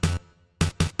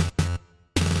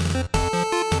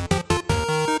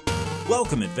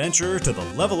Welcome, adventurer, to the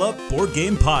Level Up Board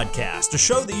Game Podcast, a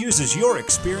show that uses your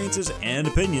experiences and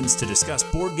opinions to discuss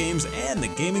board games and the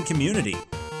gaming community.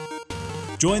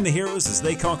 Join the heroes as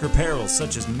they conquer perils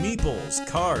such as meeples,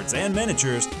 cards, and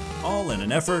miniatures, all in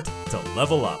an effort to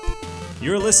level up.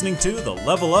 You're listening to the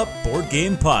Level Up Board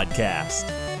Game Podcast.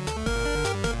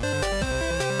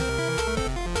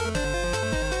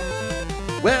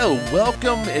 Well,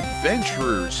 welcome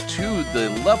adventurers to the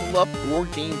Level Up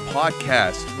Board Game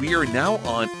Podcast. We are now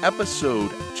on episode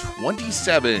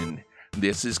 27.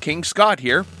 This is King Scott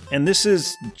here. And this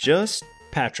is just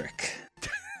Patrick.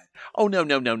 Oh, no.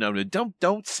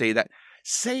 Don't say that.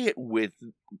 Say it with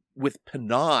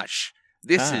panache.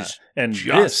 This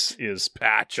is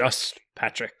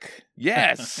Patrick.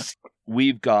 Yes.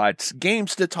 We've got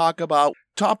games to talk about,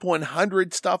 top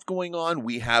 100 stuff going on.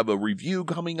 We have a review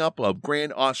coming up of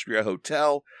Grand Austria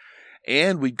Hotel.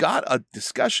 And we've got a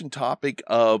discussion topic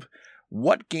of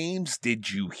what games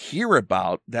did you hear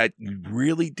about that you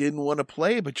really didn't want to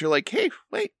play, but you're like, hey,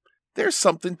 wait, there's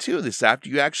something to this after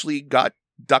you actually got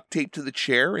duct taped to the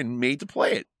chair and made to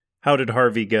play it. How did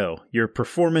Harvey go? Your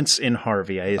performance in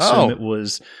Harvey, I assume it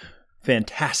was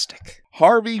fantastic.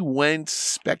 Harvey went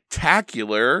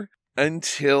spectacular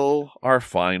until our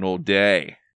final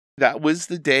day. That was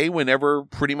the day whenever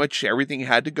pretty much everything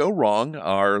had to go wrong.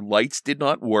 Our lights did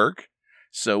not work.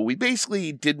 So we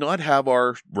basically did not have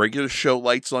our regular show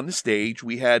lights on the stage.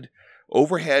 We had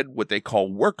overhead what they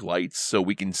call work lights so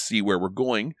we can see where we're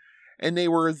going. And they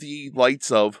were the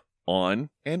lights of on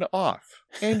and off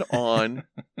and on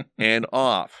and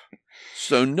off.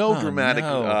 So no dramatic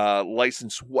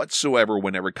license whatsoever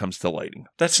whenever it comes to lighting.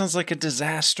 That sounds like a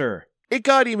disaster. It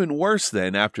got even worse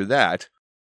then after that.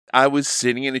 I was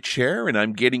sitting in a chair and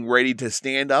I'm getting ready to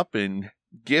stand up and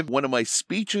give one of my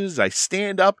speeches. I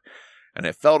stand up and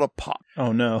I felt a pop.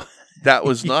 Oh, no. That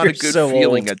was not a good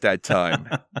feeling old. at that time.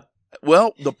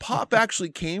 Well, the pop actually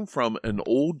came from an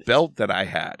old belt that I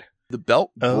had. The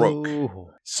belt broke.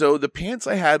 Oh. So the pants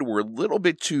I had were a little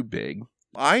bit too big.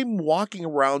 I'm walking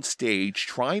around stage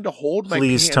trying to hold my pants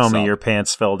Please tell me up. your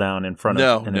pants fell down in front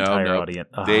of an entire audience.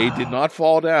 They did not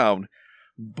fall down.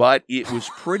 But it was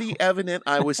pretty evident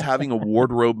I was having a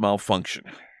wardrobe malfunction.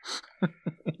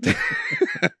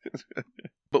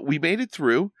 But we made it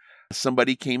through.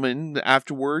 Somebody came in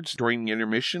afterwards during the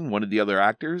intermission, one of the other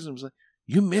actors, and was like,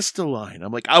 "You missed a line."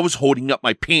 I'm like, "I was holding up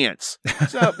my pants."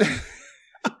 So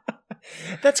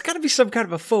that's got to be some kind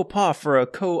of a faux pas for a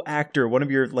co-actor, one of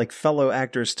your fellow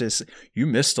actors to say, "You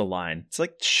missed a line." It's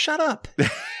like, shut up.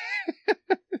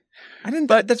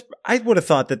 I would have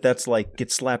thought that's like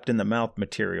get slapped in the mouth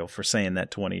material for saying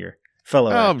that to one of your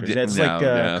fellow actors.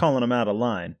 It's calling them out of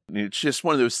line. It's just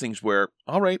one of those things where,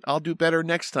 all right, I'll do better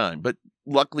next time. But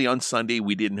luckily on Sunday,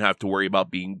 we didn't have to worry about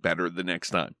being better the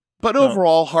next time. But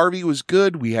overall, Harvey was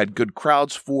good. We had good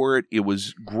crowds for it. It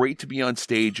was great to be on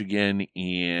stage again.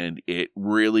 And it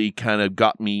really kind of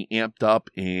got me amped up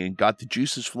and got the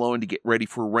juices flowing to get ready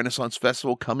for Renaissance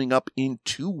Festival coming up in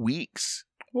 2 weeks.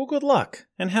 Well, good luck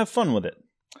and have fun with it.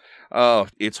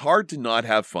 It's hard to not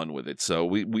have fun with it, so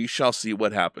we shall see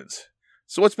what happens.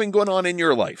 So what's been going on in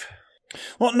your life?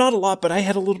 Well, not a lot, but I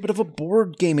had a little bit of a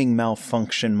board gaming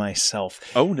malfunction myself.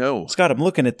 Oh, no. Scott, I'm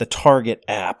looking at the Target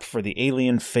app for the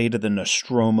Alien Fate of the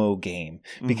Nostromo game,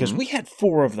 because we had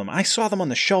 4 of them. I saw them on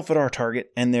the shelf at our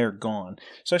Target, and they're gone.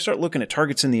 So I start looking at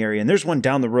Targets in the area, and there's one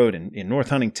down the road in North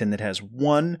Huntington that has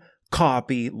 1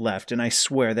 copy left, and I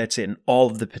swear that's in all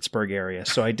of the Pittsburgh area.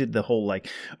 So I did the whole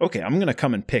okay, I'm going to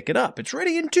come and pick it up. It's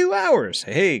ready in 2 hours.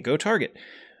 Hey, go Target.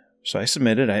 So I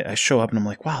submitted. I show up and I'm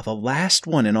like, wow, the last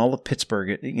one in all of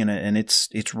Pittsburgh, and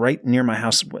it's right near my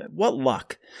house. What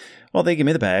luck. Well, they give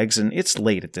me the bags, and it's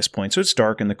late at this point, so it's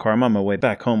dark in the car. I'm on my way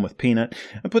back home with Peanut.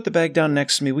 I put the bag down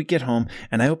next to me. We get home,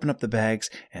 and I open up the bags,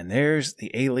 and there's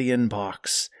the alien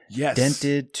box. Yes.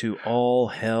 Dented to all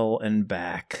hell and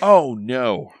back. Oh,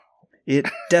 no. It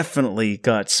definitely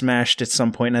got smashed at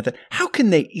some point. And I thought, how can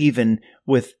they even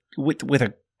with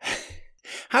a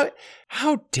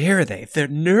how dare they? Their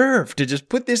nerve to just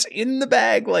put this in the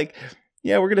bag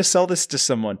yeah, we're going to sell this to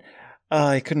someone.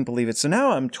 I couldn't believe it. So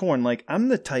now I'm torn. I'm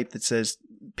the type that says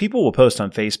people will post on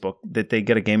Facebook that they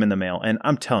get a game in the mail. And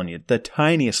I'm telling you, the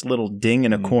tiniest little ding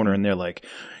in a corner, and they're like,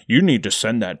 you need to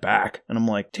send that back. And I'm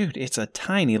like, dude, it's a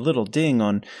tiny little ding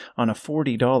on a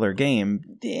 $40 game.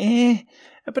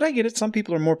 But I get it. Some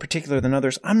people are more particular than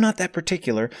others. I'm not that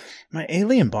particular. My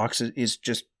alien box is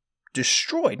just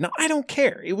destroyed. Now, I don't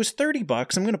care. It was $30.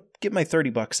 I'm going to get my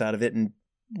 $30 out of it and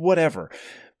whatever.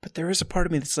 But there is a part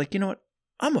of me that's like, you know what?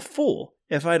 I'm a fool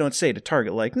if I don't say to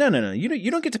Target, no,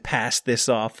 you don't get to pass this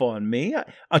off on me.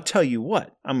 I'll tell you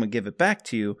what, I'm going to give it back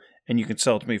to you, and you can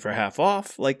sell it to me for half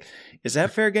off. Like, is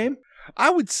that fair game? I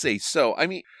would say so. I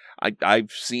mean,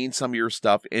 I've seen some of your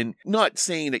stuff, and not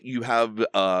saying that you have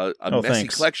a messy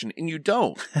thanks. collection, and you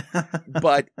don't,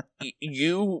 but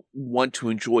you want to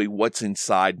enjoy what's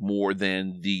inside more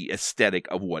than the aesthetic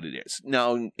of what it is.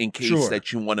 Now, in case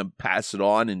that you want to pass it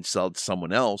on and sell it to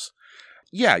someone else,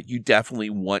 yeah, you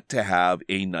definitely want to have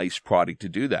a nice product to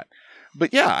do that.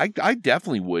 But yeah, I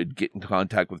definitely would get in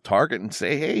contact with Target and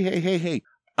say, hey,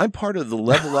 I'm part of the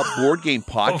Level Up Board Game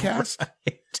Podcast.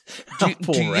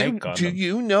 Do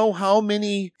you know how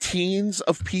many teens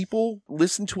of people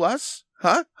listen to us?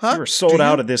 Huh? You were sold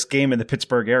out of this game in the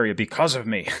Pittsburgh area because of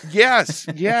me. Yes.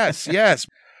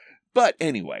 But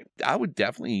anyway, I would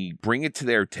definitely bring it to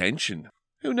their attention.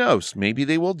 Who knows? Maybe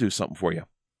they will do something for you.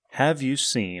 Have you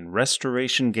seen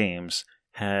Restoration Games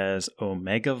has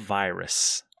Omega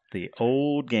Virus? The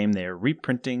old game they're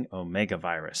reprinting Omega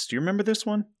Virus. Do you remember this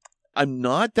one? I'm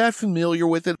not that familiar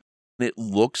with it. It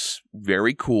looks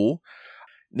very cool.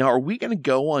 Now, are we going to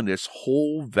go on this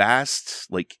whole vast,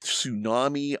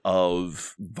 tsunami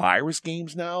of virus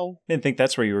games now? I didn't think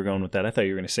that's where you were going with that. I thought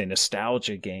you were going to say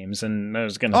nostalgia games, and I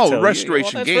was going to tell you,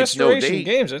 Restoration Games. Restoration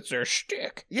Games, that's their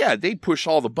shtick. Yeah, they push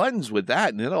all the buttons with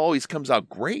that, and it always comes out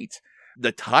great.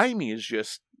 The timing is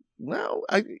just,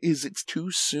 is it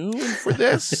too soon for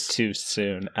this? Too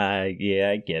soon. I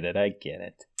get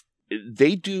it.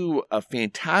 They do a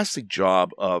fantastic job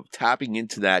of tapping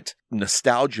into that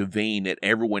nostalgia vein that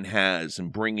everyone has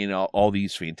and bringing out all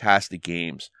these fantastic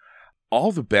games.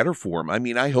 All the better for them. I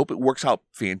mean, I hope it works out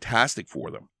fantastic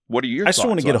for them. What are your thoughts? I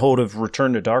still want to get a hold of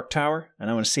Return to Dark Tower, and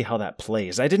I want to see how that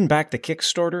plays. I didn't back the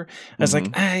Kickstarter. I was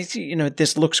like,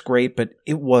 this looks great, but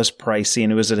it was pricey,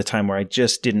 and it was at a time where I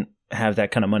just didn't have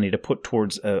that kind of money to put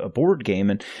towards a board game,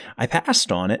 and I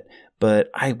passed on it.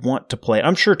 But I want to play it.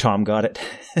 I'm sure Tom got it.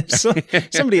 So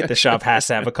somebody at the shop has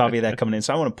to have a copy of that coming in.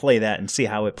 So I want to play that and see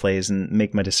how it plays and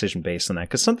make my decision based on that.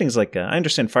 Because some things like, I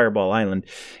understand Fireball Island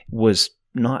was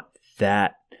not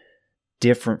that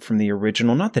different from the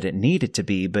original. Not that it needed to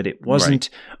be, but it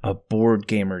wasn't a board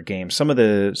gamer game. Some of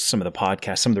the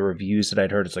podcasts, some of the reviews that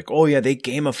I'd heard, it's like, oh yeah, they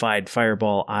gamified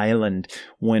Fireball Island,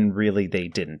 when really they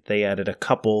didn't. They added a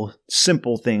couple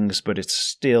simple things, but it's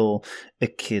still a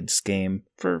kid's game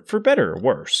for better or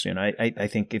worse. I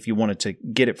think if you wanted to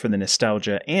get it for the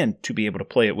nostalgia and to be able to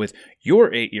play it with your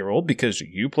 8-year-old because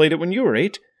you played it when you were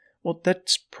 8, well,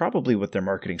 that's probably what their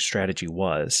marketing strategy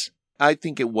was. I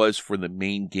think it was for the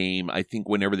main game. I think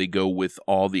whenever they go with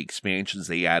all the expansions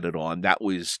they added on, that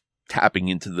was tapping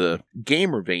into the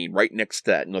gamer vein right next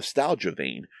to that nostalgia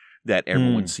vein that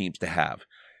everyone seems to have.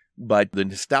 But the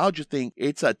nostalgia thing,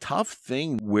 it's a tough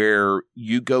thing where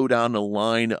you go down the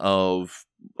line of,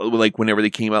 like whenever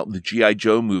they came out with the G.I.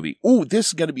 Joe movie. Oh, this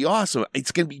is going to be awesome.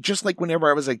 It's going to be just like whenever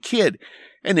I was a kid.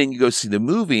 And then you go see the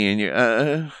movie and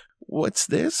you're, what's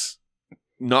this?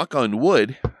 Knock on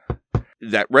wood.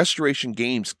 That Restoration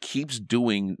Games keeps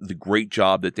doing the great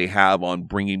job that they have on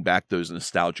bringing back those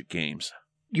nostalgic games.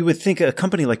 You would think a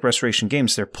company like Restoration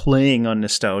Games, they're playing on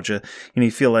nostalgia, and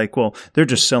you feel like, well, they're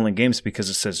just selling games because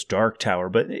it says Dark Tower.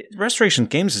 But Restoration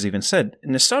Games has even said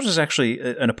nostalgia is actually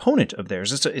an opponent of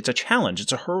theirs. It's a challenge.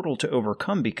 It's a hurdle to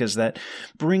overcome because that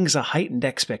brings a heightened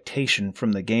expectation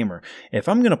from the gamer. If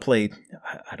I'm going to play,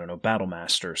 I don't know, Battle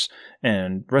Masters,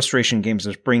 and Restoration Games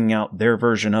is bringing out their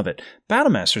version of it,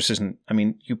 Battle Masters isn't,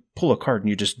 you pull a card and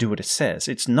you just do what it says.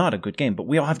 It's not a good game, but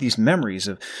we all have these memories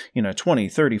of, 20,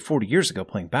 30, 40 years ago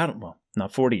playing Battle. Well,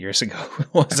 not 40 years ago.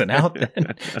 It wasn't out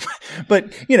then.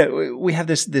 But, we have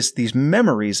these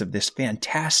memories of this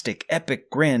fantastic,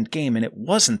 epic, grand game, and it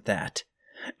wasn't that.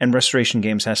 And Restoration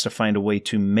Games has to find a way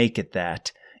to make it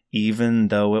that, even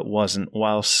though it wasn't,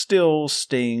 while still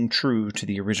staying true to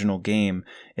the original game,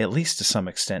 at least to some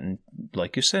extent. And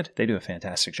like you said, they do a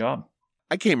fantastic job.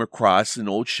 I came across an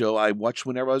old show I watched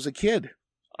whenever I was a kid.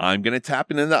 I'm going to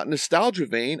tap into that nostalgia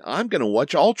vein. I'm going to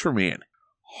watch Ultraman.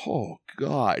 Oh,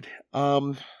 God.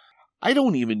 I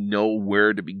don't even know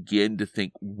where to begin to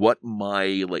think what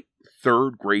my,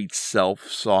 third grade self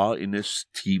saw in this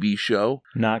TV show.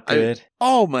 Not good.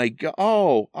 Oh, my God.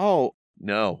 Oh,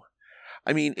 no.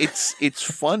 It's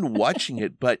fun watching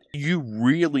it, but you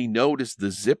really notice the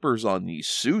zippers on these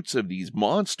suits of these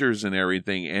monsters and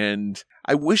everything, and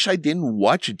I wish I didn't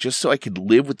watch it just so I could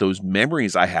live with those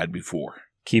memories I had before.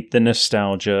 Keep the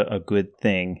nostalgia a good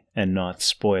thing and not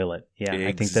spoil it. Yeah, exactly.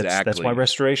 I think that's why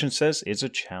Restoration says it's a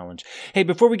challenge. Hey,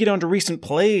 before we get on to recent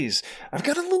plays, I've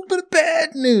got a little bit of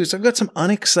bad news. I've got some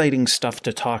unexciting stuff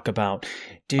to talk about.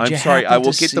 I'm sorry. I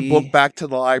will get the book back to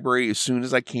the library as soon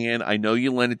as I can. I know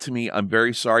you lent it to me. I'm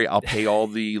very sorry. I'll pay all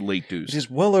the late dues. It is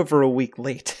well over a week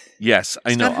late. Yes,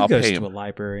 I know. I'll pay him. Who goes to a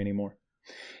library anymore?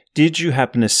 Did you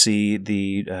happen to see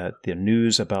the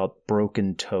news about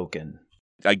Broken Token?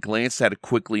 I glanced at it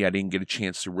quickly. I didn't get a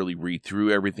chance to really read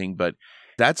through everything, but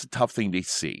that's a tough thing to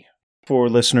see. For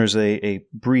listeners, a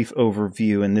brief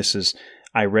overview, and this is,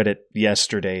 I read it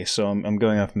yesterday, so I'm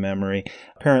going off memory.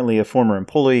 Apparently, a former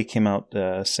employee came out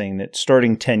saying that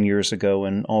starting 10 years ago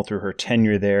and all through her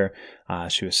tenure there,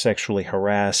 she was sexually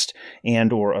harassed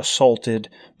and or assaulted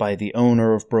by the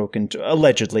owner of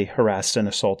allegedly harassed and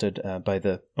assaulted by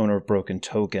the owner of Broken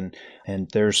Token. And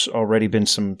there's already been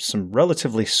some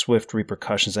relatively swift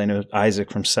repercussions. I know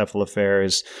Isaac from Funfair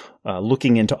is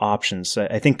looking into options.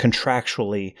 I think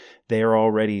contractually they are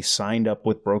already signed up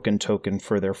with Broken Token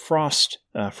for their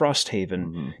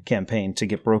Frosthaven campaign to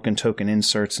get Broken Token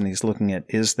inserts, and he's looking at,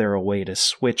 is there a way to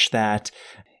switch that?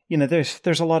 You know,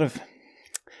 there's a lot of,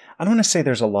 I don't want to say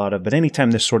there's a lot of, but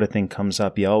anytime this sort of thing comes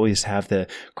up, you always have the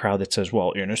crowd that says,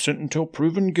 well, innocent until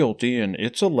proven guilty, and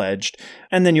it's alleged.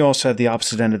 And then you also have the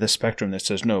opposite end of the spectrum that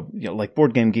says, no, like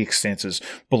Board Game Geek stances,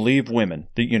 believe women.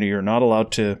 That, you're not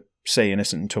allowed to say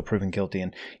innocent until proven guilty.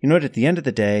 And you know what, at the end of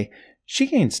the day, she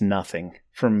gains nothing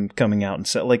from coming out and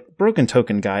say, like, Broken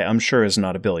Token guy, I'm sure is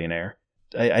not a billionaire.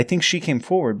 I think she came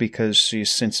forward because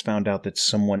she's since found out that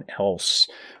someone else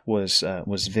was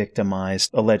victimized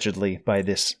allegedly by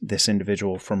this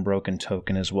individual from Broken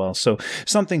Token as well. So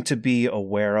something to be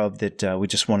aware of that we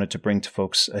just wanted to bring to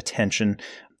folks' attention.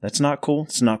 That's not cool.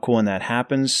 It's not cool when that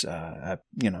happens.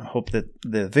 Hope that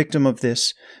the victim of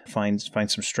this finds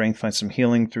some strength, finds some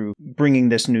healing through bringing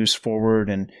this news forward,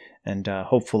 and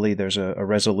hopefully there's a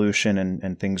resolution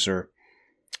and things are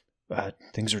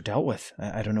dealt with.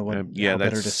 I don't know how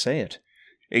better to say it.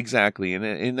 Exactly,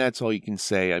 and that's all you can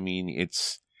say. I mean,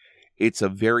 it's a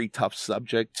very tough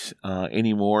subject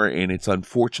anymore, and it's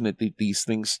unfortunate that these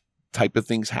type of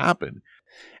things happen.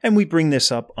 And we bring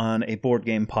this up on a board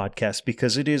game podcast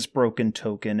because it is Broken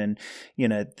Token, and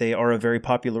they are a very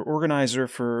popular organizer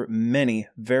for many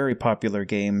very popular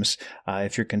games.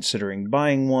 If you're considering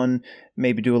buying one,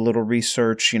 maybe do a little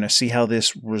research, see how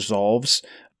this resolves.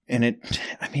 And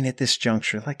at this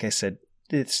juncture, like I said,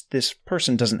 this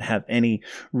person doesn't have any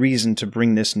reason to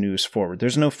bring this news forward.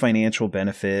 There's no financial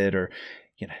benefit, or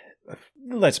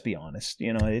let's be honest,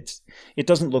 it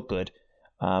doesn't look good.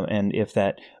 And if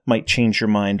that might change your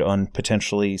mind on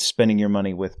potentially spending your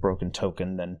money with Broken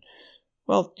Token, then,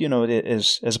 well,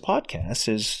 as a podcast,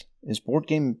 is board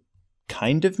game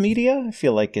kind of media? I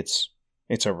feel like it's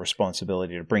our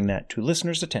responsibility to bring that to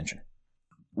listeners' attention.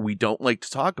 We don't like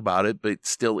to talk about it, but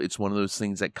still, it's one of those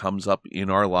things that comes up in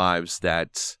our lives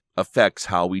that affects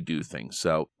how we do things.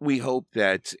 So we hope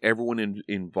that everyone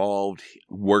involved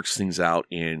works things out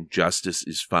and justice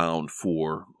is found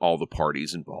for all the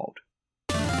parties involved.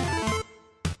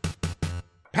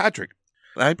 Patrick,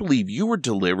 I believe you were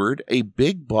delivered a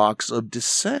big box of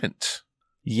Descent.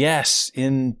 Yes,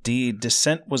 indeed.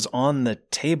 Descent was on the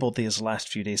table these last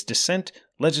few days. Descent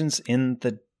Legends in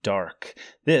the Dark.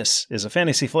 This is a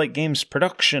Fantasy Flight Games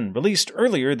production released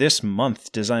earlier this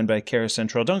month, designed by Kara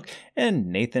Central Dunk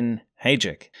and Nathan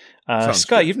Hajic. Scott,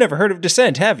 good. You've never heard of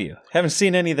Descent, have you? Haven't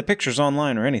seen any of the pictures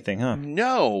online or anything, huh?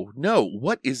 No.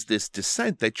 What is this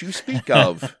Descent that you speak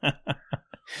of?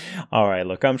 All right,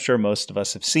 look, I'm sure most of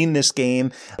us have seen this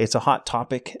game. It's a hot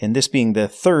topic, and this being the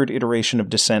third iteration of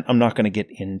Descent, I'm not going to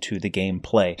get into the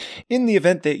gameplay. In the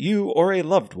event that you or a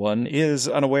loved one is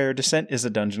unaware, Descent is a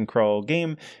dungeon crawl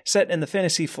game set in the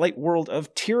fantasy flight world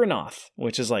of Tyranoth,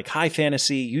 which is like high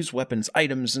fantasy, use weapons,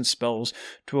 items, and spells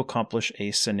to accomplish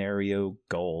a scenario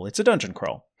goal. It's a dungeon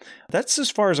crawl. That's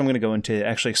as far as I'm going to go into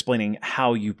actually explaining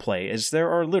how you play, as there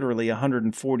are literally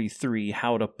 143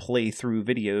 how to play through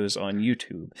videos on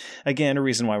YouTube. Again, a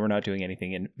reason why we're not doing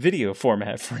anything in video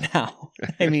format for now.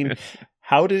 I mean,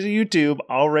 how does YouTube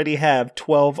already have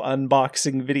 12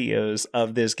 unboxing videos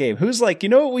of this game? Who's like, you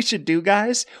know what we should do,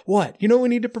 guys? What? You know what we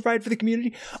need to provide for the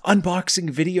community? Unboxing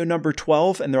video number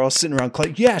 12. And they're all sitting around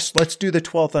like, yes, let's do the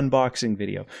 12th unboxing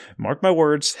video. Mark my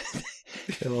words.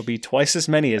 There will be twice as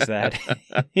many as that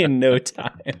in no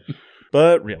time.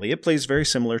 But really, it plays very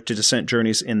similar to Descent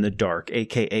Journeys in the Dark,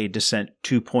 aka Descent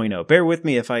 2.0. Bear with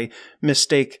me if I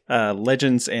mistake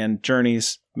Legends and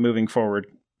Journeys moving forward.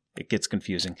 It gets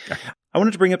confusing. I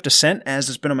wanted to bring up Descent, as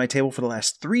it's been on my table for the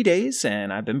last 3 days,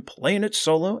 and I've been playing it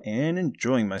solo and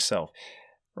enjoying myself.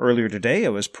 Earlier today, I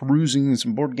was perusing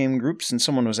some board game groups, and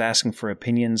someone was asking for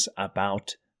opinions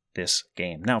about this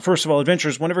game. Now, first of all,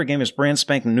 adventurers, whenever a game is brand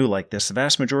spanking new like this, the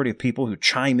vast majority of people who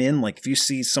chime in, like if you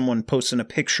see someone posting a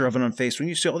picture of it on Facebook, when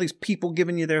you see all these people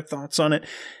giving you their thoughts on it,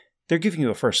 they're giving you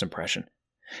a first impression.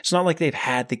 It's not like they've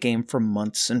had the game for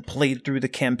months and played through the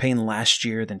campaign last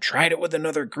year, then tried it with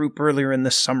another group earlier in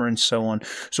the summer and so on.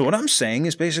 So what I'm saying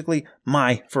is basically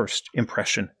my first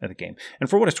impression of the game. And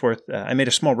for what it's worth, I made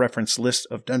a small reference list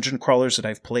of dungeon crawlers that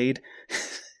I've played.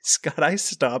 Scott, I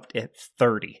stopped at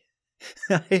 30.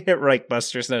 I hit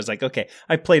Reichbusters and I was like, okay,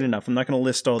 I played enough. I'm not going to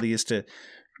list all these to,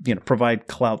 provide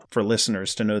clout for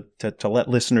listeners to know, to let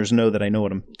listeners know that I know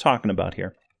what I'm talking about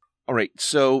here. All right,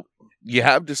 so you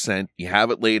have Descent, you have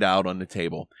it laid out on the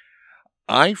table.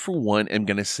 I, for one, am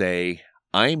going to say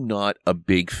I'm not a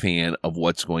big fan of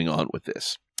what's going on with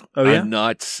this. Oh,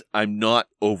 yeah? I'm not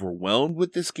overwhelmed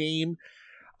with this game.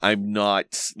 I'm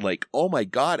not like, oh my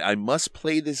God, I must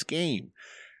play this game.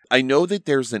 I know that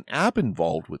there's an app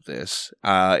involved with this.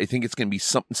 I think it's going to be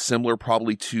something similar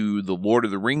probably to the Lord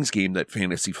of the Rings game that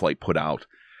Fantasy Flight put out.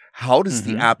 How does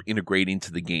the app integrate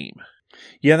into the game?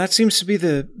 Yeah, that seems to be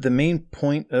the main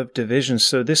point of Division.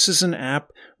 So this is an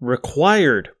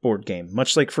app-required board game,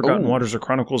 much like Forgotten Waters or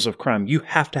Chronicles of Crime. You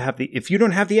have to have if you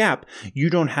don't have the app, you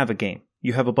don't have a game.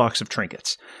 You have a box of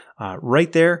trinkets.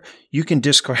 Right there, you can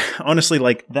discard. Honestly,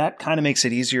 like that kind of makes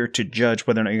it easier to judge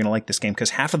whether or not you're going to like this game,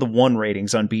 because half of the 1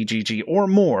 ratings on BGG or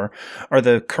more are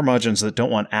the curmudgeons that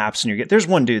don't want apps. And there's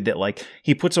one dude that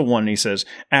he puts a 1 and he says,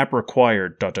 app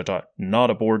required, ... not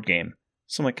a board game.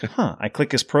 So I'm like, I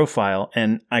click his profile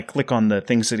and I click on the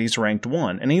things that he's ranked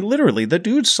 1. And the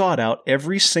dude sought out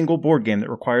every single board game that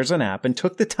requires an app and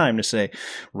took the time to say,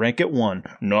 rank it 1,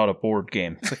 not a board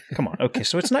game. It's like, come on. Okay,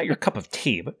 so it's not your cup of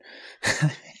tea, but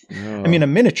I mean, a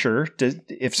miniature,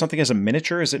 if something has a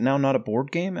miniature, is it now not a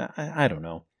board game? I don't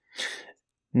know.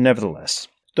 Nevertheless,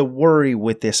 the worry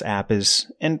with this app is,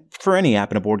 and for any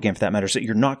app and a board game for that matter, is that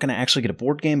you're not going to actually get a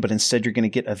board game, but instead you're going to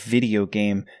get a video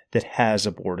game that has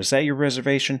a board. Is that your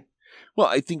reservation? Well,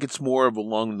 I think it's more of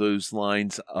along those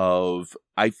lines of,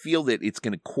 I feel that it's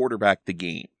going to quarterback the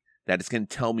game, that it's going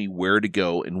to tell me where to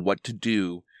go and what to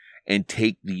do and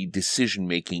take the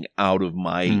decision-making out of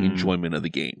my enjoyment of the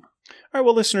game. All right,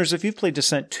 well, listeners, if you've played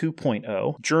Descent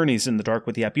 2.0, Journeys in the Dark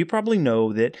with the app, you probably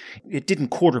know that it didn't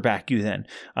quarterback you then.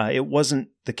 It wasn't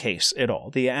the case at all.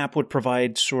 The app would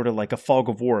provide sort of like a fog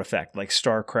of war effect, like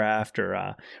StarCraft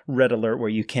or Red Alert, where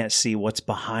you can't see what's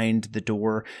behind the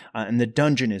door. And the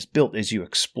dungeon is built as you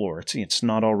explore. It's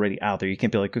not already out there. You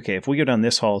can't be like, okay, if we go down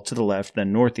this hall to the left,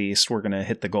 then northeast, we're going to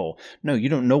hit the goal. No, you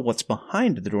don't know what's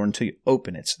behind the door until you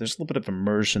open it. So there's a little bit of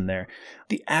immersion there.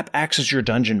 The app acts as your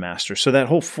dungeon master. So that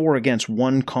whole 4 against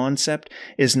 1 concept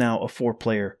is now a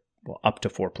 4-player, up to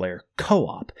 4-player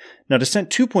co-op. Now, Descent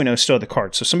 2.0 still had the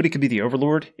cards, so somebody could be the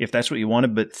Overlord if that's what you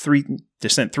wanted, but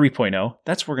Descent 3.0,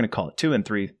 that's what we're going to call it, 2 and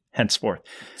 3 henceforth.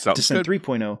 Sounds Descent good.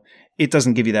 3.0, it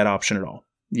doesn't give you that option at all.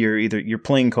 You're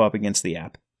playing co-op against the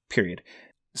app, period.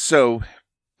 So,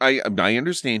 I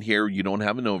understand here you don't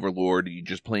have an Overlord, you're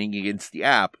just playing against the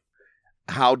app.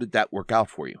 How did that work out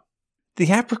for you? The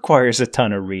app requires a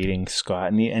ton of reading,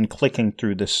 Scott, and clicking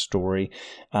through the story,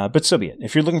 but so be it.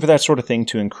 If you're looking for that sort of thing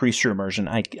to increase your immersion,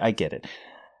 I get it.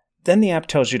 Then the app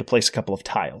tells you to place a couple of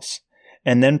tiles,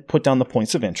 and then put down the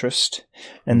points of interest,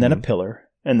 and then a pillar,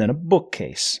 and then a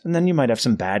bookcase, and then you might have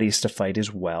some baddies to fight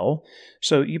as well.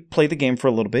 So you play the game for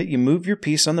a little bit, you move your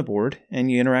piece on the board,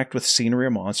 and you interact with scenery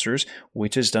or monsters,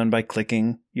 which is done by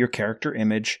clicking your character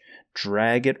image,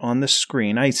 drag it on the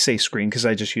screen. I say screen because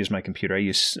I just use my computer. I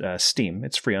use Steam.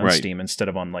 It's free on Steam instead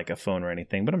of on like a phone or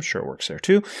anything, but I'm sure it works there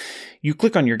too. You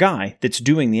click on your guy that's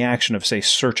doing the action of, say,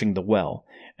 searching the well,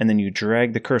 and then you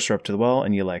drag the cursor up to the well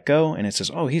and you let go, and it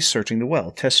says, oh, he's searching the well.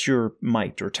 Test your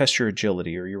might or test your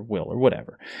agility or your will or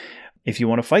whatever. If you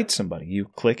want to fight somebody, you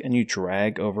click and you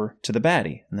drag over to the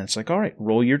baddie, and then it's like, all right,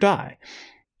 roll your die.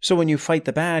 So when you fight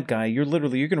the bad guy, you're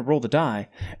going to roll the die,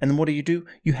 and then what do?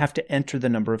 You have to enter the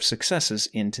number of successes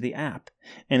into the app,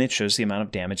 and it shows the amount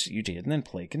of damage that you did, and then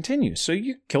play continues. So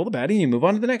you kill the baddie and you move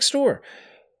on to the next door.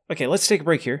 Okay, let's take a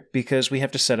break here because we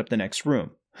have to set up the next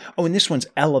room. Oh, and this one's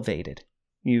elevated.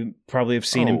 You probably have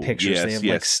seen in pictures, they have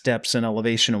like steps and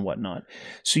elevation and whatnot.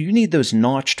 So you need those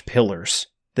notched pillars.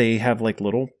 They have like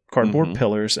little cardboard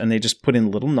pillars, and they just put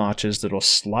in little notches that'll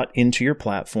slot into your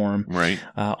platform,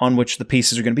 on which the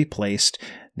pieces are going to be placed.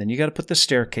 Then you got to put the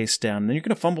staircase down. Then you're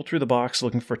going to fumble through the box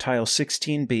looking for tile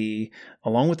 16B,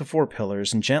 along with the 4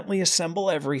 pillars, and gently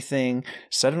assemble everything,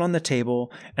 set it on the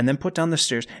table, and then put down the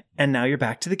stairs, and now you're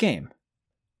back to the game.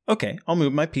 Okay, I'll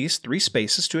move my piece 3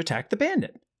 spaces to attack the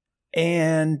bandit.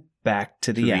 And back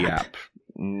to the app.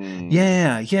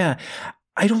 Yeah.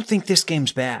 I don't think this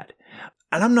game's bad.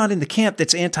 And I'm not in the camp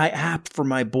that's anti-app for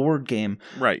my board game.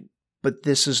 Right. But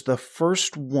this is the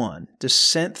first one.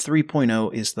 Descent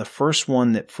 3.0 is the first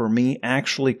one that for me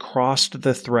actually crossed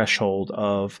the threshold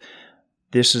of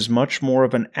this is much more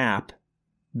of an app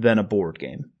than a board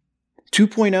game.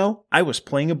 2.0, I was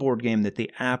playing a board game that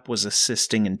the app was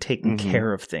assisting and taking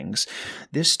care of things.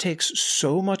 This takes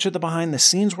so much of the behind the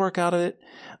scenes work out of it.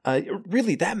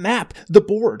 Really, that map, the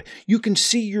board, you can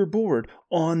see your board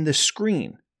on the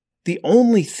screen. The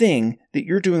only thing that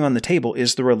you're doing on the table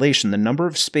is the relation, the number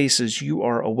of spaces you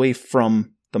are away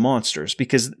from the monsters,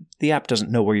 because the app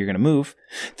doesn't know where you're going to move.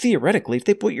 Theoretically, if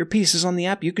they put your pieces on the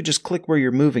app, you could just click where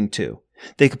you're moving to.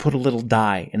 They could put a little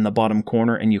die in the bottom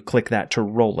corner and you click that to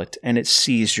roll it, and it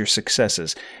sees your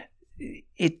successes.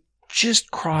 It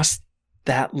just crossed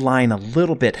that line a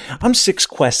little bit. I'm 6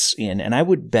 quests in, and I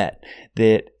would bet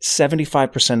that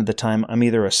 75% of the time I'm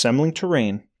either assembling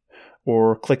terrain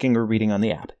or clicking or reading on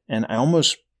the app. And I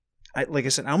almost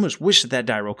wish that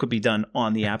die roll could be done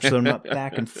on the app so I'm not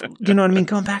back and forth. You know what I mean?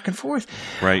 Going back and forth.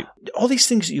 Right. All these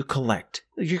things that you collect,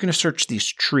 you're going to search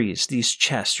these trees, these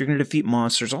chests, you're going to defeat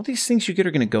monsters. All these things you get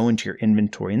are going to go into your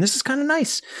inventory. And this is kind of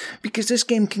nice because this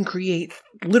game can create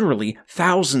literally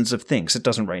thousands of things. It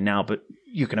doesn't right now, but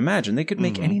you can imagine they could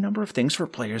make any number of things for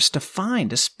players to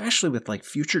find, especially with like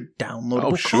future downloadable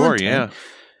content. Sure, yeah.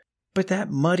 But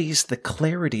that muddies the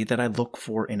clarity that I look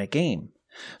for in a game.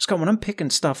 Scott, when I'm picking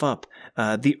stuff up,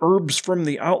 the herbs from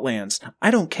the Outlands, I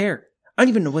don't care. I don't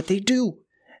even know what they do.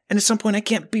 And at some point, I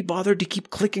can't be bothered to keep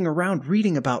clicking around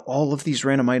reading about all of these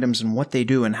random items and what they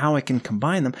do and how I can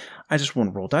combine them. I just want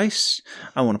to roll dice.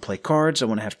 I want to play cards. I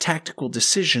want to have tactical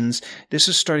decisions. This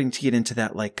is starting to get into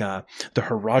that like the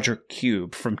Herodric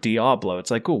Cube from Diablo.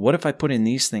 It's like, oh, what if I put in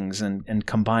these things and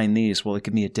combine these? Will it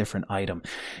give me a different item?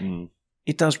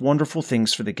 It does wonderful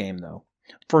things for the game, though.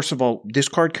 First of all, this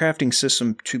card crafting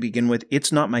system, to begin with,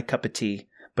 it's not my cup of tea,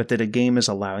 but that a game is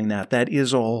allowing that. That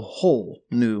is a whole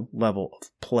new level of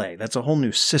play. That's a whole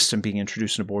new system being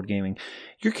introduced into board gaming.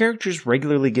 Your characters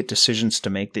regularly get decisions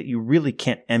to make that you really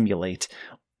can't emulate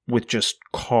with just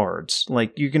cards.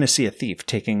 Like, you're going to see a thief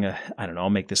taking I'll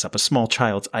make this up, a small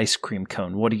child's ice cream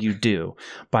cone. What do?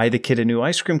 Buy the kid a new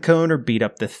ice cream cone or beat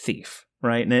up the thief?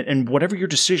 Right? And whatever your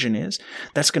decision is,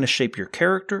 that's going to shape your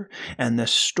character, and the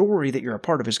story that you're a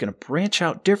part of is going to branch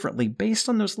out differently based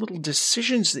on those little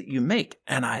decisions that you make.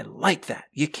 And I like that.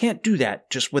 You can't do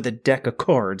that just with a deck of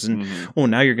cards and,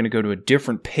 now you're going to go to a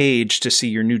different page to see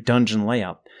your new dungeon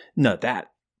layout. No,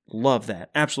 love that.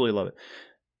 Absolutely love it.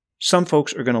 Some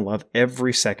folks are going to love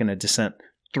every second of Descent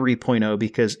 3.0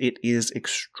 because it is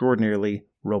extraordinarily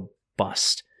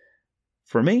robust.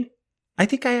 For me, I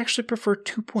think I actually prefer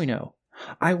 2.0.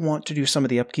 I want to do some of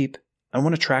the upkeep. I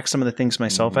want to track some of the things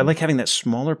myself. I like having that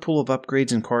smaller pool of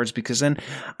upgrades and cards because then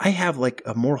I have like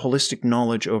a more holistic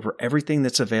knowledge over everything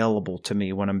that's available to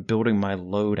me when I'm building my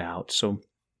loadout. So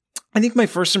I think my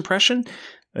first impression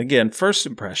is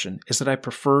that I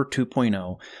prefer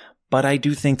 2.0, but I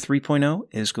do think 3.0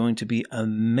 is going to be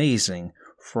amazing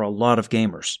for a lot of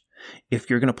gamers. If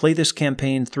you're going to play this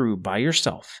campaign through by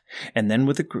yourself and then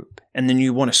with a group, and then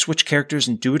you want to switch characters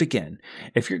and do it again,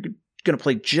 if you're going to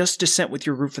play just Descent with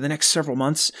your group for the next several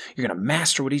months, you're going to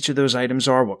master what each of those items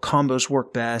are, what combos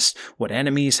work best, what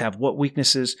enemies have what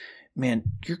weaknesses. Man,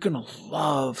 you're going to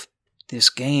love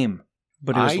this game.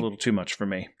 But it was a little too much for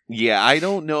me. Yeah, I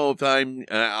don't know if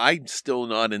I'm still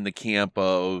not in the camp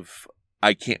of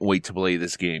I can't wait to play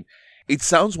this game. It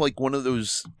sounds like one of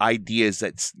those ideas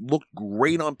that looked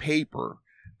great on paper,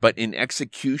 but in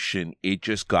execution, it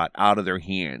just got out of their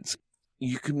hands.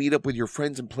 You can meet up with your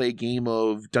friends and play a game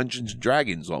of Dungeons &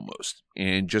 Dragons almost,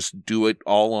 and just do it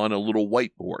all on a little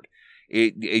whiteboard.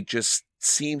 It just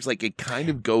seems like it kind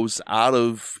of goes out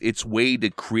of its way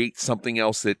to create something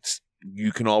else that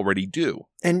you can already do.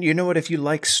 And you know what? If you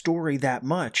like story that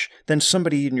much, then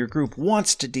somebody in your group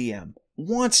wants to DM.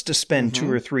 Wants to spend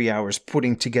 2 or 3 hours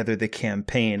putting together the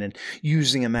campaign and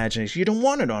using imagination. You don't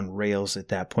want it on rails at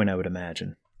that point, I would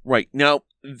imagine. Right. Now,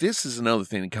 this is another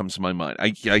thing that comes to my mind. I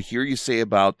hear you say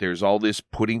about there's all this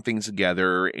putting things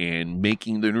together and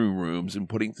making the new rooms and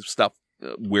putting the stuff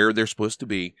where they're supposed to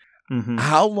be.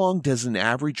 How long does an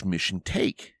average mission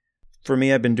take? For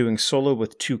me, I've been doing solo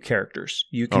with 2 characters.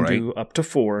 You can do up to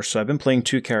 4. So I've been playing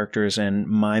 2 characters, and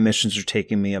my missions are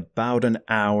taking me about an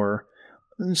hour,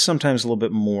 sometimes a little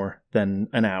bit more than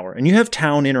an hour. And you have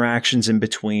town interactions in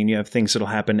between. You have things that'll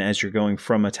happen as you're going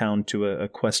from a town to a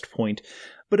quest point,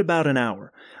 but about an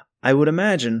hour. I would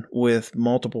imagine with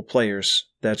multiple players,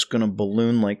 that's going to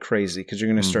balloon like crazy because you're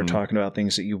going to start talking about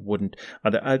things that you wouldn't.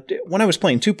 When I was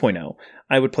playing 2.0,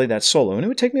 I would play that solo, and it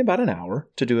would take me about an hour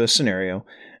to do a scenario.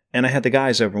 And I had the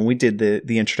guys over, and we did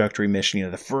the introductory mission,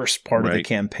 the first part of the Right.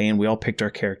 campaign. We all picked our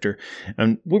character,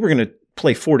 and we were going to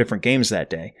play 4 different games that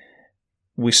day.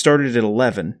 We started at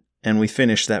 11, and we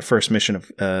finished that first mission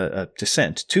of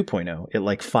Descent 2.0 at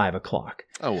like 5 o'clock.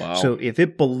 Oh, wow. So if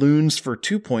it balloons for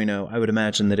 2.0, I would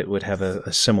imagine that it would have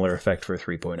a similar effect for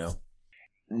 3.0.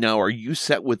 Now, are you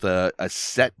set with a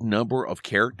set number of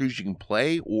characters you can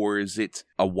play, or is it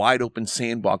a wide open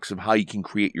sandbox of how you can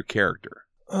create your character?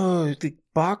 Oh, the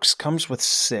box comes with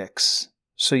 6.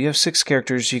 So you have 6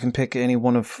 characters. You can pick any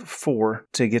one of 4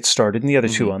 to get started, and the other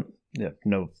 2 on. Yeah,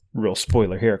 no real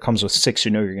spoiler here. It comes with 6.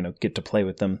 You're going to get to play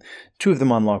with them. 2 of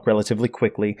them unlock relatively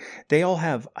quickly. They all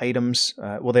have items.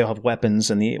 They all have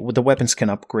weapons, and the weapons can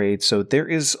upgrade. So there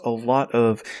is a lot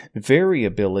of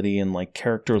variability in like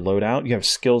character loadout. You have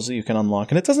skills that you can unlock,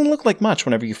 and it doesn't look like much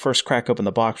whenever you first crack open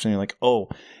the box and you're like, oh,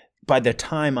 by the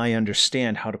time I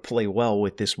understand how to play well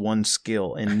with this one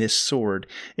skill and this sword,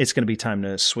 it's going to be time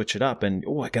to switch it up. And,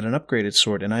 I got an upgraded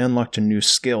sword and I unlocked a new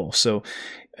skill. So,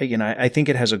 I think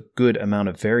it has a good amount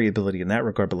of variability in that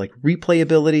regard. But like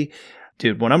replayability,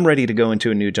 dude, when I'm ready to go into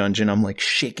a new dungeon, I'm like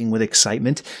shaking with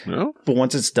excitement. No? But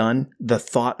once it's done, the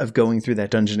thought of going through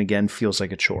that dungeon again feels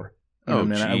like a chore.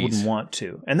 And I wouldn't want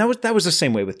to. And that was the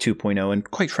same way with 2.0.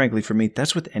 And quite frankly, for me,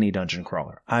 that's with any dungeon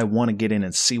crawler. I want to get in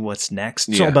and see what's next.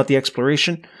 It's all about the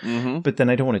exploration, but then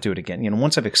I don't want to do it again.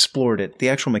 Once I've explored it, the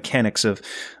actual mechanics of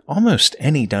almost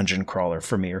any dungeon crawler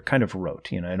for me are kind of rote.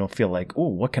 I don't feel like,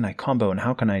 what can I combo and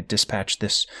how can I dispatch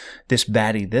this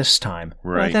baddie this time?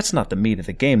 Right. Well, that's not the meat of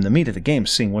the game. The meat of the game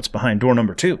is seeing what's behind door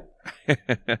number 2.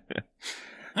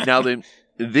 Now then,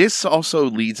 this also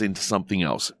leads into something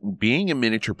else. Being a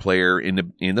miniature player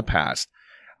in the past,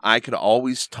 I could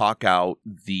always talk out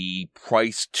the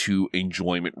price to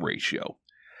enjoyment ratio.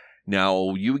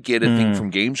 Now, you would get a thing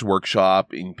from Games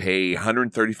Workshop and pay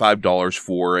 $135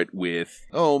 for it with,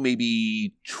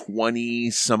 maybe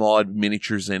 20 some odd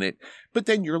miniatures in it. But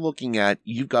then you're looking at,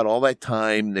 you've got all that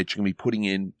time that you're going to be putting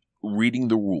in reading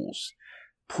the rules,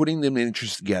 putting the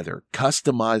miniatures together,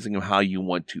 customizing them how you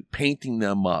want to, painting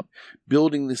them up,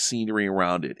 building the scenery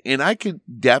around it. And I could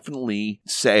definitely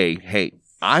say, hey,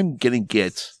 I'm going to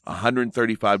get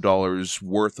 $135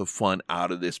 worth of fun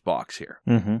out of this box here.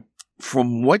 Mm-hmm.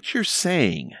 From what you're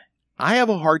saying, I have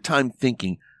a hard time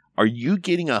thinking, are you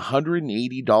getting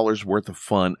 $180 worth of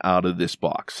fun out of this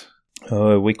box?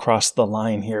 Oh, we crossed the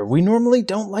line here. We normally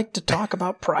don't like to talk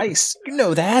about price. You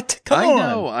know that. Come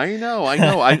on. I know.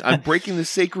 I'm breaking the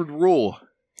sacred rule.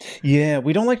 Yeah,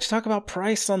 we don't like to talk about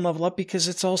price on Level Up because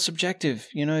it's all subjective.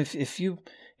 If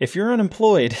you're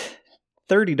unemployed,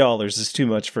 $30 is too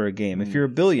much for a game. If you're a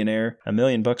billionaire, $1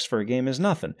 million for a game is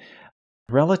nothing.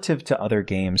 Relative to other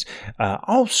games,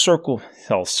 I'll circle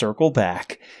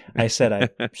back. I said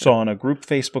I saw on a group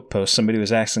Facebook post somebody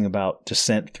was asking about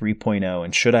Descent 3.0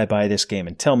 and should I buy this game,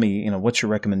 and tell me, what's your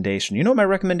recommendation? You know what my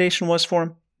recommendation was for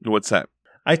him? What's that?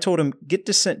 I told him, get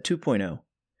Descent 2.0.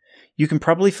 You can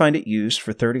probably find it used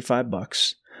for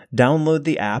 $35. Download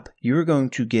the app. You're going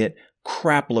to get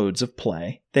crap loads of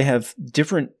play. They have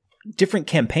different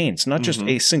campaigns, not just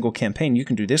a single campaign. You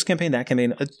can do this campaign, that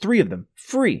campaign, 3 of them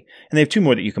free. And they have 2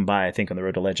 more that you can buy, I think, on the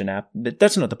Road to Legend app. But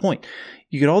that's not the point.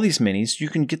 You get all these minis. You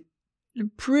can get a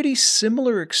pretty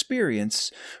similar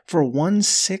experience for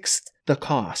 1/6 the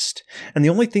cost. And the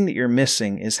only thing that you're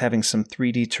missing is having some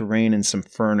 3D terrain and some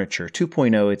furniture.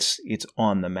 2.0, it's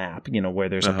on the map, where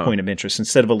there's a point of interest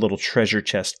instead of a little treasure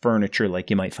chest furniture like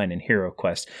you might find in Hero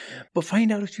Quest. But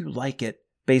find out if you like it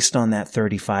based on that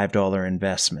 $35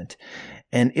 investment.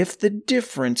 And if the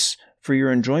difference for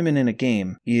your enjoyment in a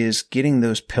game is getting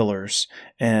those pillars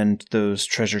and those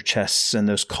treasure chests and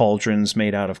those cauldrons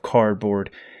made out of cardboard,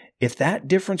 if that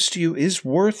difference to you is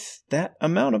worth that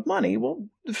amount of money, well,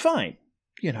 fine.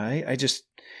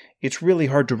 It's really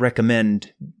hard to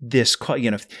recommend this, for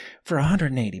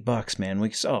 $180,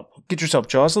 man. Get yourself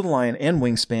Jaws of the Lion and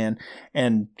Wingspan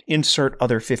and insert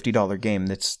other $50 game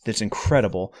that's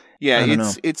incredible.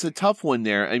 Yeah, it's a tough one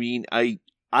there. I mean, I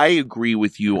agree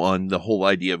with you on the whole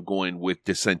idea of going with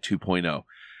Descent 2.0.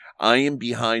 I am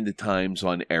behind the times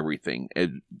on everything.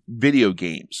 Video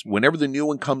games, whenever the new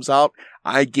one comes out,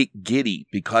 I get giddy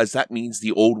because that means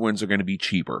the old ones are going to be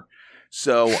cheaper.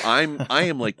 So I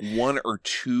am like 1 or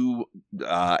 2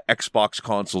 Xbox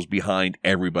consoles behind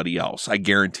everybody else. I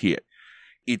guarantee it.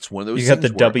 It's one of those. You got the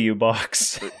W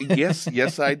box.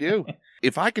 Yes, I do.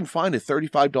 If I can find a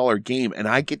 $35 game and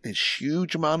I get this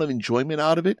huge amount of enjoyment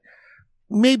out of it,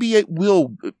 maybe it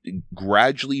will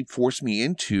gradually force me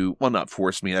into, well, not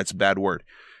force me, that's a bad word,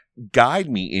 guide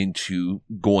me into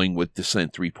going with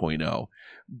Descent 3.0.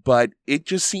 But it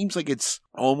just seems like it's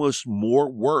almost more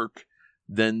work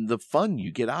than the fun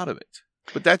you get out of it.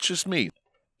 But that's just me.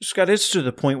 Scott, it's to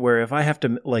the point where if I have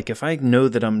to, if I know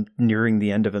that I'm nearing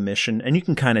the end of a mission, and you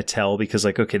can kind of tell because,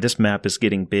 okay, this map is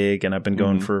getting big and I've been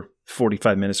going for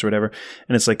 45 minutes or whatever,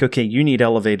 and it's okay, you need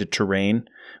elevated terrain,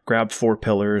 grab 4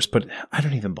 pillars, but I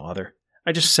don't even bother.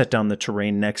 I just set down the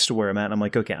terrain next to where I'm at, and I'm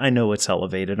okay, I know it's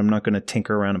elevated. I'm not going to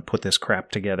tinker around and put this crap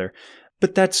together.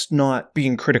 But that's not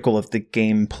being critical of the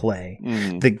gameplay.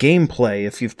 The gameplay,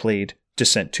 if you've played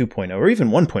Descent 2.0 or even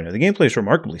 1.0, the gameplay is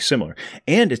remarkably similar,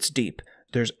 and it's deep.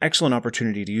 There's excellent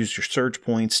opportunity to use your surge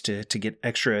points to get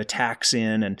extra attacks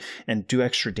in and do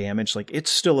extra damage.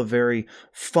 It's still a very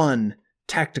fun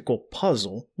tactical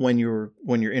puzzle when you're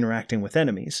interacting with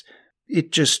enemies.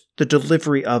 It just, the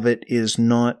delivery of it is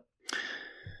not.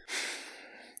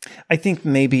 I think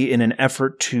maybe in an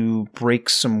effort to break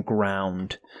some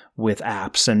ground with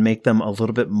apps and make them a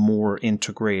little bit more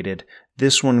integrated,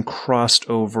 this one crossed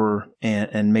over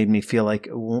and made me feel like,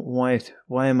 why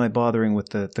am I bothering with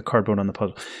the cardboard on the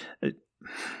puzzle?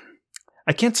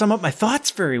 I can't sum up my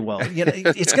thoughts very well.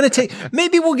 It's going to take.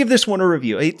 Maybe we'll give this one a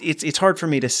review. It's hard for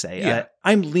me to say. Yeah.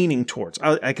 I'm leaning towards.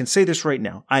 I can say this right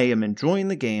now. I am enjoying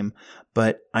the game,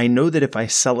 but I know that if I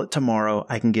sell it tomorrow,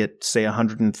 I can get, say,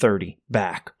 130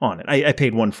 back on it. I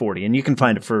paid 140, and you can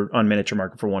find it on Miniature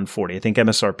Market for 140. I think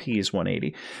MSRP is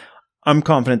 180. I'm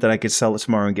confident that I could sell it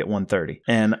tomorrow and get 130.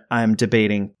 And I'm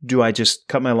debating, do I just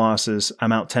cut my losses?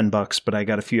 I'm out $10, but I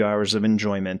got a few hours of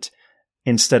enjoyment,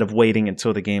 instead of waiting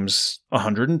until the game's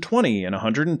 120 and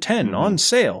 110 on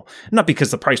sale. Not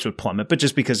because the price would plummet, but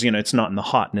just because, it's not in the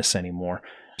hotness anymore.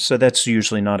 So that's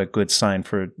usually not a good sign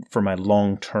for my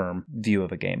long-term view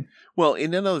of a game. Well,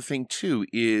 and another thing, too,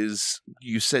 is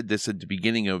you said this at the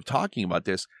beginning of talking about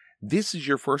this. This is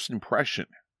your first impression.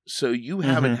 So you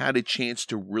haven't had a chance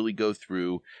to really go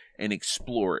through and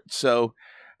explore it. So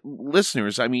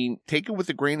listeners, take it with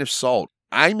a grain of salt.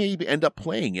 I may end up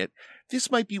playing it.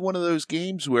 This might be one of those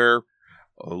games where,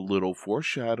 a little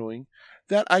foreshadowing,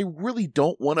 that I really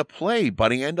don't want to play,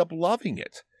 but I end up loving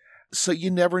it. So you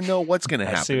never know what's going to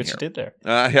happen. I see what here. you did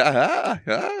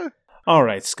there. All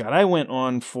right, Scott, I went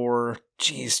on for,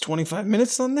 25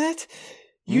 minutes on that?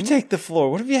 You take the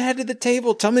floor. What have you had to the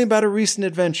table? Tell me about a recent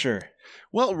adventure.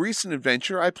 Well, recent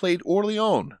adventure, I played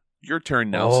Orleans. Your turn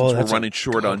now, since we're running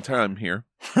short on time here.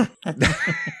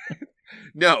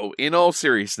 No, in all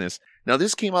seriousness. Now,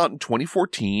 this came out in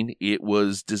 2014. It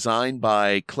was designed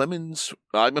by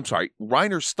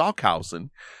Rainer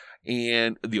Stockhausen,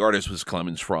 and the artist was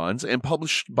Clemens Franz, and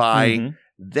published by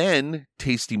then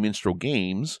Tasty Minstrel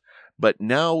Games, but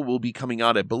now will be coming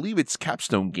out, I believe it's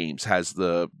Capstone Games has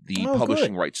the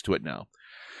publishing rights to it now.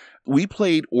 We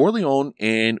played Orleans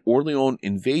and Orleans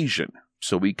Invasion,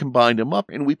 so we combined them up,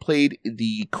 and we played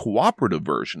the cooperative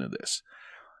version of this.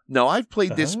 Now, I've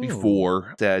played this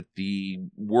before at the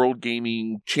World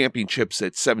Gaming Championships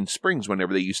at Seven Springs,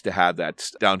 whenever they used to have that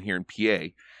down here in PA.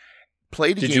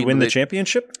 Did you win the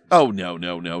championship? Oh, no.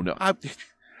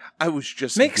 I was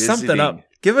just Make something up.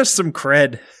 Give us some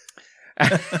cred.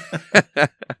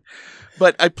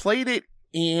 But I played it,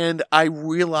 and I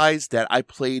realized that I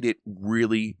played it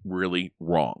really, really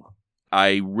wrong.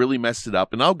 I really messed it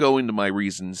up, and I'll go into my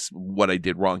reasons what I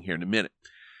did wrong here in a minute.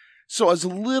 So I was a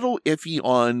little iffy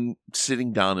on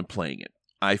sitting down and playing it.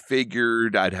 I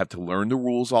figured I'd have to learn the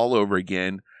rules all over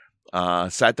again.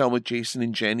 Sat down with Jason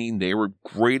and Jenny, and they were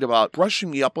great about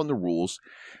brushing me up on the rules.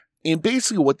 And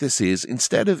basically what this is,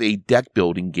 instead of a deck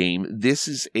building game, this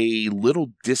is a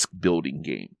little disc building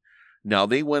game. Now,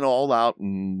 they went all out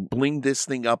and blinged this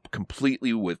thing up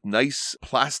completely with nice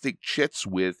plastic chits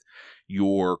with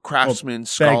your craftsmen,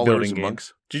 scholars, and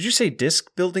monks. Did you say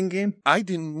disc building game? I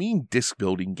didn't mean disc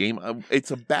building game.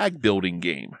 It's a bag building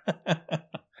game.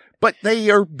 But they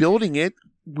are building it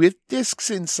with discs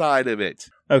inside of it.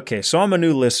 Okay, so I'm a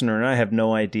new listener, and I have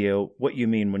no idea what you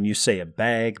mean when you say a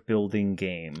bag building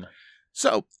game.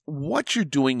 So, what you're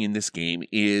doing in this game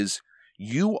is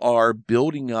you are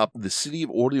building up the city of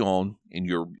Orleans, and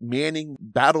you're manning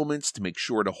battlements to make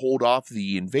sure to hold off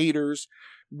the invaders.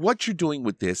 What you're doing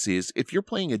with this is, if you're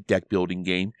playing a deck building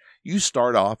game, you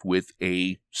start off with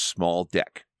a small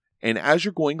deck. And as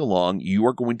you're going along, you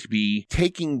are going to be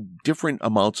taking different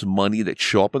amounts of money that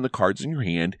show up on the cards in your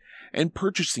hand and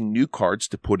purchasing new cards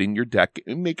to put in your deck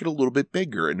and make it a little bit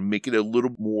bigger and make it a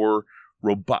little more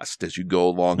robust as you go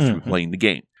along through playing the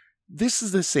game. This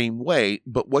is the same way,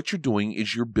 but what you're doing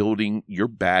is you're building your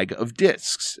bag of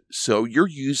discs. So you're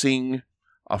using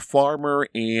a farmer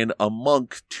and a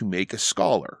monk to make a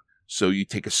scholar. So you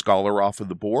take a scholar off of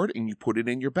the board and you put it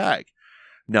in your bag.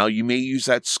 Now, you may use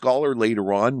that scholar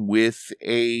later on with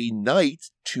a knight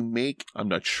to make, I'm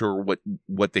not sure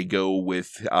what they go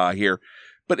with here,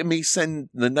 but it may send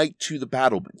the knight to the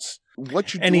battlements.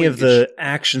 What you're Any doing of the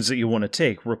actions that you want to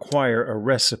take require a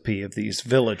recipe of these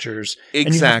villagers, Exactly.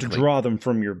 and you have to draw them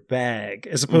from your bag,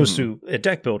 as opposed to a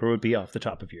deck builder would be off the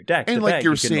top of your deck. And the like bag,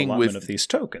 you're you get an saying allotment with- of these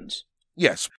tokens.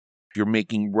 Yes, you're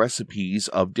making recipes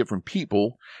of different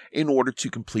people in order to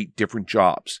complete different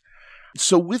jobs.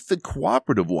 So with the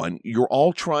cooperative one, you're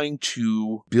all trying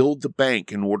to build the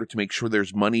bank in order to make sure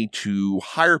there's money to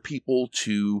hire people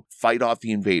to fight off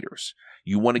the invaders.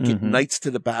 You want to get knights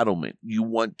to the battlement. You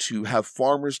want to have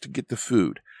farmers to get the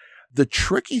food. The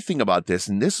tricky thing about this,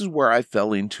 and this is where I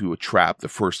fell into a trap the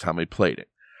first time I played it,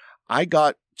 I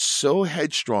got so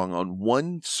headstrong on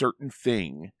one certain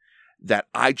thing that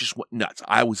I just went nuts.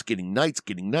 I was getting knights,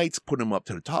 put them up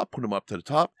to the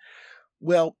top.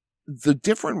 Well, the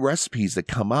different recipes that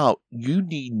come out, you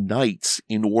need knights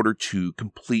in order to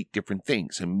complete different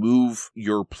things and move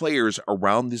your players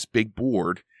around this big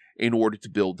board in order to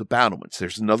build the battlements.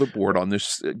 There's another board on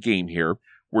this game here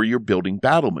where you're building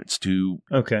battlements to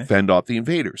fend off the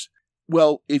invaders.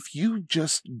 Well, if you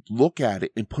just look at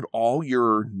it and put all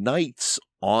your knights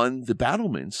on the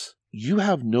battlements, you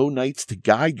have no knights to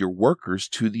guide your workers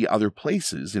to the other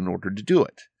places in order to do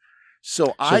it.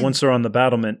 So once they're on the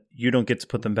battlement, you don't get to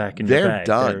put them back in your bag. They're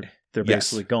done. They're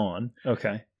basically gone.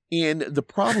 Okay. And the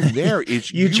problem there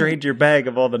is you drained your bag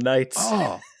of all the knights.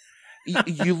 Oh,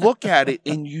 you look at it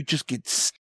and you just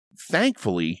get.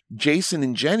 Thankfully, Jason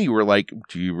and Jenny were like,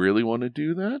 "Do you really want to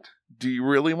do that? Do you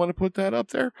really want to put that up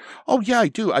there?" "Oh yeah, I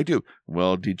do.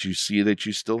 "Well, did you see that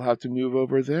you still have to move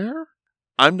over there?"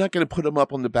 "I'm not going to put them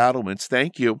up on the battlements.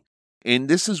 Thank you." And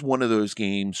this is one of those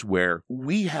games where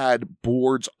we had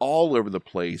boards all over the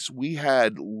place. We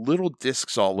had little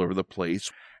discs all over the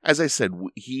place. As I said,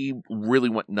 he really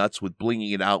went nuts with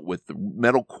blinging it out with the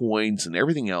metal coins and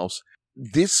everything else.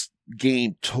 This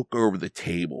game took over the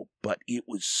table, but it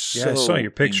was so I saw your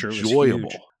picture. enjoyable. It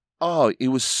was huge. Oh, it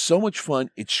was so much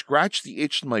fun. It scratched the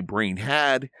itch that my brain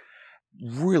had.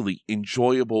 Really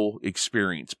enjoyable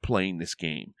experience playing this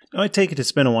game. I take it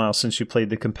it's been a while since you played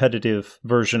the competitive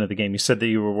version of the game. You said that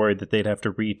you were worried that they'd have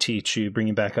to reteach you, bring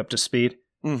you back up to speed.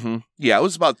 Mm-hmm. Yeah, it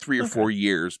was about 3 or 4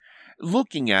 years.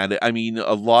 Looking at it, I mean,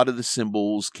 a lot of the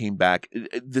symbols came back.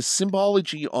 The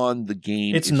symbology on the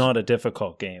game It's not a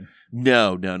difficult game.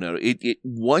 No. It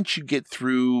once you get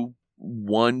through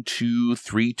 1, 2,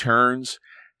 3 turns,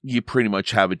 you pretty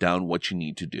much have it down what you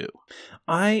need to do.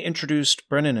 I introduced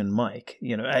Brennan and Mike.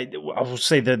 I will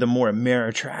say they're the more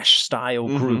Ameritrash style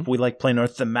group. We like playing our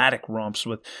thematic romps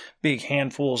with big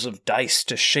handfuls of dice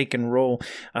to shake and roll.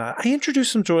 I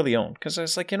introduced them to Orleans because I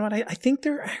was like, you know what? I think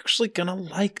they're actually gonna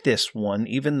like this one,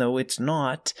 even though it's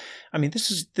not. I mean, this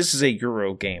is a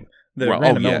Euro game. The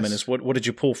random element is what did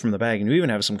you pull from the bag, and you even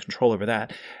have some control over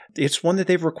that. It's one that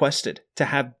they've requested to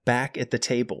have back at the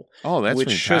table. Oh, that's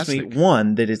which fantastic. shows me,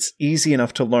 one, that it's easy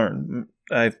enough to learn.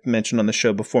 I've mentioned on the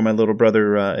show before, my little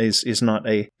brother is not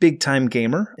a big-time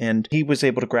gamer, and he was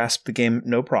able to grasp the game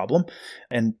no problem,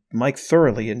 and Mike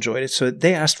thoroughly enjoyed it, so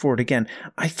they asked for it again.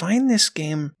 I find this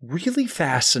game really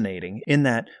fascinating in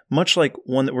that, much like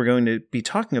one that we're going to be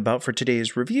talking about for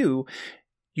today's review,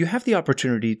 you have the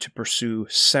opportunity to pursue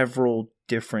several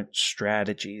different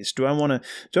strategies. Do I want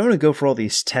to go for all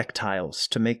these technology tiles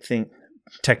to make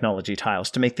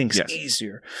things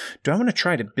easier? Do I want to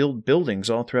try to build buildings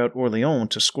all throughout Orleans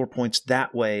to score points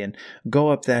that way and go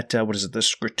up that, the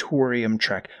Scriptorium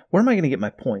track? Where am I going to get my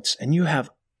points? And you have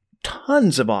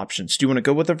tons of options. Do you want to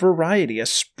go with a variety, a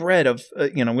spread of,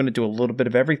 I'm going to do a little bit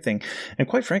of everything? And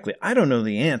quite frankly, I don't know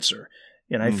the answer.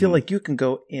 And I feel like you can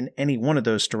go in any one of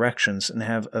those directions and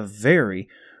have a very,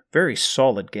 very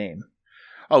solid game.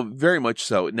 Oh, very much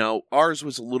so. Now, ours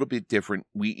was a little bit different.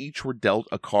 We each were dealt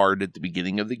a card at the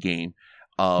beginning of the game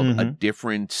of a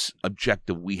different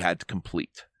objective we had to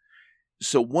complete.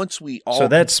 So once we all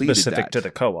that's specific to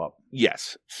the co-op.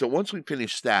 Yes. So once we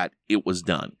finished that, it was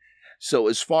done. So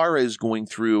as far as going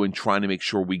through and trying to make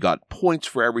sure we got points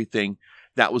for everything,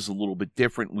 that was a little bit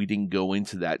different. We didn't go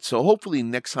into that. So hopefully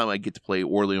next time I get to play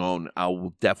Orleans, I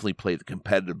will definitely play the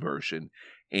competitive version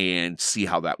and see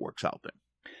how that works out then.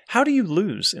 How do you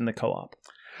lose in the co-op?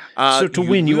 So to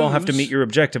win, you all have to meet your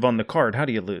objective on the card. How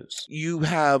do you lose? You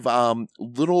have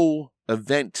little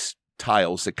event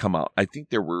tiles that come out. I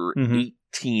think there were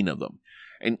 18 of them.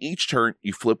 And each turn,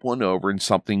 you flip one over and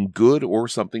something good or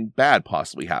something bad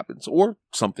possibly happens. Or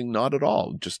something not at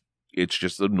all. It's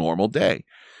just a normal day.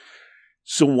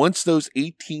 So once those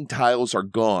 18 tiles are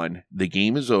gone, the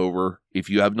game is over. If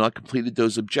you have not completed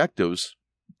those objectives,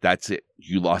 that's it.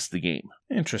 You lost the game.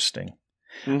 Interesting.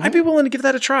 I'd be willing to give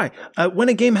that a try. When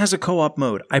a game has a co-op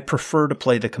mode, I prefer to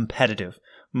play the competitive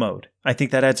mode. I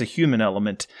think that adds a human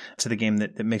element to the game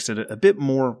that makes it a bit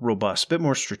more robust, a bit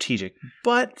more strategic.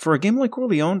 But for a game like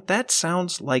Orleans, that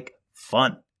sounds like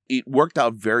fun. It worked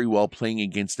out very well playing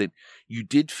against it. You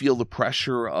did feel the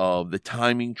pressure of the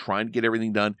timing, trying to get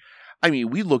everything done. I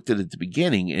mean, we looked at it at the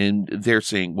beginning, and they're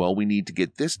saying, well, we need to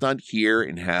get this done here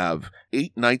and have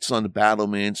 8 nights on the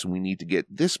battlements, and we need to get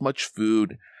this much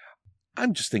food.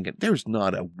 I'm just thinking, there's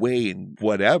not a way in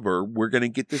whatever we're going to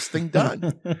get this thing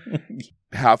done.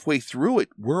 Halfway through it,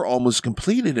 we're almost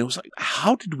completed. It was like,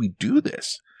 how did we do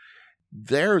this?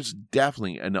 There's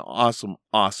definitely an awesome,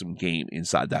 awesome game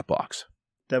inside that box.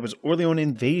 That was Orleans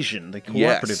Invasion, the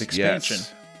cooperative expansion.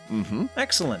 Yes. Mm-hmm.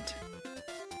 Excellent.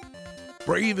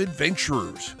 Brave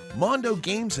adventurers, Mondo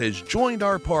Games has joined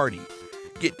our party.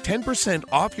 Get 10%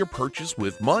 off your purchase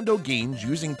with Mondo Games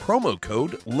using promo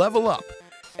code LEVELUP,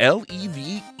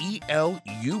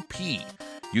 LEVELUP.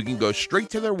 You can go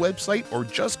straight to their website or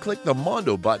just click the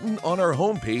Mondo button on our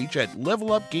homepage at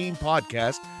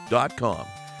levelupgamepodcast.com.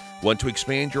 Want to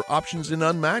expand your options in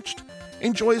Unmatched?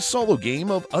 Enjoy a solo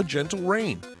game of A Gentle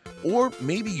Rain. Or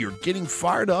maybe you're getting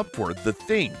fired up for The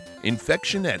Thing,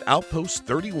 Infection at Outpost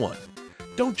 31.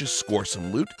 Don't just score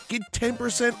some loot, get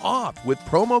 10% off with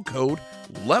promo code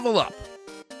LEVELUP.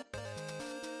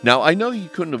 Now, I know you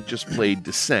couldn't have just played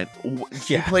Descent. Did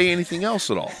you play anything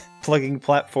else at all? Plugging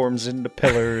platforms into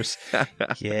pillars.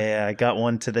 Yeah, I got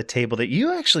one to the table that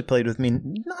you actually played with me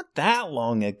not that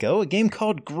long ago. A game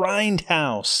called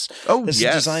Grindhouse. Oh, this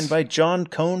is designed by John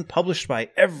Cohn, published by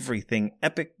Everything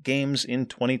Epic Games in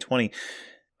 2020.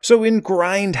 So in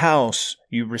Grindhouse,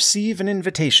 you receive an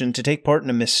invitation to take part in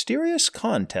a mysterious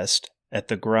contest at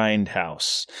the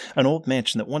Grindhouse, an old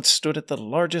mansion that once stood at the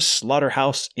largest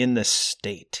slaughterhouse in the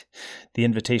state. The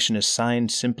invitation is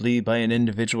signed simply by an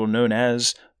individual known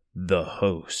as the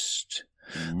host.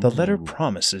 The letter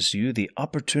promises you the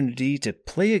opportunity to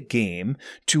play a game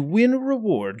to win a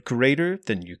reward greater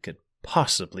than you could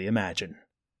possibly imagine.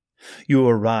 You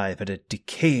arrive at a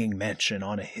decaying mansion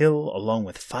on a hill along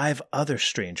with 5 other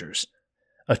strangers.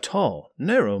 A tall,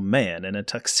 narrow man in a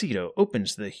tuxedo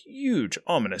opens the huge,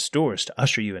 ominous doors to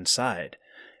usher you inside.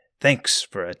 "Thanks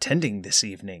for attending this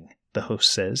evening," the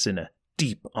host says in a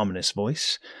deep, ominous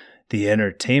voice. "The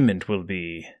entertainment will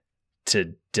be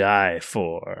to die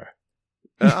for."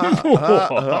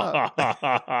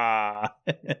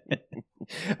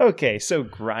 Okay, so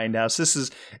Grindhouse. This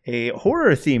is a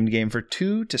horror-themed game for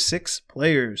 2 to 6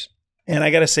 players. And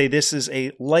I gotta say, this is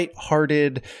a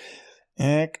lighthearted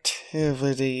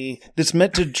activity that's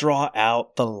meant to draw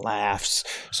out the laughs.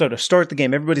 So to start the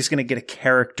game, everybody's going to get a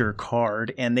character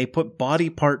card, and they put body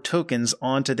part tokens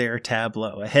onto their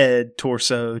tableau. A head,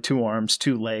 torso, 2 arms,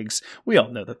 2 legs. We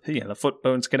all know the foot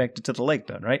bone's connected to the leg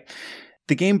bone, right?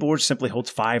 The game board simply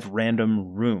holds 5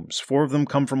 random rooms. 4 of them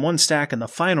come from one stack, and the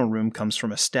final room comes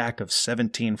from a stack of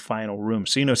 17 final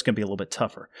rooms. So you know it's going to be a little bit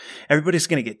tougher. Everybody's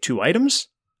going to get 2 items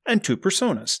and 2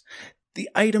 personas. The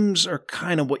items are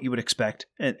kind of what you would expect,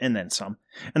 and then some.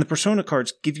 And the persona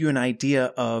cards give you an idea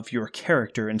of your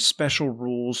character and special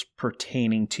rules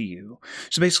pertaining to you.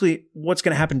 So basically, what's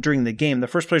going to happen during the game, the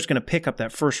first player is going to pick up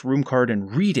that first room card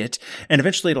and read it, and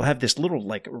eventually it'll have this little,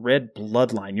 red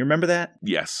bloodline. You remember that?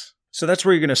 Yes. So that's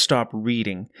where you're going to stop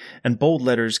reading, and bold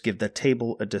letters give the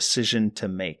table a decision to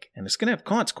make, and it's going to have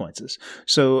consequences.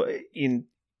 So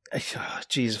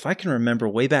if I can remember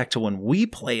way back to when we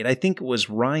played, I think it was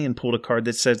Ryan pulled a card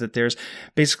that says that there's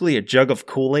basically a jug of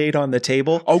Kool-Aid on the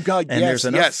table. Oh, God, and yes, there's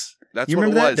enough, yes. That's you what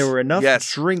remember it that? was. There were enough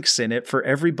Yes. drinks in it for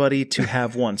everybody to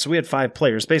have one. So we had 5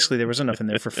 players. Basically, there was enough in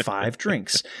there for 5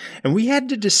 drinks. And we had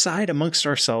to decide amongst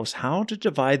ourselves how to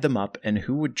divide them up and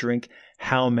who would drink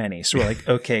how many. So we're like,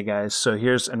 okay, guys, so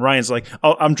and Ryan's like,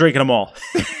 oh, I'm drinking them all.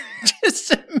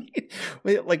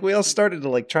 We all started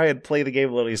to try and play the game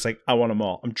a little. He's like, I want them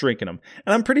all. I'm drinking them.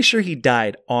 And I'm pretty sure he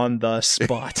died on the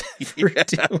spot for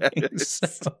doing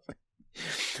so.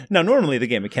 Now, normally the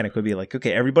game mechanic would be like,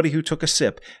 okay, everybody who took a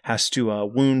sip has to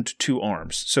wound 2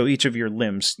 arms. So each of your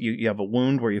limbs, you have a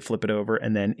wound where you flip it over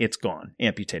and then it's gone,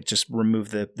 amputated. Just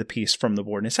remove the piece from the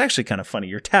board. And it's actually kind of funny.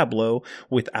 Your tableau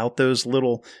without those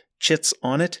little chits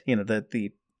on it,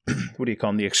 the what do you call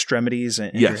them? The extremities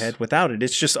and your head. Without it,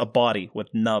 it's just a body with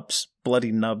nubs,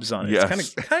 bloody nubs on it. Yes.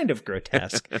 It's kind of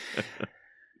grotesque.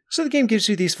 So the game gives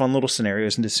you these fun little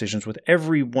scenarios and decisions with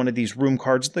every one of these room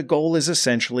cards. The goal is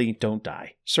essentially don't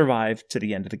die. Survive to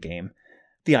the end of the game.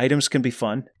 The items can be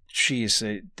fun.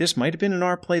 This might have been in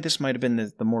our play. This might have been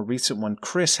the more recent one.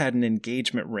 Chris had an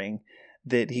engagement ring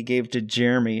that he gave to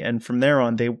Jeremy. And from there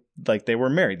on, they were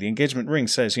married. The engagement ring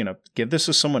says, give this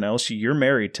to someone else. You're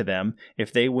married to them.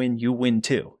 If they win, you win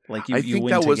too. Like you think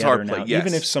win that was together our now, play, yes.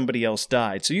 even if somebody else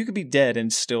died. So you could be dead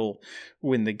and still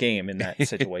win the game in that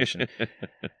situation.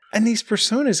 And these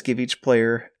personas give each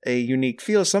player a unique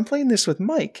feel. So I'm playing this with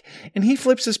Mike, and he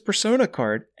flips his persona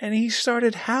card, and he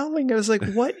started howling. I was like,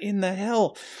 what in the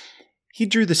hell? He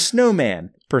drew the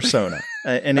snowman persona,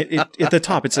 and it at the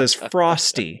top it says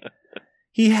Frosty.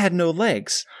 He had no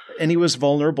legs, and he was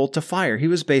vulnerable to fire. He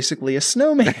was basically a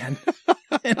snowman.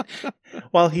 And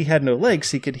while he had no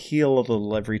legs, he could heal a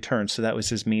little every turn. So that was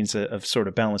his means of sort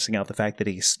of balancing out the fact that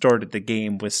he started the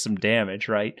game with some damage,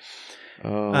 right?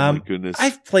 Oh, my goodness.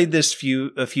 I've played this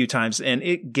a few times, and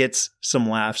it gets some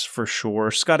laughs for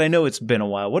sure. Scott, I know it's been a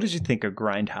while. What did you think of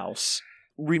Grindhouse?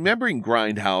 Remembering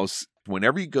Grindhouse,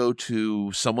 whenever you go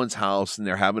to someone's house and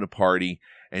they're having a party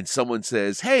and someone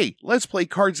says, hey, let's play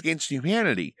Cards Against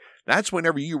Humanity, that's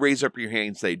whenever you raise up your hand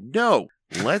and say, no,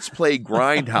 let's play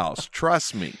Grindhouse.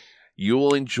 Trust me, you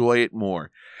will enjoy it more.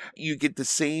 You get the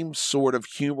same sort of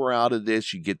humor out of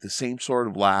this. You get the same sort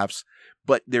of laughs,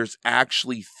 but there's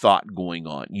actually thought going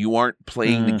on. You aren't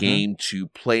playing the game to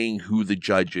playing who the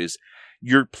judge is.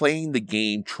 You're playing the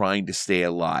game trying to stay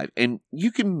alive, and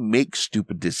you can make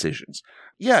stupid decisions.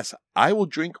 Yes, I will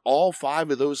drink all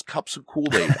 5 of those cups of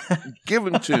Kool-Aid. Give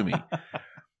them to me.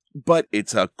 But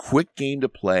it's a quick game to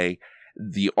play.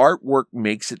 The artwork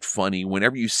makes it funny.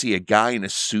 Whenever you see a guy in a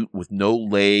suit with no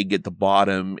leg at the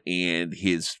bottom and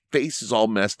his face is all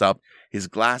messed up, his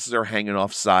glasses are hanging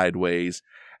off sideways,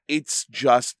 it's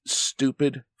just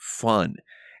stupid fun.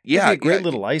 Yeah, a great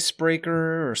little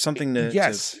icebreaker or something to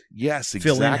exactly.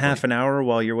 Fill in half an hour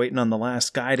while you're waiting on the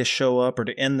last guy to show up or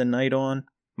to end the night on.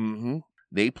 Mm-hmm.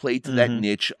 They played to that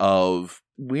niche of,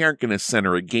 we aren't going to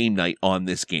center a game night on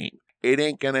this game. It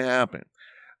ain't going to happen.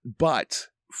 But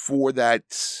for that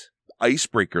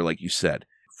icebreaker, like you said,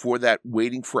 for that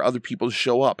waiting for other people to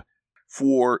show up,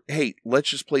 for, hey, let's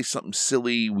just play something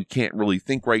silly. We can't really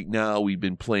think right now. We've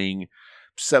been playing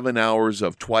 7 hours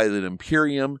of Twilight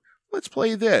Imperium. Let's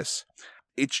play this.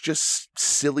 It's just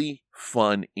silly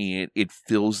fun, and it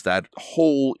fills that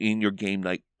hole in your game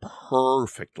night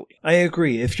perfectly. I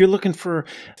agree. If you're looking for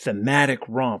thematic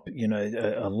romp,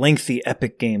 a lengthy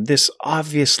epic game, this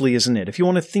obviously isn't it. If you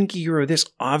want a thinky Euro, this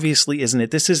obviously isn't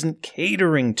it. This isn't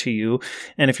catering to you.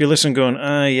 And if you're listening going,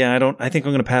 I think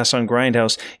I'm going to pass on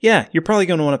Grindhouse. Yeah, you're probably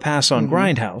going to want to pass on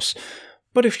Grindhouse.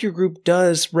 But if your group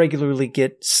does regularly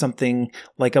get something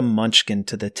like a Munchkin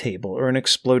to the table or an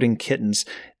Exploding Kittens,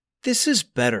 this is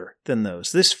better than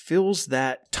those. This fills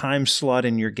that time slot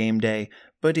in your game day,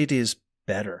 but it is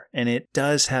better. And it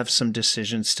does have some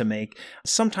decisions to make.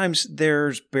 Sometimes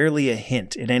there's barely a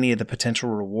hint at any of the potential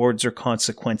rewards or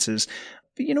consequences.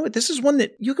 But you know what? This is one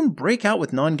that you can break out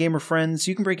with non-gamer friends.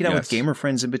 You can break it out with gamer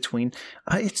friends in between.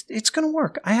 It's going to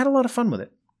work. I had a lot of fun with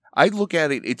it. I look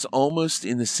at it, it's almost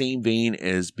in the same vein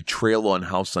as Betrayal on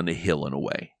House on the Hill in a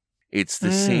way. It's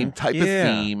the same type of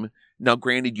theme. Now,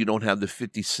 granted, you don't have the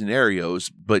 50 scenarios,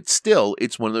 but still,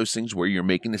 it's one of those things where you're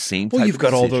making the same type of decisions. Well,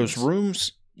 you've got all those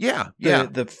rooms. Yeah.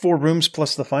 The 4 rooms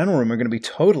plus the final room are going to be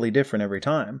totally different every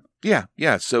time. Yeah.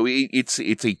 So it's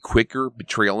a quicker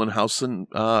Betrayal on House on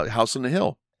the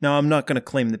Hill. Now, I'm not going to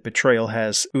claim that Betrayal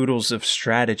has oodles of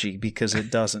strategy because it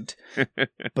doesn't.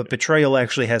 But Betrayal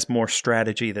actually has more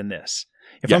strategy than this.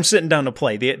 If I'm sitting down to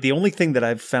play, the only thing that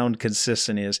I've found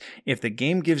consistent is if the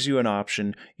game gives you an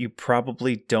option, you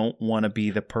probably don't want to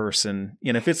be the person.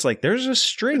 If it's like there's a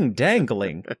string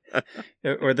dangling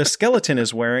or the skeleton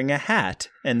is wearing a hat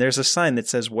and there's a sign that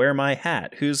says, wear my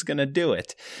hat, who's going to do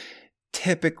it?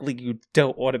 Typically, you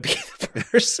don't want to be the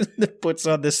person that puts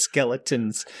on the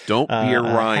skeletons. Don't be a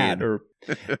Ryan.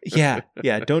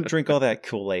 Don't drink all that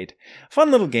Kool-Aid.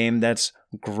 Fun little game. That's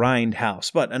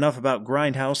Grindhouse. But enough about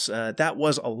Grindhouse. That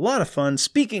was a lot of fun.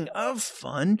 Speaking of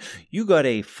fun, you got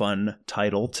a fun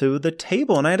title to the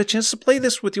table, and I had a chance to play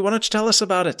this with you. Why don't you tell us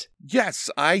about it? Yes,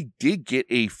 I did get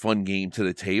a fun game to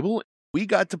the table. We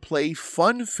got to play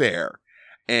Funfair.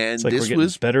 And it's like this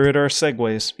was better at our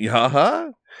segues.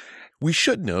 We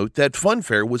should note that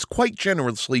Funfair was quite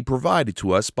generously provided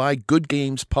to us by Good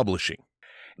Games Publishing.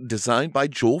 Designed by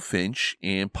Joel Finch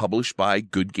and published by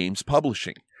Good Games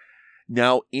Publishing.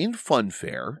 Now, in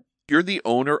Funfair, you're the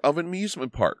owner of an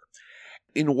amusement park.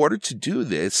 In order to do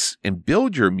this and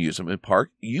build your amusement park,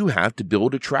 you have to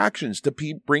build attractions to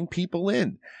bring people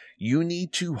in. You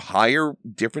need to hire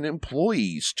different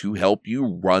employees to help you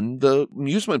run the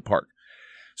amusement park.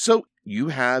 So you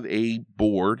have a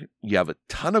board, you have a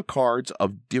ton of cards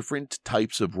of different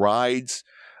types of rides,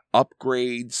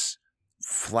 upgrades,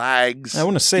 flags. I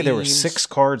want to say themes. there were 6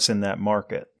 cards in that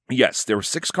market. Yes, there were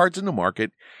 6 cards in the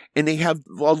market, and they have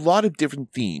a lot of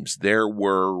different themes. There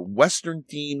were Western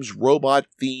themes, robot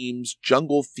themes,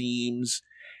 jungle themes,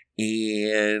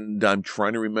 and I'm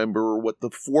trying to remember what the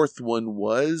 4th one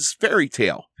was. Fairy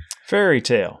tale. Fairy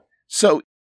tale. So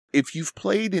if you've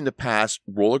played in the past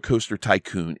Roller Coaster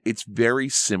Tycoon, it's very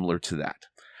similar to that.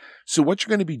 So what you're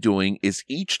going to be doing is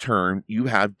each turn, you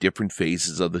have different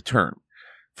phases of the turn.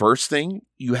 First thing,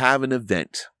 you have an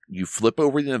event. You flip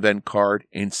over the event card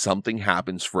and something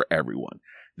happens for everyone.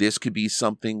 This could be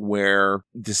something where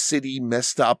the city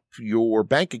messed up your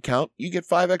bank account. You get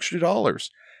 $5 extra.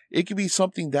 It could be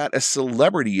something that a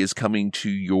celebrity is coming to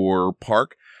your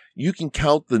park. You can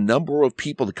count the number of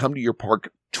people that come to your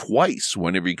park twice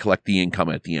whenever you collect the income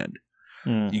at the end.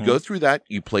 Mm-hmm. You go through that,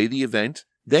 you play the event,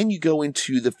 then you go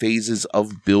into the phases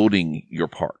of building your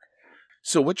park.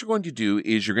 So what you're going to do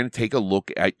is you're going to take a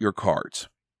look at your cards.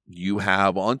 You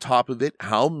have on top of it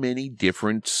how many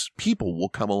different people will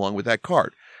come along with that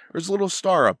card. There's a little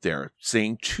star up there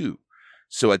saying 2.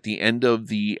 So at the end of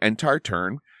the entire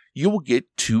turn, you will get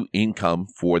 2 income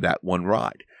for that one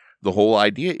ride. The whole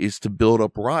idea is to build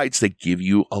up rides that give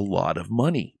you a lot of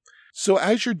money. So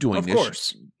as you're doing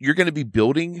this, you're going to be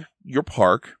building your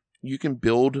park. You can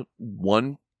build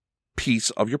one piece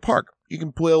of your park. You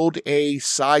can build a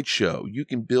sideshow. You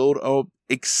can build an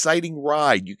exciting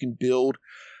ride. You can build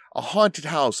a haunted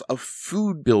house, a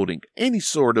food building, any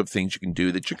sort of things you can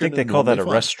do that you're going to I think they call that a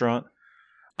restaurant.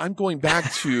 I'm going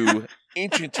back to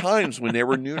ancient times when there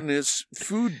were known as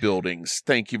food buildings.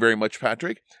 Thank you very much,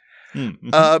 Patrick.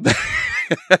 Mm-hmm.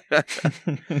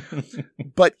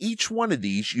 But each one of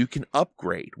these you can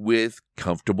upgrade with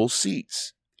comfortable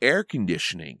seats, air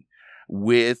conditioning,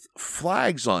 with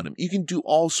flags on them. You can do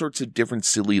all sorts of different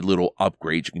silly little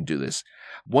upgrades. You can do this.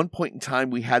 One point in time,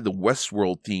 we had the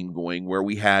Westworld theme going where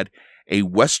we had a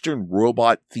Western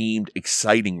robot themed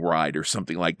exciting ride or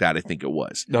something like that. I think it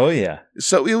was. Oh yeah.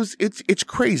 So it's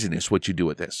craziness what you do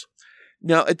with this.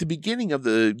 Now, at the beginning of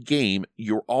the game,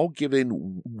 you're all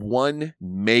given one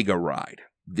mega ride.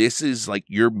 This is like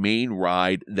your main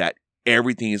ride that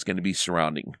everything is going to be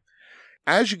surrounding.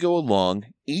 As you go along,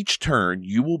 each turn,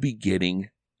 you will be getting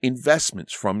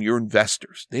investments from your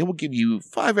investors. They will give you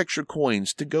 5 extra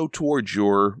coins to go towards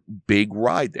your big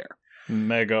ride there.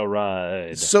 Mega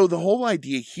ride. So the whole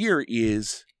idea here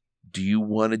is, do you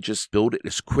want to just build it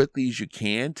as quickly as you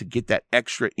can to get that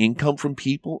extra income from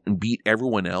people and beat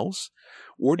everyone else?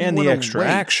 Or do you want the extra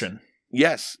action.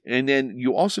 Yes. And then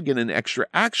you also get an extra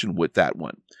action with that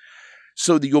one.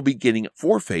 So that you'll be getting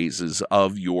 4 phases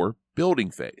of your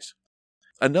building phase.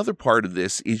 Another part of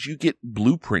this is you get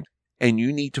blueprint, and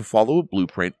you need to follow a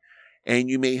blueprint, and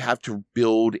you may have to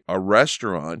build a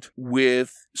restaurant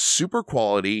with super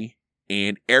quality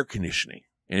and air conditioning.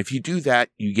 And if you do that,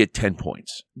 you get 10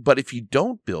 points. But if you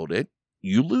don't build it,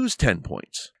 you lose 10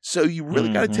 points. So you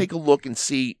really got to take a look and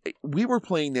see. We were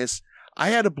playing this. I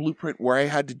had a blueprint where I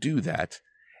had to do that.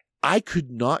 I could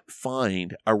not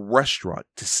find a restaurant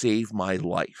to save my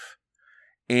life.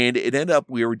 And it ended up,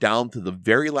 we were down to the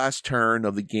very last turn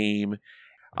of the game.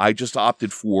 I just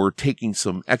opted for taking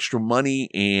some extra money,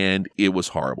 and it was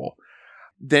horrible.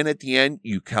 Then at the end,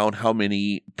 you count how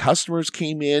many customers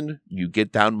came in. You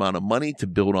get that amount of money to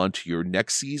build onto your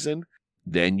next season.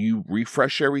 Then you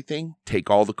refresh everything, take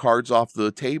all the cards off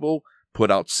the table, put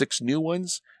out 6 new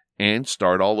ones, and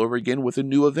start all over again with a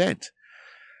new event.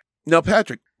 Now,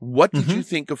 Patrick, what did you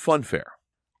think of Funfair?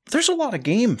 There's a lot of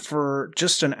game for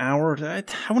just an hour. I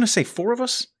want to say 4 of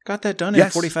us got that done in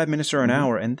 45 minutes or an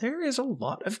hour, and there is a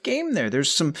lot of game there.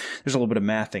 There's a little bit of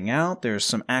mathing out. There's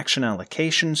some action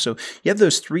allocation. So you have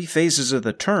those 3 phases of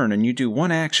the turn, and you do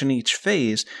 1 action each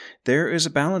phase. There is a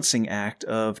balancing act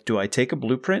of, do I take a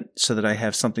blueprint so that I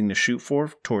have something to shoot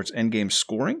for towards endgame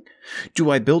scoring? Do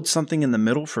I build something in the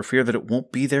middle for fear that it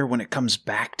won't be there when it comes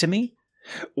back to me?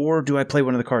 Or do I play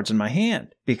one of the cards in my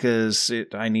hand because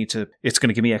it's going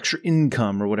to give me extra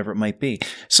income or whatever it might be?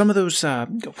 Some of those,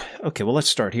 okay, well, let's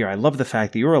start here. I love the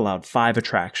fact that you're allowed 5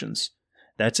 attractions.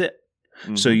 That's it.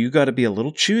 Mm-hmm. So you got to be a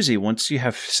little choosy. Once you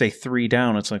have, say, 3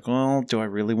 down, it's like, well, do I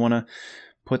really want to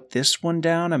put this one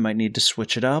down? I might need to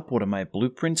switch it up. What are my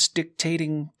blueprints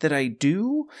dictating that I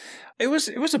do? It was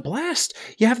a blast.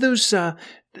 You have those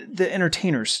the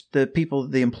entertainers, the people,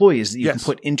 the employees that you can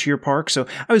put into your park. So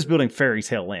I was building Fairy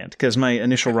Tale Land because my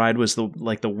initial ride was the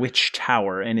Witch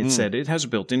Tower, and it said it has a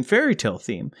built-in fairy tale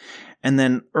theme. And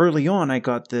then early on, I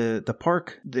got the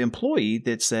park, the employee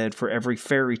that said for every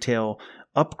fairy tale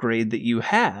upgrade that you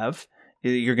have,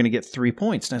 you're going to get 3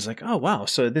 points. And I was like, oh, wow.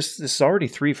 So this is already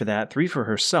 3 for that, 3 for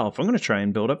herself. I'm going to try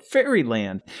and build up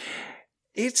Fairyland.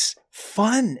 It's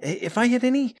fun. If I had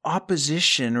any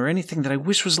opposition or anything that I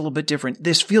wish was a little bit different,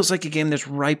 this feels like a game that's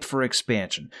ripe for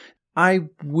expansion. I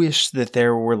wish that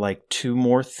there were like 2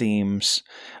 more themes.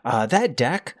 That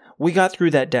deck, we got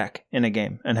through that deck in a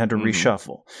game and had to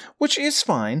reshuffle, which is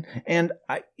fine. And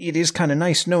it is kind of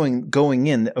nice knowing going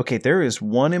in that, okay, there is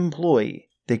 1 employee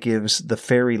that gives the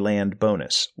Fairyland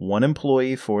bonus. 1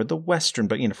 employee for the Western,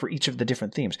 but for each of the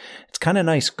different themes. It's kind of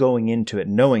nice going into it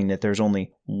knowing that there's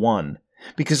only 1,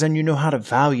 because then you know how to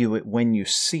value it when you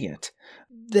see it.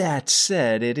 That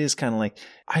said, it is kind of like,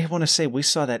 I want to say we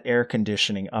saw that air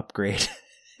conditioning upgrade.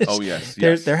 Oh, yes.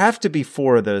 There have to be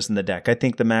 4 of those in the deck. I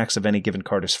think the max of any given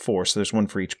card is 4, so there's 1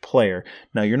 for each player.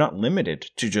 Now, you're not limited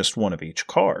to just 1 of each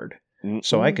card.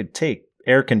 So I could take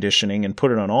air conditioning and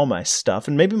put it on all my stuff,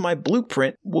 and maybe my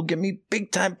blueprint will give me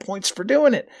big-time points for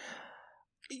doing it.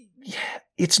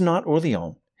 It's not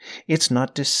Orléans. It's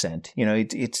not Descent.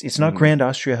 It's not Grand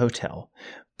Austria Hotel.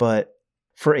 But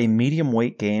for a medium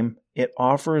weight game, it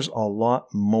offers a lot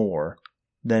more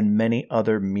than many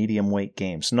other medium weight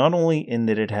games. Not only in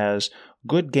that it has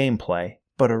good gameplay,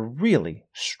 but a really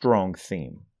strong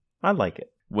theme. I like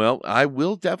it. Well, I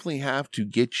will definitely have to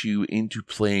get you into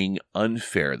playing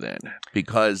Funfair then,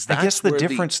 because that's I guess the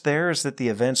difference there is that the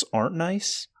events aren't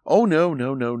nice. Oh,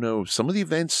 no. Some of the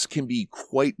events can be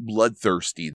quite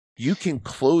bloodthirsty. You can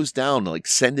close down, like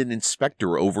send an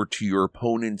inspector over to your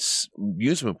opponent's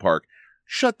amusement park,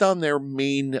 shut down their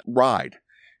main ride,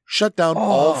 shut down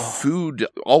all food,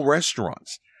 all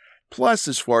restaurants. Plus,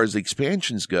 as far as the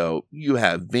expansions go, you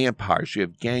have vampires, you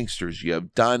have gangsters, you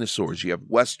have dinosaurs, you have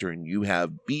Western, you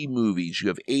have B-movies, you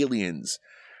have aliens.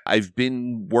 I've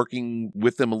been working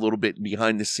with them a little bit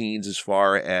behind the scenes as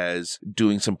far as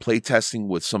doing some play testing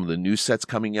with some of the new sets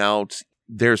coming out.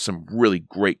 There's some really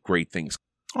great things.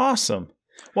 Awesome.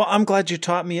 Well, I'm glad you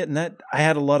taught me it, and that I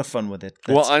had a lot of fun with it.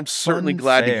 Well, I'm certainly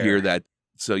glad to hear that.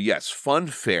 So yes,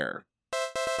 Funfair.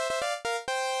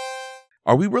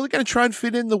 Are we really going to try and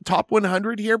fit in the top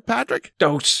 100 here, Patrick?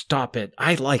 Don't stop it.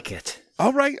 I like it.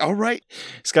 All right.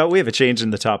 Scott, we have a change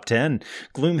in the top 10.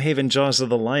 Gloomhaven Jaws of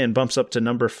the Lion bumps up to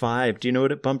number 5. Do you know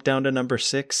what it bumped down to number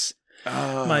 6?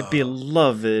 My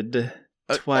beloved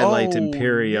Twilight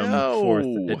Imperium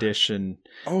 4th edition.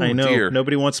 I know. Dear.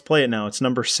 Nobody wants to play it now. It's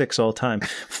number 6 all time.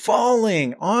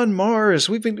 Falling on Mars.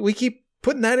 We keep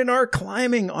putting that in our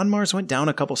climbing. On Mars went down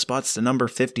a couple spots to number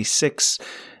 56.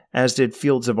 As did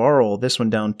Fields of Arl, this one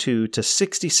down 2 to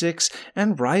 66,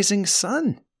 and Rising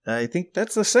Sun. I think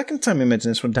that's the second time I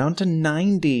mentioned this one, down to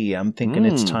 90. I'm thinking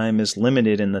its time is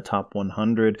limited in the top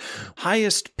 100.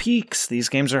 Highest peaks, these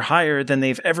games are higher than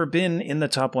they've ever been in the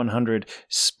top 100.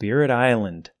 Spirit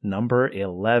Island, number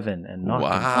 11, and knocking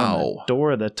on the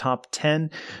door of the top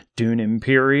 10. Dune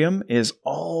Imperium is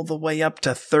all the way up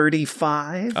to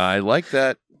 35. I like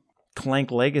that.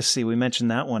 Clank Legacy, we mentioned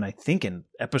that one, I think, in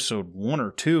episode 1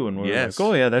 or 2, and we're like,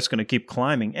 oh yeah, that's going to keep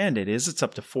climbing, and it is. It's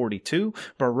up to 42.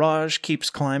 Barrage keeps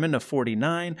climbing to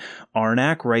 49.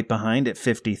 Arnak right behind at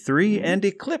 53, and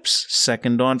Eclipse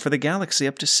second on for the Galaxy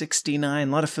up to 69.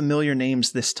 A lot of familiar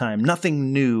names this time.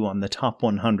 Nothing new on the top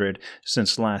 100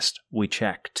 since last we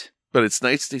checked. But it's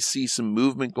nice to see some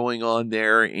movement going on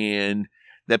there, and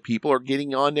that people are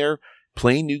getting on there,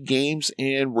 playing new games,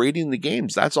 and rating the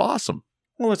games. That's awesome.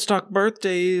 Well, let's talk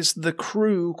birthdays. The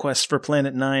Crew, Quest for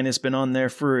Planet 9, has been on there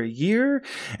for a year.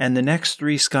 And the next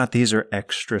 3, Scott, these are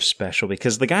extra special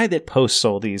because the guy that posts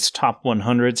all these top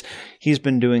 100s, he's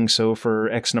been doing so for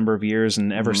X number of years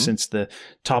and ever since the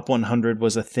top 100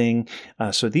 was a thing.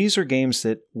 So these are games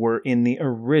that were in the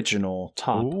original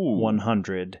top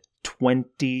 100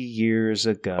 20 years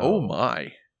ago. Oh,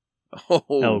 my.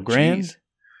 El Grand,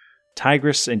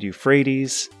 Tigris and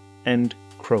Euphrates, and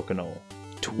Crokinole.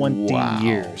 20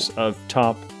 years of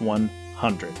top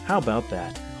 100. How about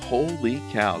that? Holy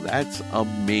cow, that's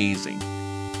amazing.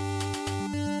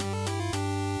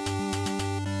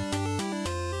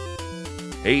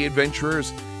 Hey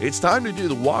adventurers, it's time to do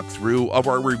the walkthrough of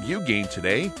our review game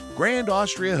today, Grand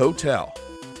Austria Hotel.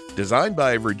 Designed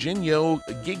by Virginio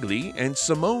Gigli and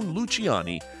Simone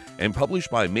Luciani and published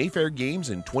by Mayfair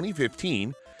Games in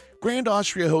 2015, Grand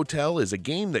Austria Hotel is a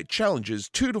game that challenges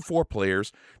 2 to 4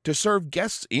 players to serve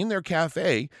guests in their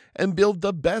cafe and build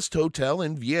the best hotel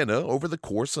in Vienna over the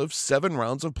course of 7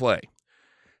 rounds of play.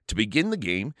 To begin the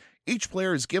game, each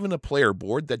player is given a player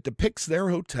board that depicts their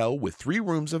hotel with 3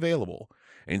 rooms available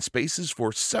and spaces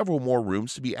for several more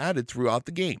rooms to be added throughout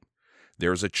the game.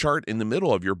 There is a chart in the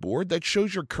middle of your board that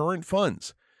shows your current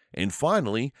funds. And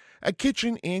finally, a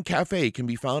kitchen and cafe can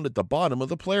be found at the bottom of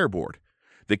the player board.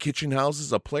 The kitchen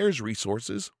houses a player's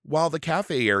resources, while the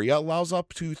cafe area allows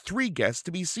up to 3 guests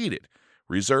to be seated,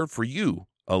 reserved for you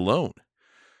alone.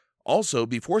 Also,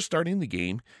 before starting the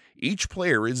game, each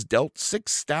player is dealt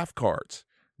 6 staff cards.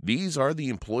 These are the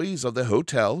employees of the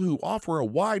hotel who offer a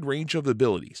wide range of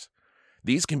abilities.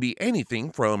 These can be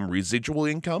anything from residual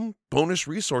income, bonus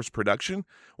resource production,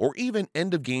 or even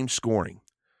end-of-game scoring.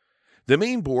 The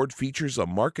main board features a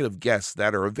market of guests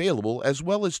that are available as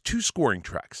well as 2 scoring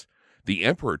tracks, the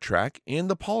Emperor track and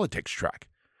the Politics track.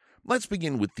 Let's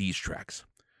begin with these tracks.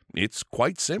 It's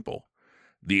quite simple.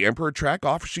 The Emperor track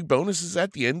offers you bonuses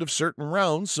at the end of certain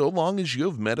rounds so long as you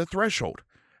have met a threshold.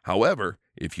 However,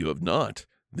 if you have not,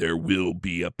 there will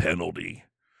be a penalty.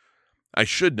 I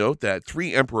should note that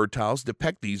 3 Emperor tiles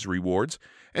depict these rewards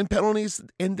and penalties,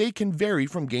 and they can vary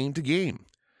from game to game.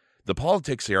 The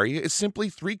Politics area is simply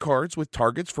 3 cards with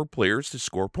targets for players to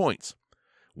score points.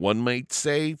 One might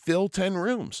say fill 10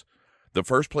 rooms. The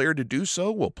first player to do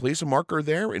so will place a marker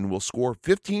there and will score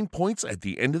 15 points at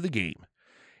the end of the game.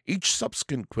 Each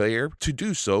subsequent player to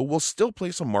do so will still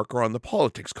place a marker on the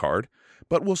Politics card,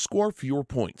 but will score fewer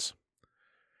points.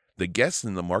 The guests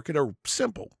in the market are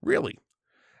simple, really.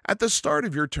 At the start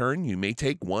of your turn, you may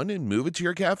take one and move it to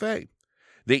your cafe.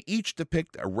 They each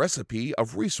depict a recipe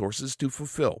of resources to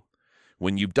fulfill.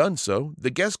 When you've done so,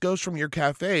 the guest goes from your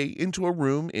cafe into a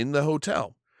room in the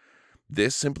hotel.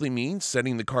 This simply means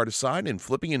setting the card aside and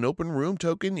flipping an open room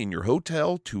token in your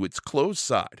hotel to its closed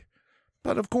side.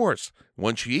 But of course,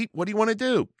 once you eat, what do you want to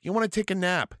do? You want to take a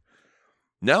nap.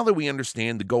 Now that we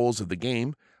understand the goals of the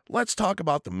game, let's talk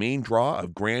about the main draw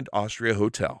of Grand Austria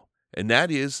Hotel, and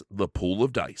that is the pool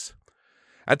of dice.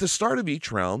 At the start of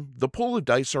each round, the pool of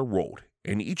dice are rolled,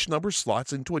 and each number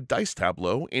slots into a dice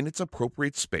tableau in its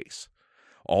appropriate space.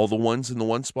 All the 1s in the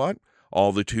 1 spot,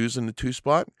 all the 2s in the 2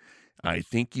 spot. I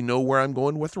think you know where I'm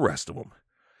going with the rest of them.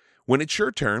 When it's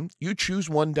your turn, you choose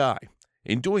 1 die.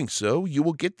 In doing so, you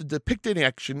will get the depicted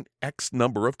action X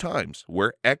number of times,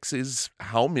 where X is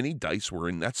how many dice were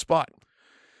in that spot.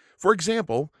 For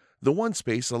example, the 1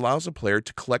 space allows a player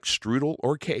to collect strudel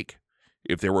or cake.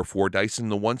 If there were 4 dice in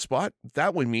the 1 spot,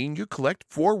 that would mean you collect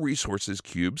 4 resources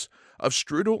cubes of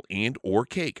strudel and or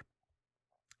cake.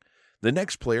 The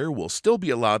next player will still be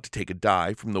allowed to take a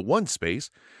die from the 1 space,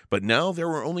 but now there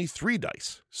are only 3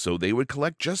 dice, so they would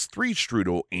collect just 3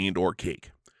 strudel and or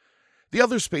cake. The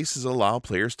other spaces allow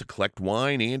players to collect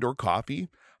wine and or coffee,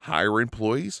 hire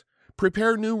employees,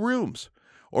 prepare new rooms,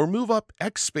 or move up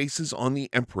X spaces on the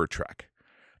Emperor track.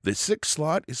 The 6th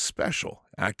slot is special,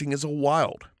 acting as a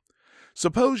wild.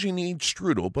 Suppose you need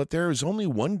strudel, but there is only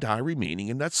 1 die remaining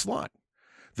in that slot.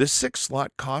 The 6th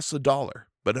slot costs $1,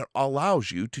 but it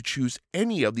allows you to choose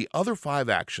any of the other 5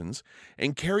 actions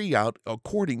and carry out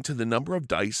according to the number of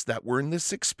dice that were in the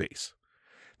 6th space.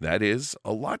 That is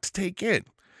a lot to take in,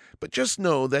 but just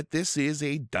know that this is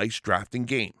a dice drafting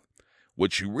game,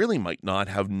 which you really might not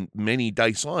have many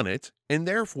dice on it, and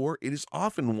therefore it is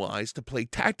often wise to play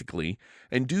tactically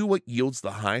and do what yields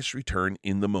the highest return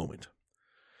in the moment.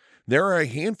 There are a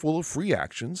handful of free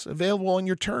actions available on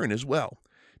your turn as well,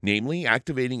 namely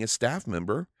activating a staff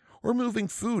member or moving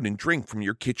food and drink from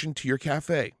your kitchen to your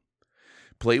cafe.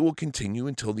 Play will continue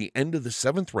until the end of the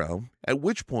 7th round, at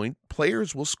which point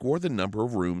players will score the number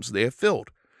of rooms they have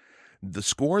filled, the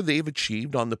score they've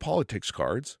achieved on the Politics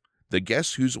cards, the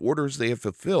guests whose orders they have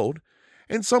fulfilled,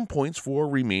 and some points for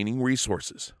remaining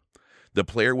resources. The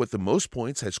player with the most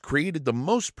points has created the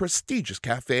most prestigious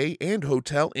cafe and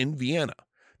hotel in Vienna,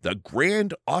 the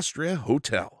Grand Austria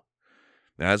Hotel.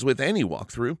 As with any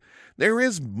walkthrough, there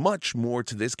is much more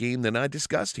to this game than I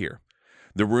discussed here.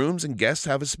 The rooms and guests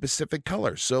have a specific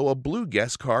color, so a blue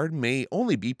guest card may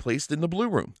only be placed in the blue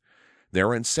room. There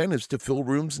are incentives to fill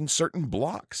rooms in certain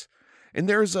blocks, and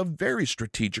there is a very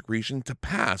strategic reason to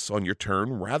pass on your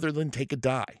turn rather than take a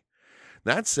die.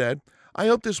 That said, I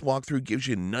hope this walkthrough gives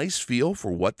you a nice feel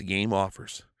for what the game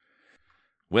offers.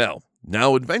 Well,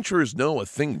 now adventurers know a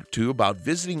thing or two about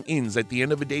visiting inns at the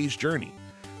end of a day's journey,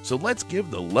 so let's give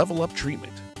the level up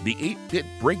treatment, the 8-bit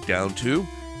breakdown to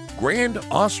Grand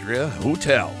Austria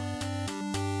Hotel.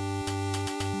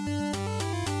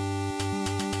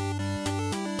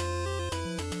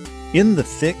 In the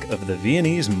thick of the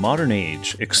Viennese modern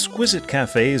age, exquisite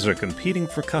cafes are competing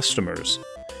for customers.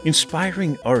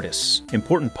 Inspiring artists,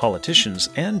 important politicians,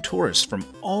 and tourists from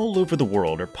all over the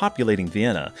world are populating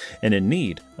Vienna and in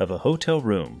need of a hotel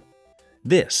room.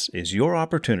 This is your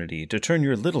opportunity to turn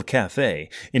your little cafe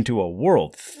into a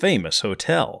world-famous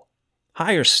hotel.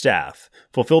 Hire staff,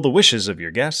 fulfill the wishes of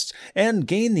your guests, and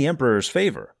gain the Emperor's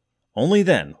favor. Only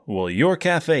then will your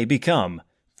cafe become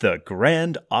the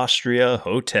Grand Austria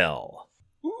Hotel.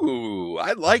 Ooh,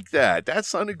 I like that. That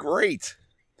sounded great.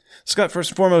 Scott,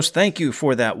 first and foremost, thank you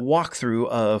for that walkthrough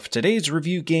of today's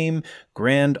review game,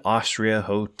 Grand Austria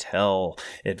Hotel.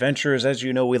 Adventurers, as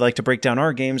you know, we like to break down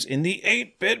our games in the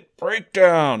 8-bit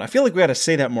breakdown. I feel like we got to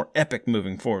say that more epic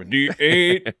moving forward. The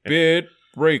 8-bit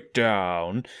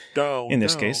breakdown. In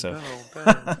this case,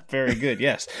 very good,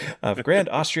 yes. Of Grand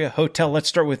Austria Hotel. Let's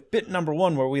start with bit number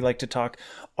 1, where we like to talk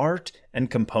art and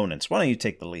components. Why don't you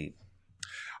take the lead?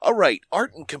 All right,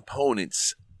 art and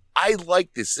components. I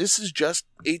like this.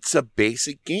 It's a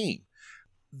basic game.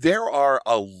 There are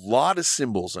a lot of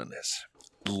symbols in this.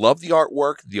 Love the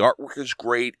artwork. The artwork is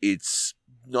great. It's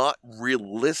not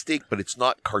realistic, but it's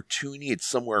not cartoony. It's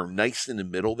somewhere nice in the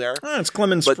middle there. It's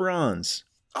Clemens Franz.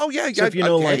 Oh, yeah. So if you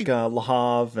know, like Le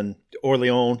Havre and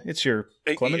Orléans, it's your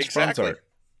Clemens Franz art.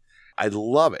 I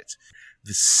love it.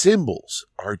 The symbols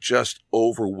are just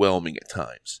overwhelming at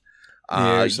times.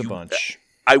 There's a bunch.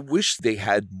 I wish they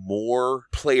had more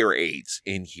player aids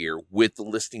in here with the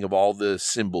listing of all the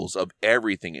symbols of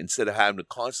everything instead of having to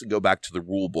constantly go back to the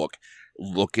rule book,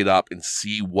 look it up, and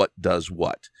see what does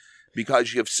what.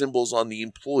 Because you have symbols on the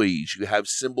employees, you have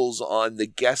symbols on the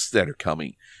guests that are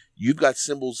coming. You've got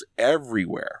symbols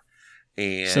everywhere.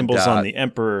 And symbols on the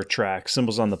Emperor track,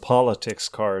 symbols on the politics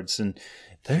cards, and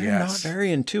they're not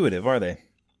very intuitive, are they?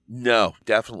 No,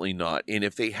 definitely not. And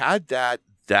if they had that,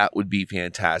 that would be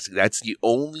fantastic. That's the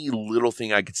only little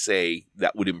thing I could say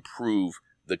that would improve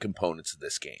the components of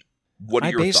this game. What are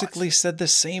your thoughts? I basically said the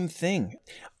same thing.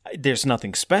 There's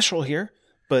nothing special here,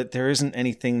 but there isn't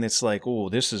anything that's like, oh,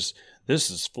 this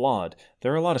is flawed.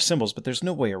 There are a lot of symbols, but there's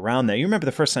no way around that. You remember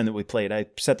the first time that we played, I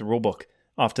set the rulebook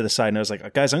off to the side, and I was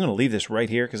like, guys, I'm going to leave this right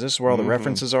here because this is where all the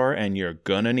references are, and you're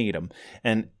going to need them.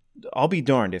 And I'll be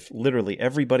darned if literally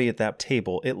everybody at that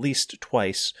table, at least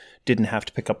twice, didn't have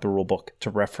to pick up the rule book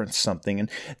to reference something. And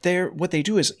what they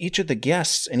do is each of the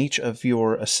guests and each of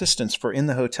your assistants for in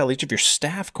the hotel, each of your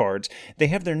staff cards, they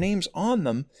have their names on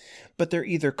them, but they're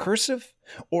either cursive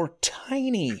or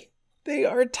tiny. They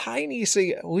are tiny. So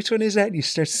which one is that? You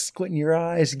start squinting your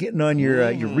eyes, getting on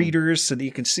your readers so that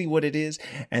you can see what it is.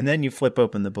 And then you flip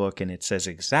open the book and it says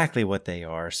exactly what they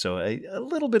are. So a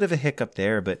little bit of a hiccup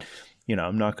there, but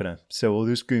I'm not going to say, well,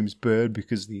 this game's bad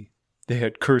because they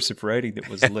had cursive writing that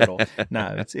was little.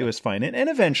 No, it was fine. And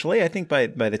eventually, I think by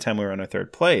the time we were on our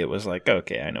third play, it was like,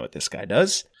 okay, I know what this guy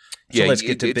does. So let's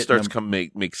get to it starts to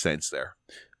make sense there.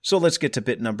 So let's get to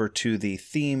bit number 2, the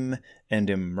theme and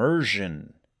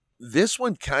immersion. This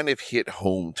one kind of hit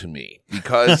home to me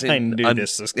because I knew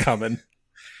this was coming.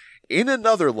 In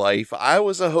another life, I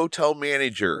was a hotel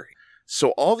manager.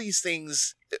 So all these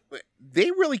things,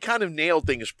 they really kind of nailed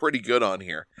things pretty good on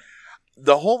here.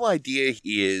 The whole idea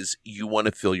is you want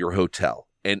to fill your hotel.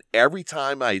 And every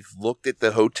time I've looked at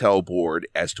the hotel board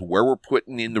as to where we're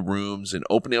putting in the rooms and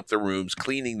opening up the rooms,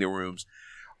 cleaning the rooms,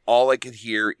 all I could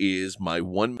hear is my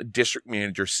one district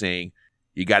manager saying,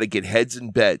 you got to get heads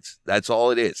and beds. That's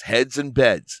all it is, heads and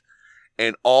beds.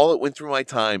 And all that went through my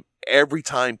time, every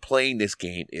time playing this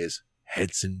game is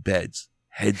heads and beds.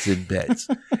 Heads in beds.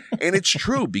 And it's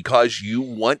true because you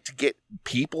want to get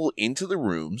people into the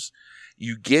rooms.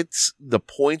 You get the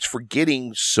points for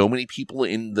getting so many people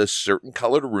in the certain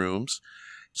colored rooms.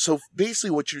 So basically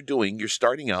what you're doing, you're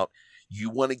starting out, you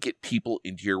want to get people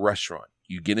into your restaurant.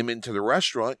 You get them into the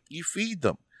restaurant, you feed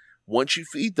them. Once you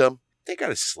feed them, they got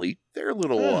to sleep. They're a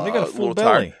little, they got a full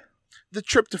belly. Tired. The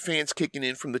tryptophan's kicking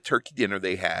in from the turkey dinner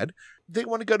they had. They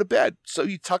want to go to bed. So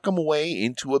you tuck them away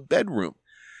into a bedroom.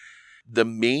 The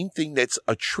main thing that's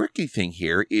a tricky thing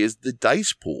here is the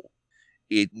dice pool.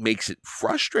 It makes it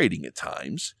frustrating at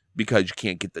times because you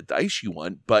can't get the dice you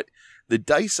want, but the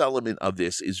dice element of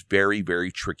this is very,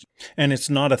 very tricky. And it's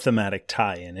not a thematic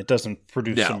tie-in. It doesn't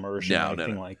produce immersion or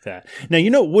anything like that. Now,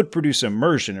 what would produce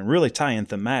immersion and really tie in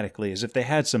thematically is if they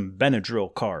had some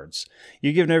Benadryl cards.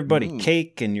 You're giving everybody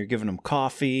cake and you're giving them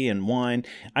coffee and wine.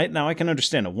 I can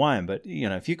understand a wine, but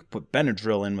if you could put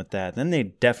Benadryl in with that, then they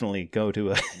definitely go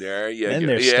to there you then go.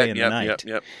 They're staying the night.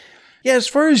 Yeah, as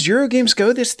far as Eurogames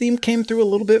go, this theme came through a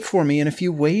little bit for me in a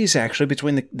few ways, actually,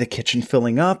 between the kitchen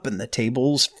filling up and the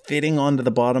tables fitting onto the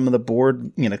bottom of the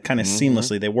board, kind of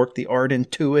seamlessly. They worked the art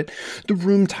into it. The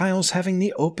room tiles having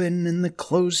the open and the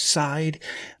closed side.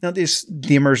 Now,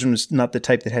 the immersion was not the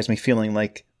type that has me feeling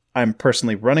like I'm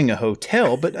personally running a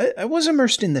hotel, but I was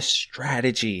immersed in the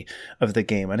strategy of the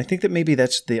game. And I think that maybe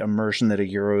that's the immersion that a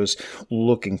Euro's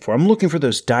looking for. I'm looking for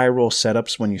those die roll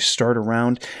setups when you start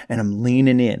around and I'm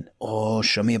leaning in. Oh,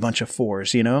 show me a bunch of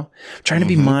 4s, trying to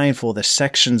be mindful of the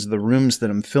sections of the rooms that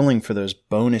I'm filling for those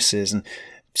bonuses and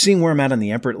seeing where I'm at on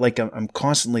the Emperor, like I'm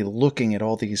constantly looking at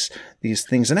all these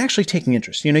things and actually taking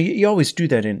interest. You know, you always do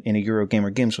that in a Euro game or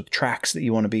games with tracks that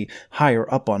you want to be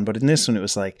higher up on. But in this one, it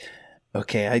was like,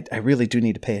 okay, I really do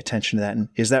need to pay attention to that. And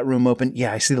is that room open?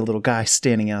 Yeah, I see the little guy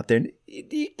standing out there.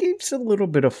 It gives a little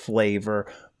bit of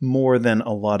flavor more than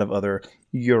a lot of other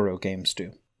Euro games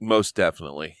do. Most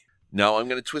definitely. Now I'm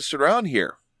going to twist it around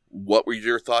here. What were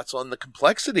your thoughts on the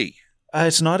complexity?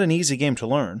 It's not an easy game to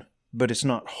learn, but it's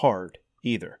not hard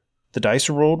either. The dice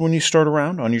are rolled when you start a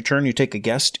round. On your turn, you take a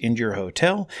guest into your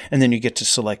hotel, and then you get to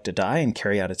select a die and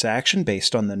carry out its action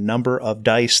based on the number of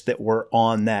dice that were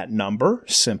on that number.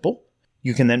 Simple.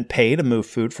 You can then pay to move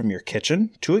food from your kitchen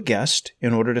to a guest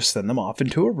in order to send them off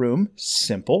into a room.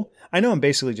 Simple. I know I'm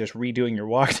basically just redoing your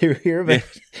walkthrough here, but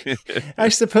I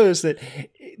suppose that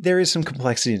there is some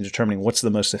complexity in determining what's the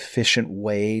most efficient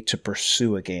way to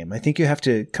pursue a game. I think you have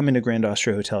to come into Grand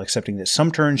Austria Hotel accepting that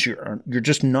some turns you're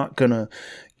just not going to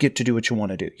get to do what you want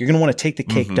to do. You're going to want to take the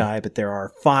cake die, but there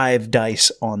are 5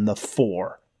 dice on the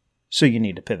 4, so you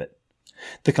need to pivot.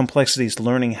 The complexity is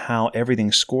learning how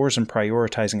everything scores and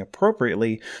prioritizing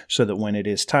appropriately so that when it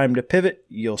is time to pivot,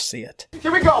 you'll see it.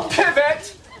 Here we go,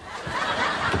 pivot!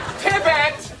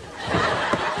 Pivot!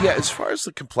 Yeah, as far as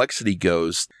the complexity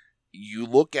goes, you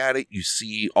look at it, you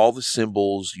see all the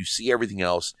symbols, you see everything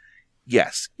else.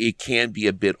 Yes, it can be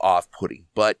a bit off-putting,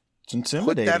 but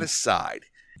put that aside,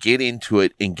 get into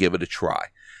it and give it a try.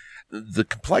 The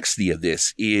complexity of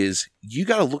this is you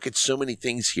got to look at so many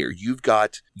things here. You've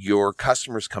got your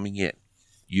customers coming in.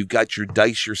 You've got your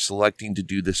dice you're selecting to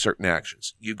do the certain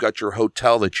actions. You've got your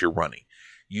hotel that you're running.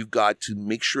 You've got to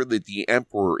make sure that the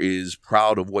emperor is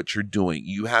proud of what you're doing.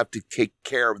 You have to take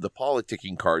care of the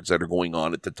politicking cards that are going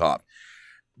on at the top.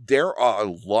 There are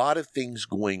a lot of things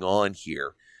going on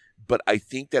here, but I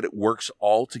think that it works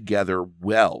all together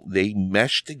well. They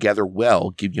mesh together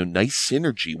well, give you a nice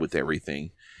synergy with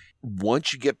everything.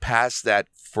 Once you get past that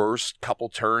first couple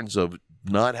turns of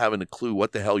not having a clue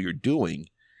what the hell you're doing,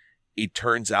 it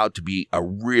turns out to be a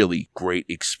really great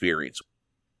experience.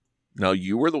 Now,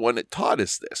 you were the one that taught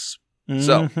us this.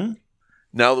 So,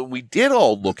 now that we did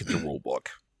all look at the rule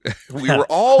book, we were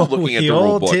all looking at the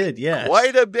rule book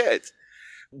quite a bit.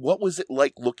 What was it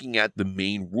like looking at the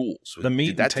main rules?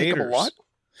 Did that take up a lot?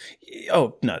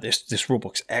 Oh, no, this rule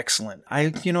book's excellent.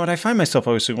 You know what, I find myself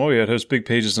always saying, oh yeah, it has big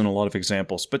pages and a lot of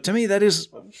examples. But to me, that is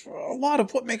a lot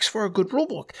of what makes for a good rule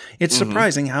book. It's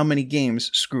surprising how many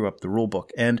games screw up the rule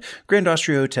book. And Grand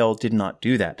Austria Hotel did not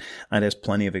do that. It has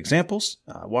plenty of examples,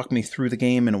 walked me through the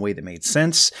game in a way that made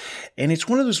sense. And it's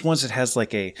one of those ones that has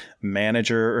like a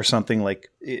manager or something, like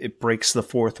it breaks the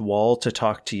fourth wall to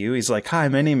talk to you. He's like, hi,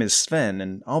 my name is Sven,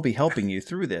 and I'll be helping you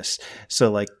through this. So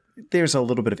like, there's a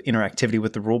little bit of interactivity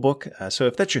with the rulebook. So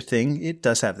if that's your thing, it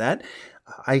does have that.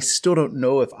 I still don't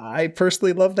know if I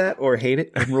personally love that or hate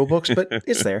it in rulebooks, but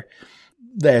it's there.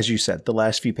 As you said, the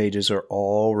last few pages are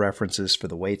all references for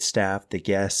the waitstaff, the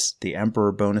guests, the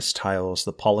emperor bonus tiles,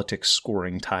 the politics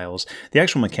scoring tiles, the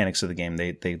actual mechanics of the game.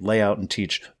 They lay out and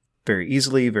teach very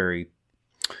easily, very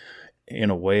in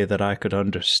a way that I could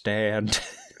understand.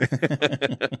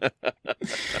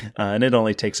 And it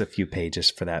only takes a few pages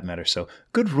for that matter. So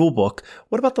good rule book.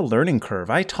 What about the learning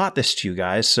curve? I taught this to you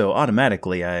guys, so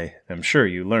automatically I am sure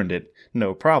you learned it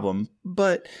no problem.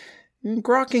 But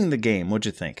grokking the game, what'd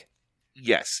you think?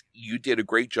 Yes, you did a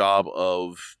great job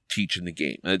of teaching the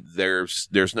game.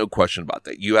 There's no question about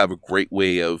that. You have a great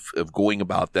way of going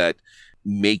about that,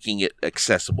 making it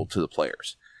accessible to the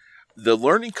players. The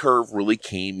learning curve really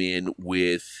came in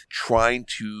with trying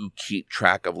to keep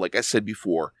track of, like I said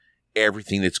before,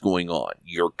 everything that's going on.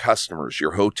 Your customers,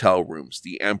 your hotel rooms,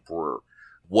 the emperor,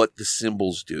 what the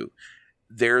symbols do.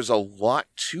 There's a lot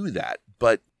to that.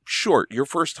 But sure, your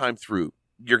first time through,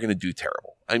 you're going to do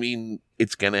terrible. I mean,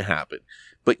 it's going to happen.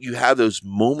 But you have those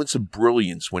moments of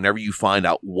brilliance whenever you find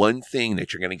out one thing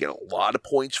that you're going to get a lot of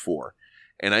points for.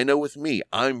 And I know with me,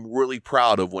 I'm really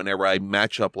proud of whenever I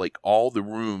match up like all the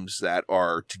rooms that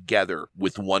are together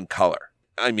with one color.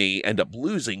 I may end up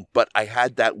losing, but I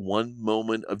had that one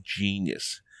moment of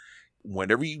genius.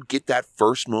 Whenever you get that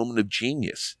first moment of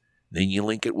genius, then you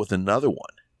link it with another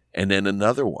one and then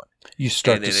another one. You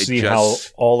start to see how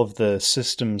all of the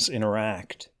systems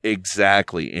interact.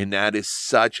 Exactly. And that is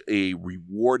such a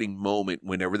rewarding moment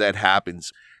whenever that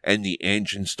happens and the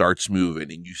engine starts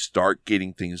moving and you start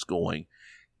getting things going.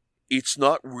 It's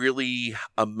not really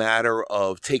a matter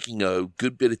of taking a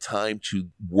good bit of time to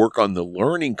work on the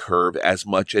learning curve as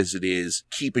much as it is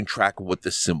keeping track of what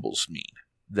the symbols mean.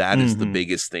 That is the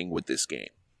biggest thing with this game.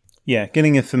 Yeah,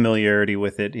 getting a familiarity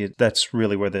with it, that's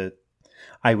really where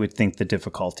I would think the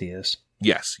difficulty is.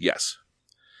 Yes, yes.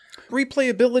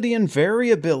 replayability and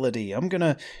variability. I'm going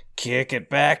to kick it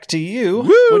back to you.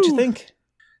 Woo! What'd you think?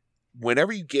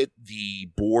 Whenever you get the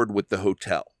board with the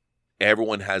hotel,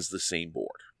 everyone has the same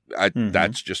board.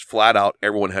 That's just flat out,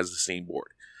 everyone has the same board.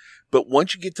 But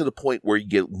once you get to the point where you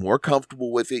get more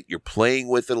comfortable with it, you're playing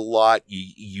with it a lot,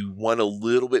 you want a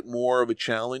little bit more of a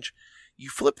challenge, you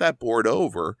flip that board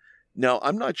over. Now,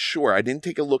 I'm not sure. I didn't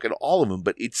take a look at all of them,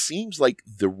 but it seems like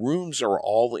the rooms are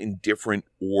all in different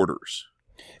orders.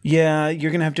 Yeah,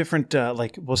 you're going to have different,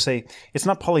 like we'll say, it's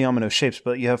not polyomino shapes,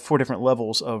 but you have 4 different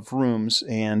levels of rooms,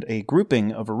 and a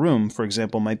grouping of a room, for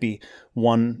example, might be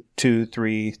 1, 2,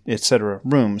 3, etc.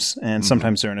 rooms, and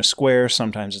sometimes they're in a square,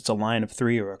 sometimes it's a line of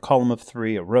 3 or a column of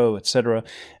 3, a row, etc.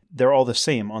 They're all the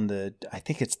same on the, I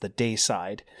think it's the day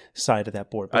side of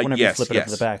that board, but whenever you flip it up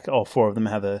to the back, all 4 of them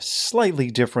have a slightly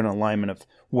different alignment of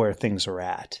where things are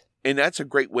at. And that's a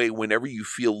great way, whenever you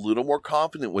feel a little more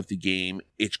confident with the game,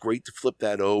 it's great to flip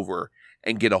that over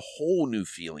and get a whole new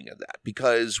feeling of that,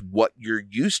 because what you're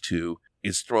used to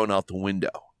is thrown out the window.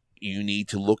 You need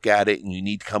to look at it and you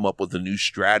need to come up with a new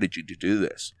strategy to do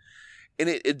this.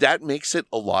 And that makes it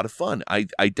a lot of fun. I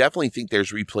definitely think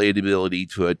there's replayability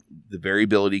to it. The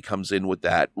variability comes in with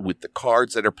that, with the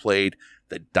cards that are played,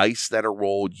 the dice that are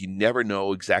rolled. You never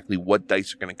know exactly what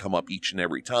dice are going to come up each and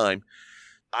every time.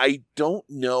 I don't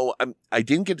know. I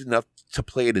didn't get enough to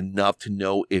play it enough to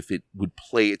know if it would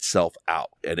play itself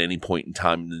out at any point in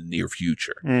time in the near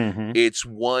future. It's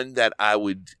one that I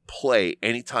would play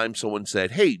anytime someone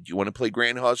said, hey, do you want to play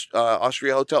Grand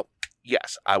Austria Hotel?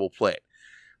 Yes, I will play it.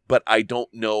 But I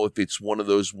don't know if it's one of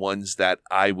those ones that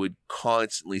I would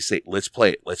constantly say, let's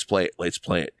play it, let's play it, let's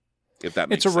play it. If that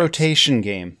makes sense. It's a rotation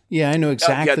game. Yeah, I know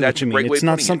exactly what you mean. It's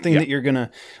not something that you're going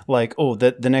to like,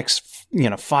 the next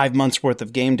 5 months worth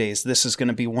of game days, this is going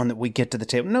to be one that we get to the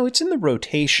table. No, it's in the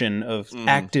rotation of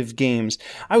active games.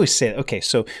 I always say, okay,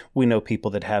 so we know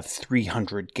people that have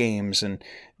 300 games, and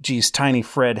geez, Tiny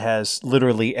Fred has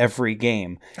literally every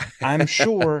game. I'm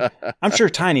sure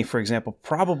Tiny, for example,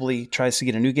 probably tries to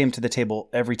get a new game to the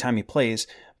table every time he plays.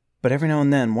 But every now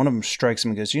and then, one of them strikes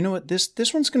him and goes, you know what,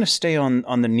 this one's going to stay on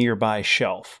the nearby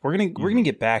shelf. We're gonna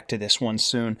get back to this one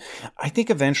soon. I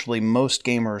think eventually most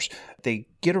gamers, they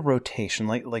get a rotation.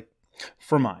 Like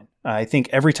for mine, I think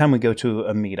every time we go to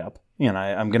a meetup,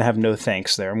 I'm going to have No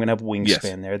Thanks there. I'm going to have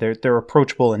Wingspan there. They're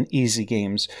approachable and easy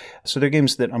games. So they're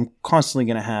games that I'm constantly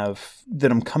going to have,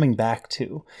 that I'm coming back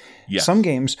to. Yes. Some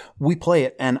games, we play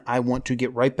it and I want to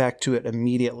get right back to it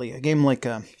immediately. A game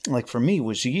like for me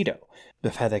was Yido.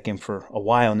 I've had that game for a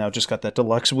while now, just got that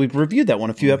deluxe. We reviewed that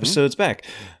one a few episodes back.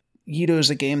 Yido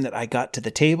is a game that I got to the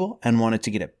table and wanted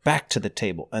to get it back to the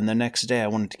table. And the next day I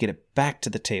wanted to get it back to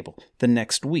the table. The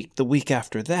next week, the week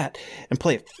after that, and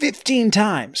play it 15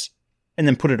 times and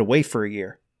then put it away for a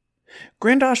year.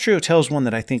 Grand Austria Hotel is one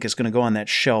that I think is going to go on that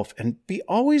shelf and be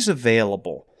always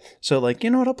available. So like, you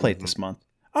know what, I'll play it this month.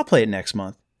 I'll play it next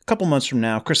month. A couple months from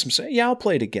now, Christmas, I'll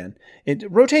play it again.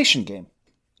 Rotation game.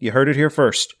 You heard it here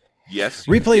first. Yes.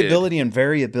 Replayability and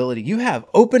variability. You have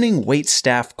opening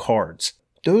waitstaff cards.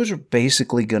 Those are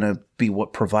basically going to be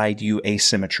what provide you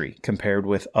asymmetry compared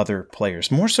with other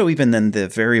players. More so even than the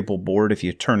variable board if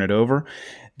you turn it over.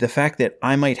 The fact that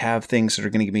I might have things that are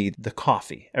going to give me the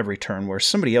coffee every turn, where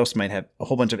somebody else might have a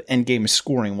whole bunch of endgame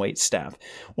scoring waitstaff.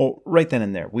 Well, right then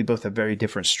and there, we both have very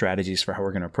different strategies for how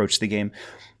we're going to approach the game.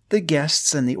 The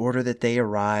guests and the order that they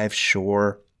arrive,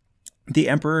 sure. The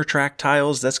Emperor track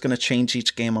tiles, that's going to change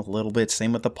each game a little bit.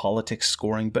 Same with the politics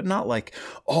scoring, but not like,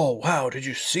 oh, wow, did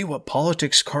you see what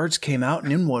politics cards came out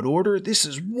and in what order? This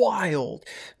is wild.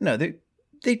 No,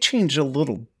 they change a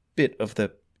little bit of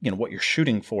the, what you're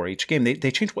shooting for each game.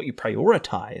 They change what you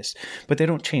prioritize, but they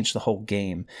don't change the whole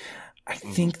game. I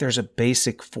think there's a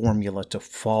basic formula to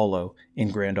follow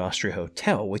in Grand Austria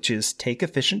Hotel, which is take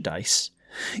efficient dice,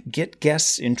 get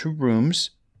guests into rooms,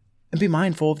 and be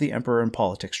mindful of the Emperor and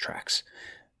politics tracks.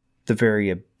 The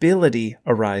variability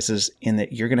arises in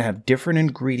that you're going to have different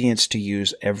ingredients to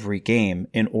use every game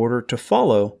in order to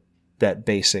follow that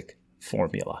basic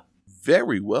formula.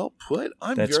 Very well put.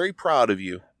 That's very proud of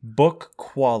you. Book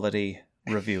quality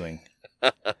reviewing.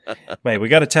 Wait, we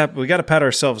got to pat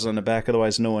ourselves on the back,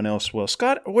 otherwise no one else will.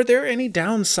 Scott, were there any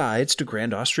downsides to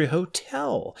Grand Austria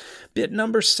Hotel? Bit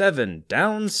number 7,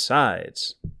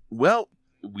 downsides. Well,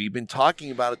 we've been talking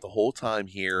about it the whole time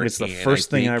here. It's the first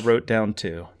thing I wrote down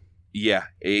too. Yeah,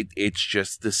 it's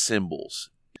just the symbols.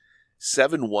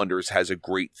 Seven Wonders has a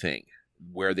great thing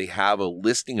where they have a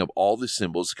listing of all the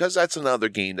symbols, because that's another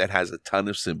game that has a ton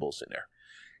of symbols in there.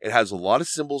 It has a lot of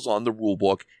symbols on the rule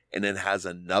book, and then has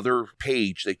another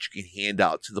page that you can hand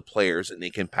out to the players and they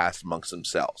can pass amongst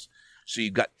themselves. So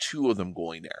you've got 2 of them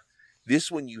going there.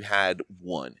 This one you had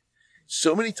one.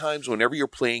 So many times whenever you're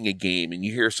playing a game and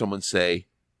you hear someone say,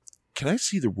 "Can I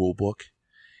see the rule book?"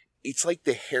 It's like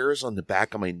the hairs on the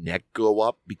back of my neck go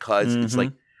up because it's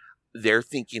like they're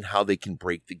thinking how they can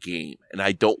break the game. And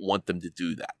I don't want them to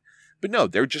do that. But no,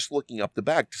 they're just looking up the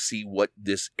back to see what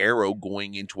this arrow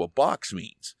going into a box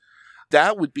means.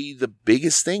 That would be the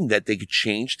biggest thing that they could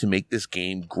change to make this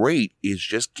game great, is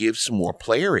just give some more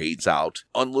player aids out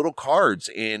on little cards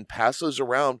and pass those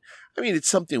around. I mean, it's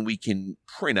something we can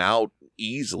print out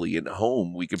easily at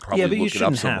home. We could probably look it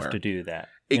up somewhere. Yeah, but you shouldn't have to do that.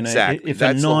 Exactly. If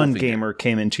a non-gamer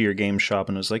came into your game shop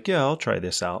and was like, "Yeah, I'll try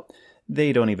this out,"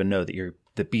 they don't even know that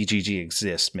the BGG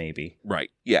exists, maybe.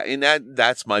 Right. Yeah, and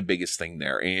that's my biggest thing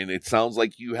there. And it sounds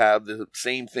like you have the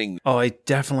same thing. Oh, I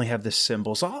definitely have the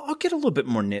symbols. I'll get a little bit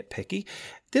more nitpicky.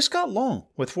 This got long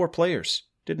with 4 players,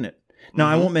 didn't it? Now,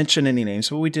 I won't mention any names,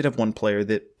 but we did have one player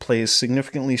that plays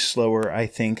significantly slower, I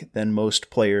think, than most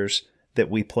players that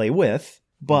we play with.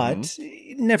 But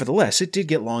nevertheless, it did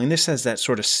get long. And this has that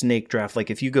sort of snake draft.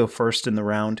 Like if you go first in the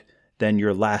round, then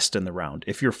you're last in the round.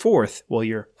 If you're fourth, well,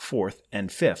 you're fourth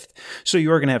and fifth. So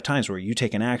you are going to have times where you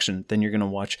take an action, then you're going to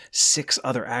watch 6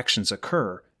 other actions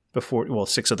occur before,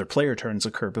 6 other player turns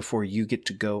occur before you get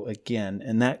to go again.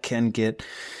 And that can get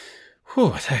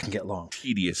long.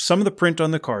 Tedious. Some of the print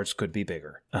on the cards could be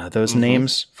bigger. Those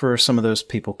names for some of those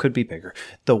people could be bigger.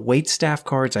 The waitstaff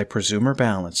cards, I presume, are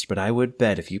balanced, but I would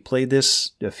bet if you played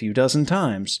this a few dozen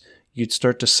times, you'd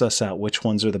start to suss out which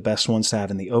ones are the best ones to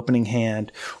have in the opening hand,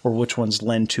 or which ones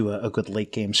lend to a good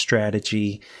late game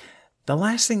strategy. The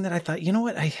last thing that I thought, you know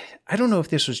what, I don't know if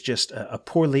this was just a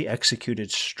poorly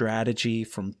executed strategy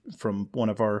from one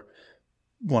of our,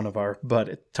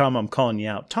 but Tom, I'm calling you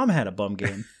out. Tom had a bum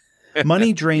game.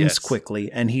 Money drains quickly,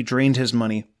 and he drained his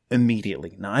money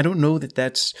immediately. Now, I don't know that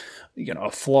that's a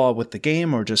flaw with the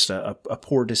game or just a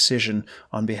poor decision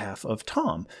on behalf of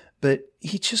Tom, but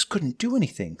he just couldn't do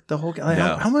anything the whole game. No.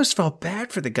 I almost felt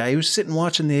bad for the guy who was sitting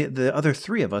watching the other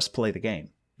 3 of us play the game.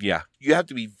 Yeah, you have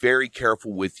to be very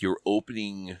careful with your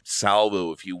opening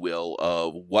salvo, if you will,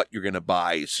 of what you're going to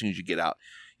buy as soon as you get out.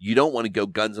 You don't want to go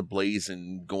guns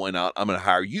a-blazing going out, "I'm going to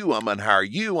hire you, I'm going to hire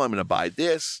you, I'm going to buy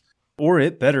this." Or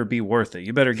it better be worth it.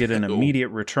 You better get an immediate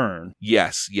return.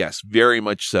 Yes, very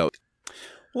much so.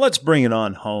 Let's bring it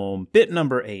on home. Bit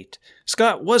number 8.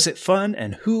 Scott, was it fun,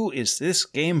 and who is this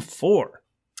game for?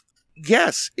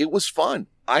 Yes, it was fun.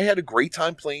 I had a great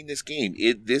time playing this game.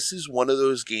 This is one of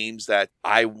those games that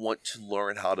I want to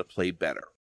learn how to play better.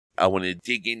 I want to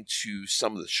dig into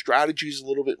some of the strategies a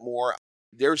little bit more.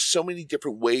 There's so many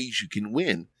different ways you can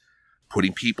win.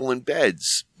 Putting people in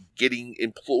beds, getting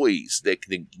employees that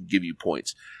can give you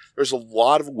points. There's a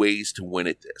lot of ways to win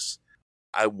at this.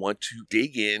 I want to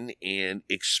dig in and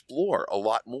explore a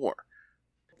lot more.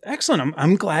 Excellent.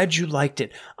 I'm glad you liked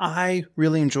it. I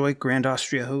really enjoy Grand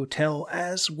Austria Hotel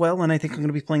as well, and I think I'm going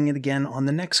to be playing it again on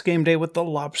the next game day with the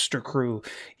Lobster Crew.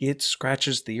 It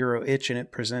scratches the Euro itch, and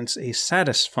it presents a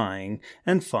satisfying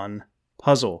and fun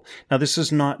puzzle. Now, this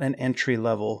is not an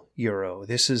entry-level Euro.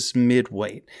 This is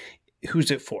mid-weight.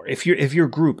 Who's it for? If your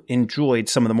group enjoyed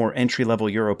some of the more entry-level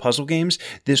Euro puzzle games,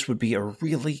 this would be a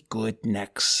really good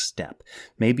next step.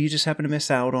 Maybe you just happen to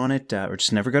miss out on it or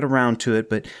just never got around to it.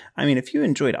 But, I mean, if you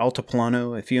enjoyed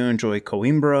Altiplano, if you enjoy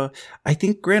Coimbra, I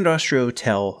think Grand Austria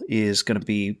Hotel is going to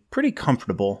be pretty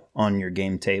comfortable on your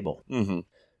game table. Mm-hmm.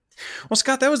 Well,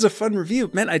 Scott, that was a fun review.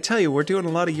 Man, I tell you, we're doing a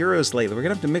lot of Euros lately. We're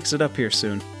going to have to mix it up here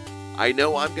soon. I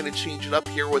know I'm going to change it up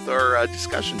here with our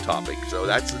discussion topic, so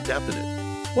that's a definite.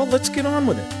 Well, let's get on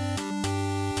with it.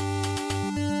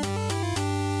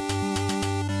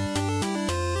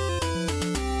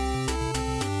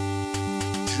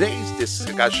 Today's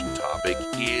discussion topic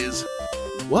is,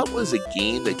 what was a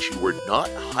game that you were not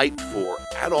hyped for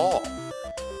at all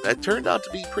that turned out to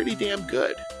be pretty damn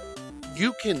good?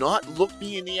 You cannot look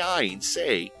me in the eye and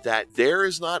say that there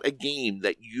is not a game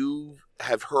that you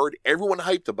have heard everyone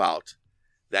hyped about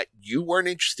that you weren't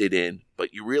interested in,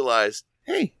 but you realized,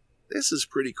 hey, this is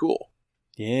pretty cool.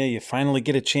 Yeah, you finally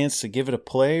get a chance to give it a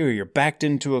play, or you're backed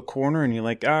into a corner and you're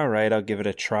like, all right, I'll give it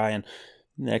a try. And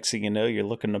next thing you know, you're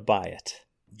looking to buy it.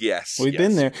 Yes. We've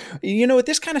been there. You know what?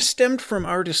 This kind of stemmed from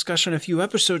our discussion a few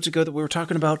episodes ago that we were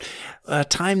talking about a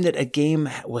time that a game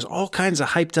was all kinds of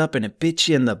hyped up and it bit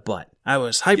you in the butt. I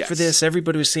was hyped for this.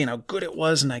 Everybody was saying how good it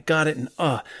was, and I got it, and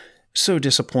so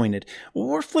disappointed. Well,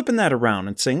 we're flipping that around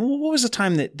and saying, well, what was the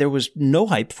time that there was no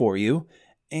hype for you?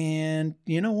 And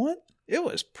you know what? It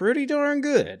was pretty darn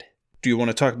good. Do you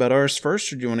want to talk about ours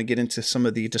first, or do you want to get into some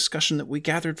of the discussion that we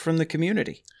gathered from the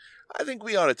community? I think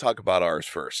we ought to talk about ours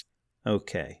first.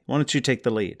 Okay. Why don't you take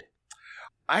the lead?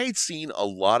 I had seen a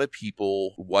lot of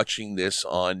people watching this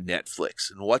on Netflix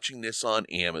and watching this on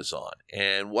Amazon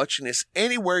and watching this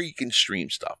anywhere you can stream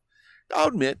stuff. I'll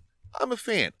admit, I'm a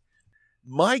fan.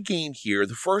 My game here,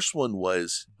 the first one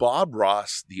was Bob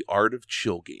Ross, The Art of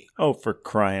Chill Game. Oh, for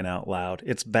crying out loud.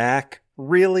 It's back?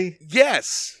 Really?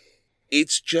 Yes!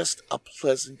 It's just a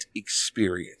pleasant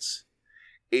experience.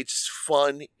 It's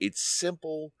fun. It's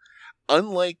simple.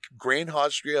 Unlike Grand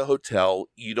Austria Hotel,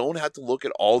 you don't have to look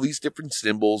at all these different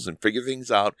symbols and figure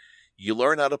things out. You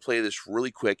learn how to play this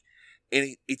really quick,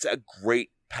 and it's a great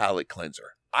palate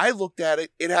cleanser. I looked at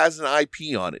it. It has an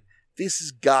IP on it. This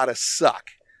has gotta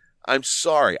suck. I'm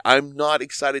sorry. I'm not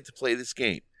excited to play this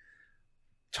game.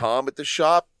 Tom at the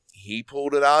shop, he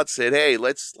pulled it out, said, hey,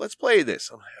 let's play this.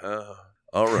 I'm like,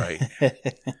 all right.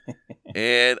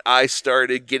 And I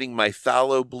started getting my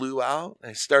phthalo blue out.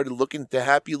 I started looking at the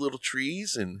happy little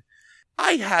trees, and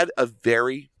I had a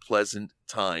very pleasant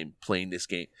time playing this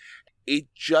game. It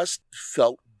just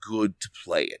felt good to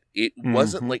play it. It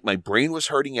wasn't like my brain was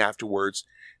hurting afterwards.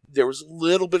 There was a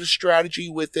little bit of strategy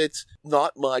with it,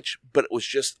 not much, but it was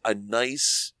just a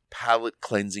nice palate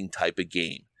cleansing type of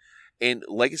game. And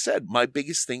like I said, my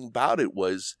biggest thing about it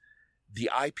was the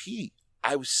IP.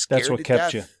 I was scared That's what to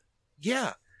kept death. you.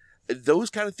 Yeah. Those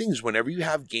kind of things, whenever you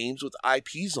have games with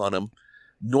IPs on them,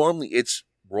 normally it's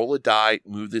roll a die,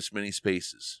 move this many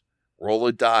spaces. Roll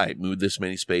a die, move this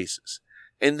many spaces.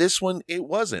 And this one, it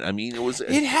wasn't. I mean,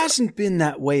 It hasn't been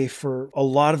that way for a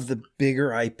lot of the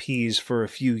bigger IPs for a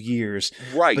few years.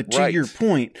 Right, But to your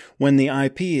point, when the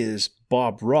IP is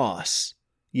Bob Ross,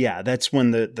 yeah, that's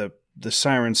when the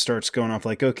siren starts going off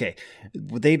like, okay,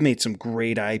 they've made some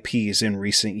great IPs in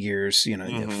recent years. You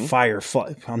know,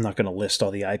 Firefly. I'm not going to list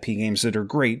all the IP games that are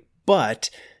great,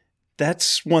 but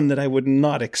that's one that I would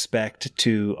not expect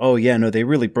to, oh yeah, no, they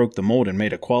really broke the mold and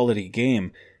made a quality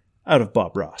game out of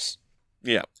Bob Ross.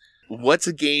 Yeah. What's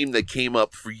a game that came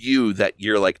up for you that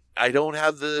you're like, I don't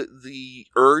have the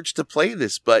urge to play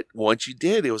this, but once you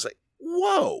did, it was like,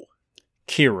 whoa.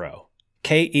 Kero.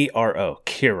 Kero.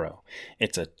 Kero.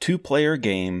 It's a 2-player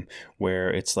game where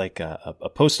it's like a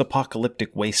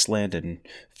post-apocalyptic wasteland and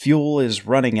fuel is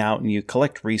running out and you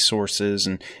collect resources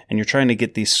and you're trying to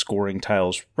get these scoring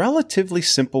tiles. Relatively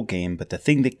simple game, but the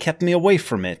thing that kept me away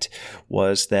from it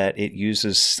was that it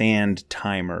uses sand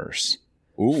timers.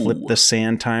 Ooh. Flip the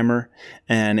sand timer.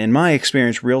 And in my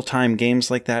experience, real-time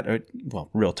games like that,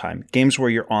 real-time, games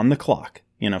where you're on the clock,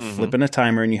 flipping a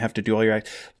timer and you have to do all your...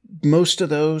 Most of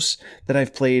those that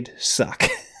I've played suck.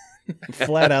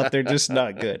 Flat out, they're just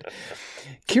not good.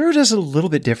 Kero does it a little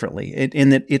bit differently in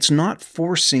that it's not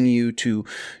forcing you to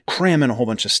cram in a whole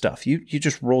bunch of stuff. You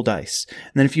just roll dice.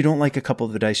 And then if you don't like a couple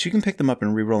of the dice, you can pick them up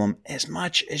and re-roll them as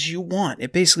much as you want.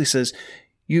 It basically says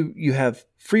you have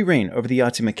free reign over the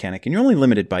Yahtzee mechanic, and you're only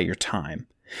limited by your time.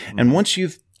 And once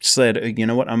you've said, you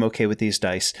know what, I'm okay with these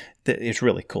dice, it's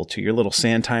really cool too. Your little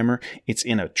sand timer, it's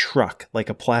in a truck, like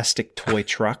a plastic toy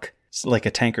truck, like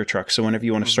a tanker truck. So whenever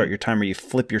you want to start your timer, you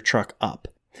flip your truck up.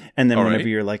 And then whenever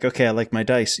you're like, okay, I like my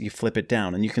dice, you flip it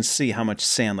down and you can see how much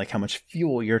sand, like how much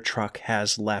fuel your truck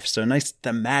has left. So a nice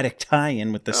thematic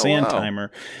tie-in with the sand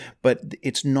timer, but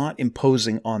it's not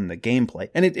imposing on the gameplay.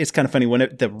 And it's kind of funny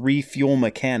when the refuel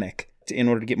mechanic, in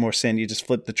order to get more sand, you just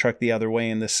flip the truck the other way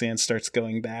and the sand starts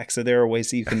going back. So there are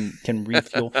ways that you can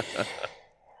refuel.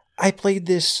 I played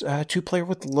this 2-player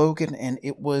with Logan and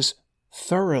it was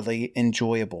thoroughly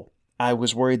enjoyable. I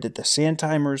was worried that the sand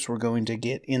timers were going to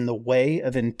get in the way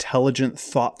of intelligent,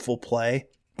 thoughtful play,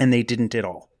 and they didn't at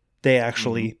all. They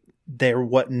actually, they're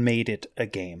what made it a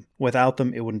game. Without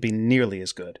them, it wouldn't be nearly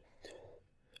as good.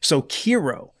 So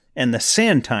Kero and the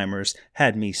sand timers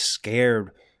had me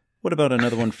scared. What about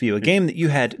another one for you? A game that you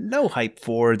had no hype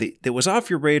for, that was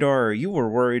off your radar, or you were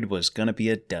worried was going to be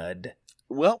a dud?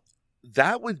 Well,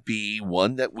 that would be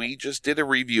one that we just did a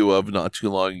review of not too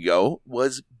long ago,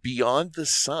 was Beyond the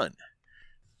Sun.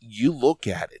 You look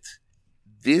at it.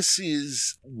 This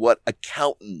is what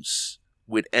accountants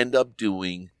would end up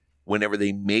doing whenever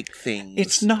they make things.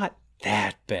 It's not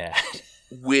that bad.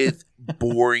 With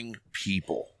boring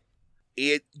people.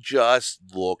 It just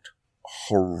looked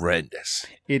horrendous.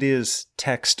 It is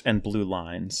text and blue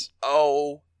lines.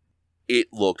 Oh, it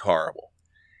looked horrible.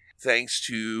 Thanks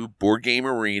to Board Game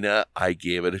Arena, I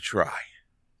gave it a try.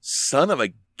 Son of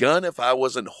a gun, if I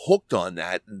wasn't hooked on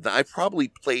that, I probably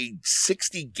played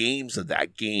 60 games of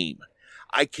that game.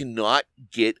 I cannot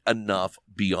get enough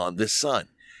Beyond the Sun.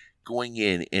 Going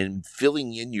in and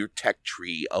filling in your tech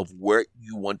tree of where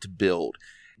you want to build.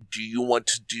 Do you want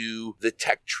to do the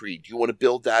tech tree? Do you want to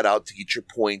build that out to get your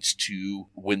points to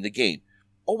win the game?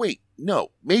 Oh, wait,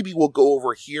 no. Maybe we'll go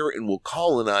over here and we'll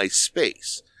colonize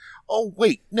space. oh,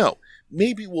 wait, no,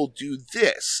 maybe we'll do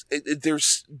this.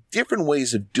 There's different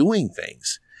ways of doing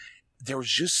things. There was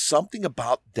just something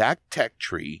about that tech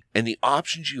tree and the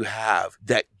options you have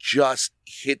that just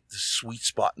hit the sweet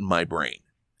spot in my brain.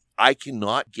 I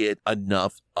cannot get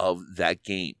enough of that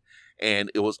game.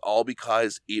 And it was all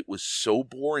because it was so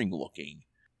boring looking.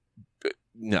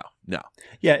 No.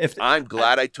 Yeah, I'm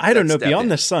glad I took I don't that know. step Beyond in.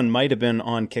 the Sun might have been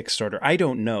on Kickstarter. I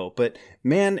don't know. But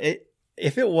man,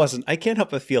 if it wasn't, I can't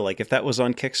help but feel like if that was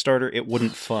on Kickstarter, it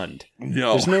wouldn't fund.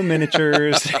 No. There's no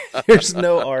miniatures. There's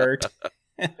no art.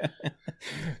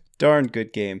 Darn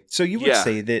good game. So you would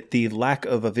say that the lack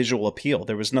of a visual appeal,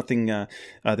 there was nothing, there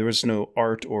was no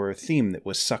art or theme that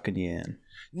was sucking you in.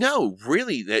 No,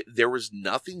 really, there was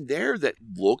nothing there that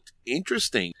looked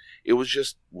interesting. It was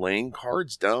just laying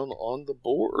cards down on the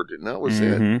board, and that was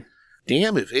it.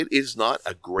 Damn, if it is not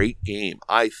a great game.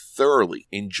 I thoroughly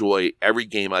enjoy every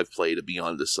game I've played of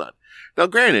Beyond the Sun. Now,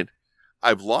 granted,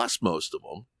 I've lost most of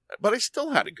them, but I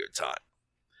still had a good time.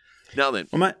 Now then.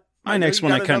 Well, my next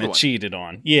one I kind of cheated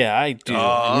on. Yeah, I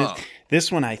do.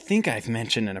 This one I think I've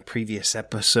mentioned in a previous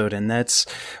episode, and that's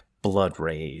Blood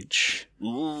Rage.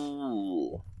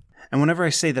 Ooh. And whenever I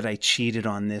say that I cheated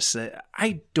on this,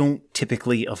 I don't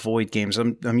typically avoid games.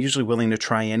 I'm usually willing to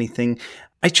try anything.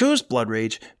 I chose Blood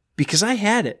Rage because I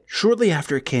had it shortly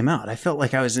after it came out. I felt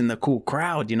like I was in the cool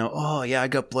crowd, you know. Oh, yeah, I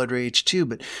got Blood Rage too.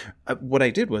 But what I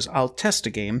did was I'll test a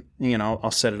game, you know,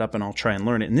 I'll set it up and I'll try and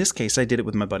learn it. In this case, I did it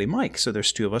with my buddy Mike. So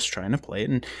there's two of us trying to play it.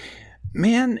 And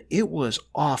man, it was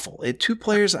awful. At 2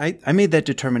 players, I made that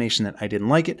determination that I didn't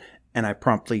like it, and I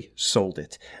promptly sold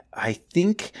it. I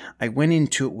think I went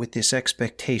into it with this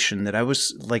expectation that I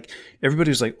was like, everybody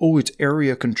was like, oh, it's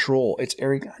area control. It's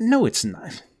area. No, it's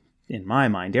not. In my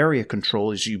mind, area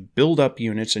control is you build up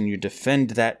units and you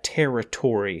defend that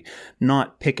territory,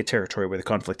 not pick a territory where the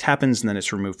conflict happens and then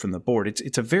it's removed from the board.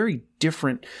 It's a very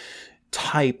different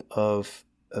type of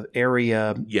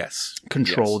area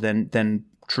control than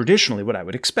traditionally what I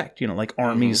would expect, you know, like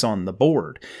armies on the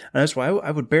board. And that's why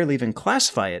I would barely even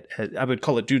classify it. I would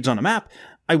call it dudes on a map.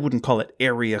 I wouldn't call it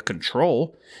area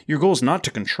control. Your goal is not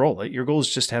to control it. Your goal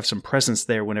is just to have some presence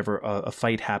there whenever a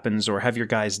fight happens, or have your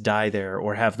guys die there,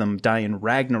 or have them die in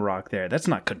Ragnarok there. That's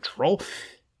not control.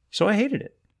 So I hated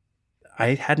it.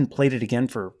 I hadn't played it again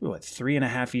for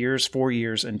 3.5 years, 4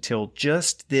 years, until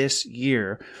just this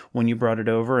year when you brought it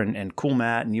over, and Cool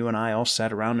Matt and you and I all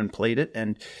sat around and played it,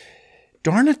 and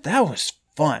darn it, that was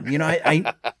fun. You know,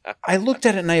 I looked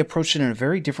at it and I approached it in a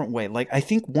very different way. Like, I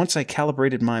think once I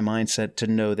calibrated my mindset to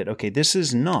know that, okay, this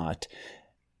is not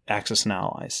Axis and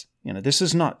Allies. You know, this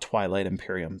is not Twilight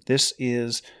Imperium. This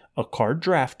is a card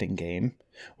drafting game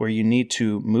where you need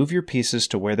to move your pieces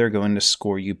to where they're going to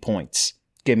score you points.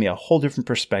 Gave me a whole different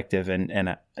perspective,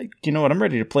 and you know what? I'm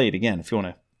ready to play it again if you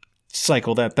want to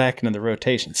cycle that back into the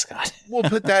rotation, Scott. We'll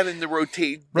put that in the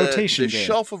rotation game.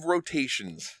 Shelf of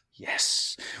rotations.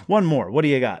 Yes. One more. What do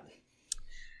you got?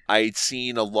 I'd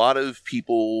seen a lot of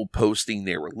people posting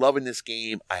they were loving this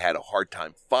game. I had a hard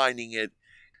time finding it,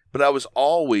 but I was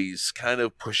always kind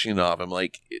of pushing it off. I'm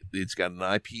like, it's got an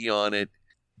IP on it,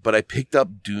 but I picked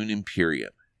up Dune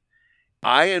Imperium.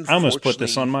 I almost put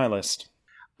this on my list.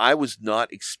 I was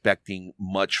not expecting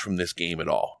much from this game at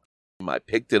all. I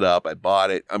picked it up. I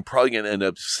bought it. I'm probably going to end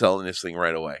up selling this thing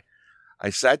right away. I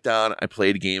sat down. I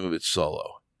played a game of it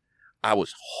solo. I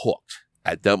was hooked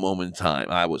at that moment in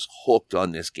time. I was hooked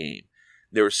on this game.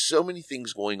 There are so many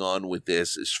things going on with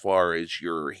this as far as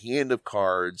your hand of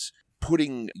cards,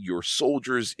 putting your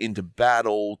soldiers into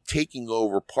battle, taking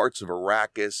over parts of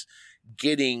Arrakis,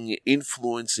 getting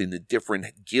influence in the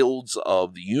different guilds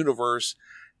of the universe.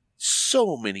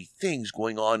 So many things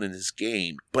going on in this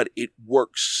game, but it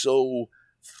works so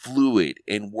fluid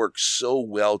and works so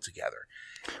well together.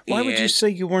 Why would you say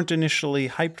you weren't initially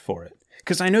hyped for it?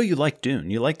 Because I know you like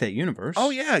Dune. You like that universe. Oh,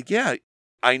 yeah.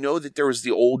 I know that there was the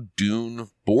old Dune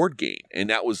board game, and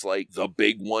that was like the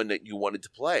big one that you wanted to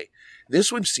play.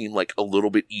 This one seemed like a little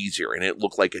bit easier, and it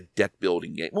looked like a deck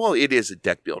building game. Well, it is a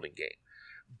deck building game,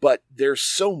 but there's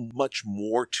so much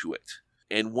more to it.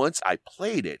 And once I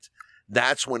played it,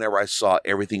 that's whenever I saw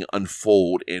everything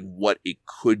unfold and what it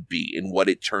could be and what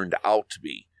it turned out to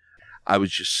be. I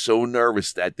was just so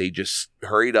nervous that they just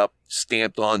hurried up,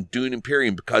 stamped on Dune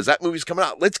Imperium because that movie's coming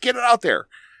out. Let's get it out there.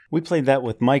 We played that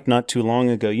with Mike not too long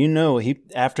ago. You know,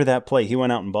 after that play, he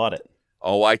went out and bought it.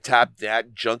 Oh, I tapped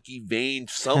that junky vein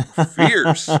some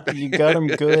fierce. You got him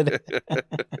good.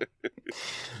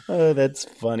 Oh, that's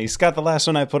funny. Scott, the last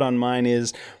one I put on mine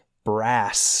is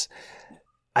Brass.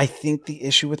 I think the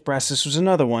issue with brass, this was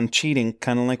another one, cheating,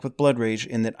 kind of like with Blood Rage,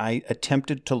 in that I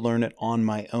attempted to learn it on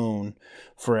my own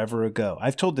forever ago.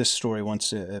 I've told this story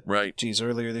once,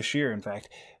 earlier this year, in fact.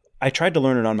 I tried to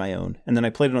learn it on my own, and then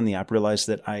I played it on the app, realized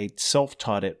that I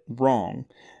self-taught it wrong,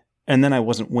 and then I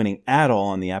wasn't winning at all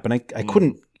on the app, and I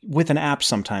couldn't, with an app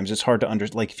sometimes, it's hard to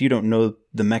understand, like, if you don't know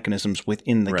the mechanisms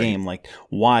within the game, like,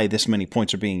 why this many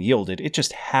points are being yielded, it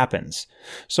just happens.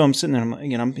 So I'm sitting there,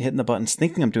 I'm hitting the buttons,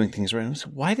 thinking I'm doing things right, and I'm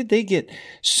like, why did they get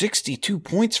 62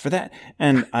 points for that?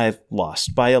 And I've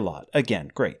lost by a lot.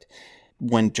 Again, great.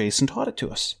 When Jason taught it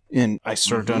to us. And I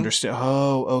started to understand,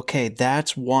 okay,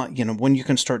 that's why, when you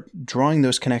can start drawing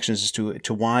those connections as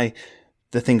to why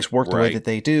the things work the way that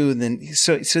they do, then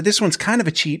so this one's kind of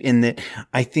a cheat in that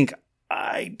I think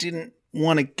I didn't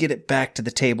want to get it back to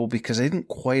the table because I didn't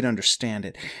quite understand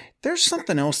it. There's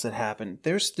something else that happened.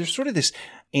 There's sort of this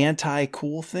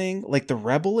anti-cool thing, like the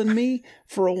rebel in me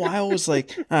for a while was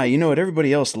like, you know what,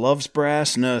 everybody else loves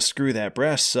brass. No, screw that.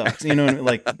 Brass sucks.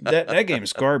 Like that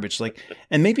game's garbage. Like,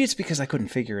 and maybe it's because I couldn't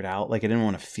figure it out. Like I didn't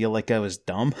want to feel like I was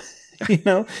dumb,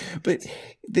 but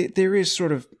there is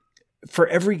sort of, for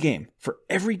every game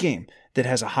that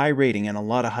has a high rating and a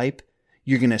lot of hype,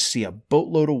 you're going to see a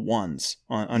boatload of ones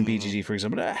on BGG, for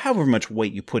example. However much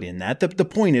weight you put in that. The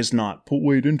point is not put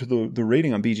weight into the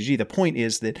rating on BGG. The point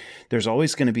is that there's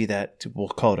always going to be that, we'll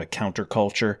call it a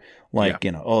counterculture. Like,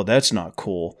 that's not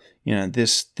cool.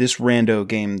 This rando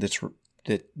game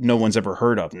that no one's ever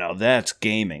heard of. Now that's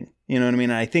gaming. You know what I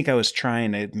mean? I think I was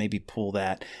trying to maybe pull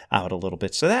that out a little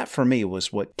bit. So that for me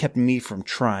was what kept me from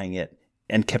trying it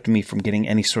and kept me from getting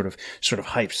any sort of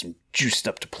hypes and juiced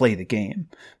up to play the game.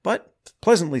 But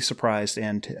pleasantly surprised,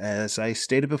 and as I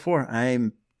stated before,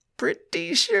 I'm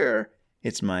pretty sure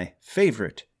it's my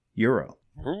favorite Euro.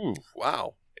 Ooh,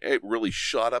 wow. It really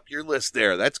shot up your list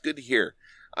there. That's good to hear.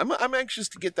 I'm anxious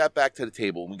to get that back to the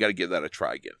table, and we got to give that a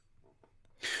try again.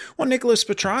 Well, Nicholas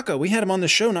Petracca, we had him on the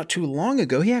show not too long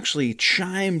ago. He actually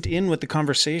chimed in with the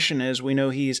conversation. As we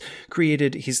know, he's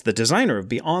the designer of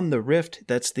Beyond the Rift.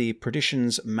 That's the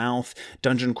Perdition's Mouth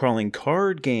dungeon crawling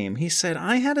card game. He said,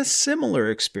 I had a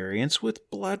similar experience with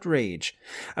Blood Rage.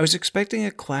 I was expecting a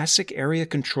classic area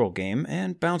control game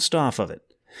and bounced off of it.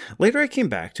 Later I came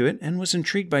back to it and was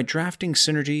intrigued by drafting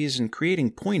synergies and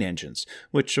creating point engines,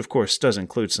 which of course does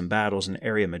include some battles and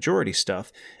area majority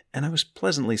stuff, and I was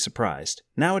pleasantly surprised.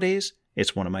 Nowadays,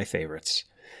 it's one of my favorites.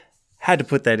 Had to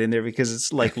put that in there because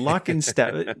it's like lock and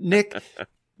step. Nick,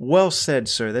 well said,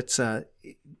 sir. That's,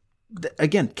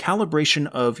 again, calibration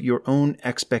of your own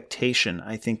expectation,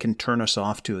 I think, can turn us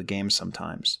off to a game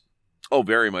sometimes. Oh,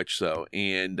 very much so.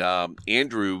 And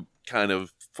Andrew kind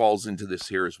of falls into this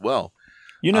here as well.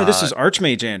 This is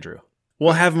Archmage Andrew.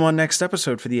 We'll have him on next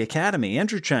episode for the Academy.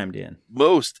 Andrew chimed in.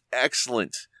 Most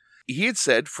excellent. He had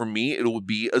said, for me, it would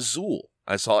be Azul.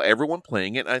 I saw everyone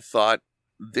playing it, and I thought,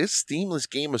 this themeless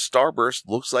game of Starburst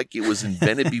looks like it was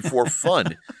invented before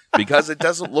fun, because it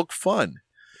doesn't look fun.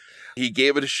 He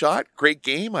gave it a shot. Great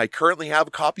game. I currently have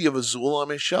a copy of Azul on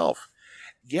my shelf.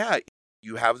 Yeah,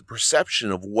 you have the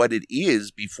perception of what it is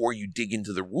before you dig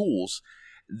into the rules.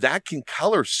 That can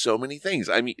color so many things.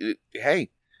 I mean,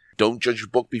 hey, don't judge a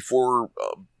book before...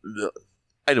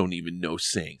 I don't even know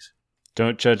sayings.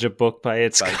 Don't judge a book by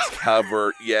its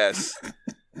cover. Yes.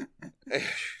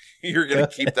 You're going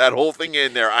to keep that whole thing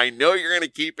in there. I know you're going to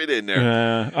keep it in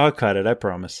there. I'll cut it, I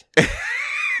promise.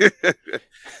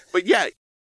 But yeah,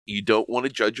 you don't want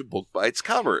to judge a book by its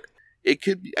cover. It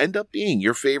could end up being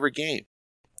your favorite game.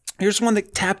 Here's one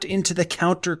that tapped into the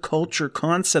counterculture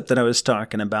concept that I was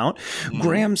talking about.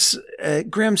 Graham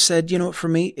said, for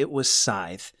me, it was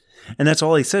Scythe. And that's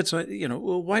all he said. So,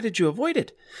 well, why did you avoid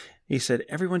it? He said,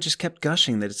 everyone just kept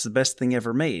gushing that it's the best thing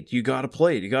ever made. You got to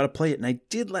play it. You got to play it. And I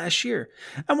did last year.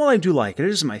 And while I do like it,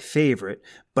 it is my favorite.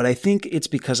 But I think it's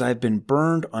because I've been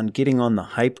burned on getting on the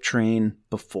hype train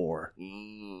before.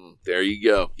 There you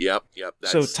go. Yep.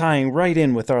 So tying right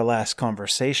in with our last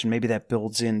conversation, maybe that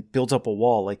builds up a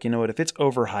wall. Like, you know what? If it's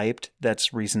overhyped,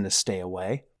 that's reason to stay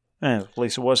away. At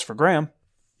least it was for Graham.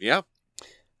 Yeah.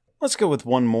 Let's go with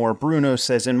one more. Bruno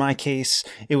says, in my case,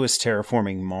 it was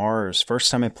Terraforming Mars. First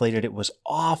time I played it, it was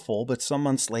awful, but some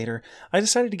months later, I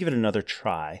decided to give it another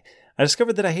try. I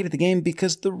discovered that I hated the game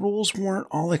because the rules weren't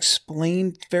all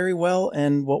explained very well,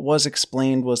 and what was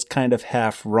explained was kind of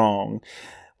half wrong.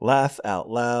 Laugh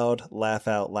out loud, laugh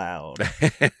out loud.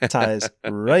 Ties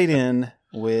right in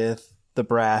with the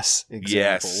brass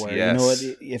example. Yes, where, yes. You know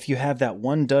what, if you have that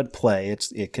one dud play,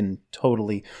 it can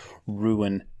totally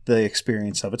ruin the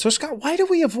experience of it. So Scott, why do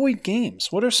we avoid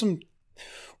games? What are some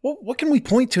what can we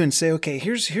point to and say, okay,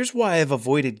 here's why I've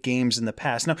avoided games in the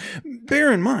past. Now,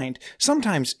 bear in mind,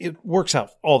 sometimes it works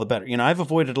out all the better. I've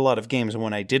avoided a lot of games, and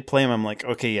when I did play them, I'm like,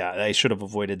 okay, yeah, I should have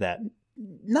avoided that.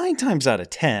 9 times out of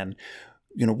 10,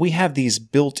 we have these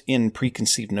built-in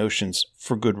preconceived notions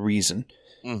for good reason.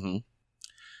 Mm-hmm.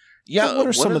 Yeah. But what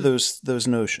are some of those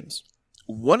notions?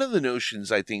 One of the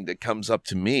notions I think that comes up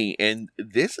to me, and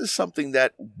this is something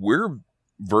that we're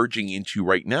verging into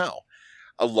right now.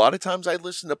 A lot of times I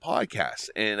listen to podcasts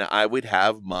and I would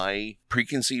have my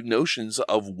preconceived notions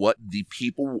of what the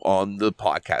people on the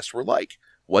podcast were like,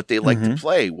 what they liked to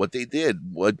play, what they did,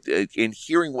 and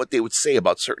hearing what they would say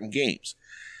about certain games.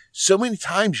 So many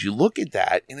times you look at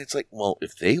that and it's like, well,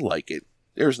 if they like it,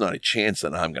 there's not a chance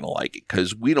that I'm going to like it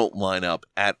because we don't line up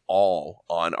at all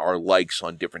on our likes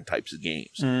on different types of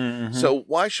games. Mm-hmm. So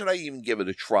why should I even give it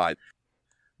a try?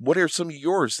 What are some of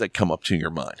yours that come up to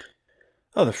your mind?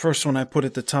 Oh, the first one I put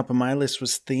at the top of my list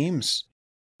was themes.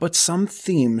 But some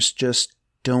themes just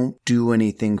don't do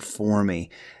anything for me.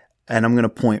 And I'm going to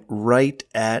point right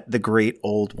at the great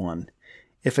old one.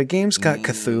 If a game's got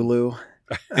Cthulhu,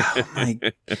 oh my,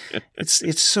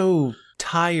 it's so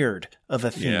tired of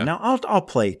a theme. Yeah. Now, I'll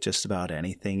play just about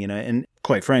anything, and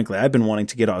quite frankly, I've been wanting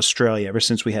to get Australia ever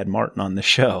since we had Martin on the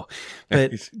show.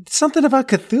 But something about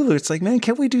Cthulhu, it's like, man,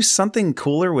 can't we do something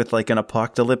cooler with like an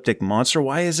apocalyptic monster?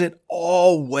 Why is it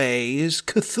always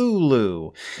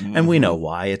Cthulhu? Mm-hmm. And we know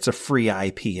why. It's a free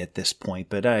IP at this point,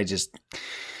 but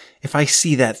if I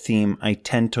see that theme, I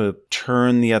tend to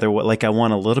turn the other way. Like I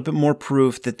want a little bit more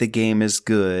proof that the game is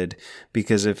good,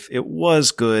 because if it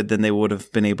was good, then they would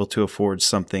have been able to afford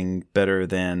something better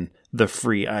than the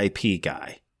free IP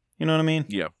guy. You know what I mean?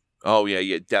 Yeah. Oh,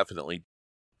 yeah, definitely.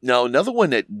 Now, another one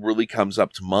that really comes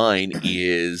up to mind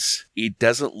is it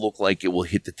doesn't look like it will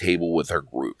hit the table with our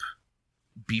group.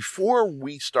 Before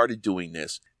we started doing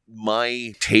this,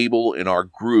 my table in our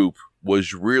group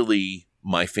was really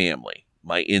my family.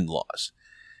 My in-laws.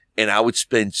 And I would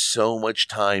spend so much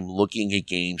time looking at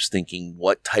games thinking,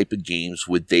 what type of games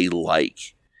would they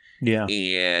like? Yeah.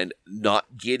 And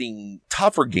not getting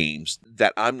tougher games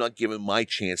that I'm not giving my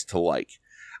chance to like.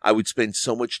 I would spend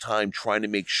so much time trying to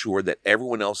make sure that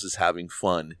everyone else is having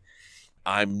fun.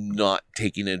 I'm not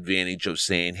taking advantage of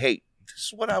saying, hey,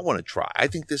 this is what I want to try. I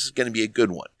think this is going to be a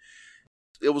good one.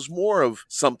 It was more of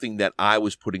something that I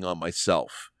was putting on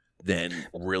myself than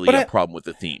really a problem with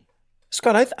the theme.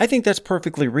 Scott, I think that's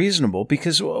perfectly reasonable,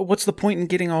 because what's the point in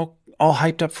getting all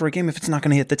hyped up for a game if it's not going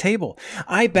to hit the table?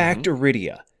 I backed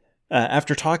Iridia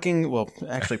after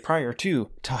prior to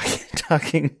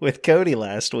talking with Cody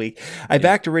last week. I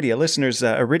backed Iridia. Listeners,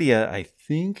 Iridia, I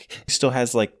think, still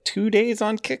has like 2 days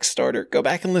on Kickstarter. Go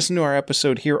back and listen to our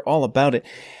episode, hear all about it.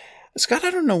 Scott,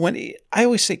 I don't know when. I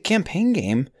always say campaign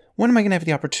game. When am I going to have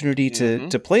the opportunity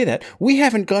to play that? We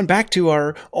haven't gone back to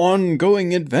our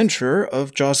ongoing adventure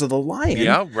of Jaws of the Lion.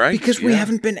 Yeah, right. Because we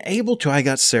haven't been able to. I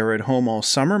got Sarah at home all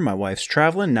summer. My wife's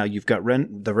traveling. Now you've got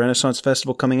the Renaissance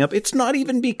Festival coming up. It's not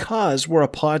even because we're a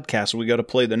podcast. We got to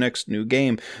play the next new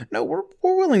game. No, we're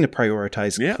willing to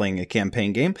prioritize playing a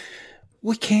campaign game.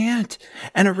 We can't.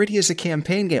 And Iridia is a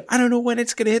campaign game. I don't know when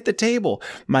it's going to hit the table.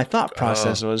 My thought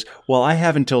process was, well, I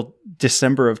have until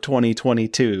December of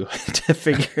 2022 to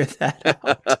figure that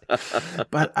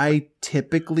out. But I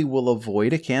typically will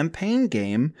avoid a campaign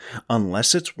game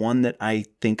unless it's one that I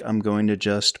think I'm going to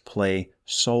just play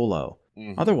solo.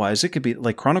 Mm-hmm. Otherwise, it could be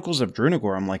like Chronicles of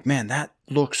Drunagor. I'm like, man, that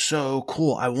looks so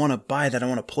cool. I want to buy that. I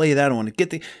want to play that. I want to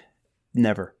get the...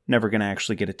 Never going to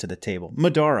actually get it to the table.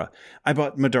 Madara. I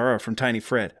bought Madara from Tiny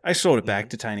Fred. I sold it back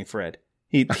to Tiny Fred.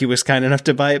 He was kind enough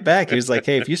to buy it back. He was like,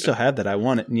 hey, if you still have that, I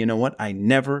want it. And you know what? I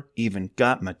never even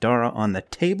got Madara on the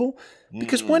table,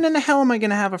 because when in the hell am I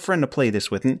going to have a friend to play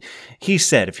this with? And he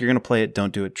said, if you're going to play it,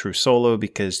 don't do it true solo,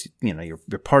 because your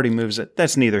party moves it.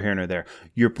 That's neither here nor there.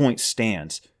 Your point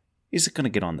stands. Is it going to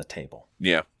get on the table?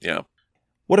 Yeah.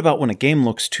 What about when a game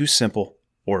looks too simple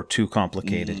or too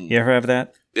complicated? You ever have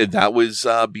that? That was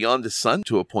Beyond the Sun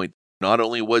to a point. Not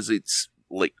only was it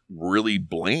like really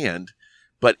bland,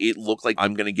 but it looked like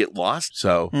I'm going to get lost.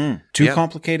 So too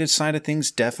complicated side of things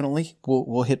definitely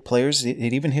will hit players.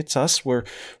 It even hits us. We're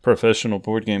professional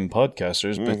board game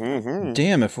podcasters, but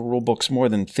damn, if a rule book's more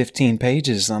than 15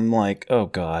 pages, I'm like, oh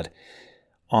God.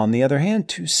 On the other hand,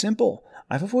 too simple.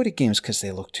 I've avoided games because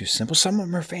they look too simple. Some of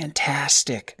them are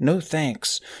fantastic. No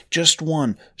thanks. Just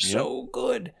one. So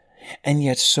good. And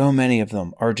yet so many of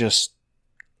them are just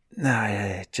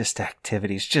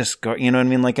activities. Just go, you know what I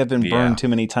mean? Like I've been burned too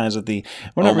many times with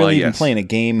we're not really even playing a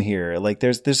game here. Like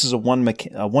this is a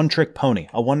one-trick pony,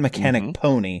 a one-mechanic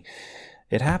pony.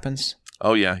 It happens.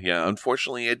 Oh, yeah.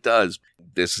 Unfortunately, it does.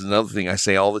 This is another thing I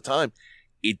say all the time.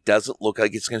 it doesn't look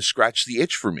like it's going to scratch the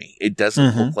itch for me. It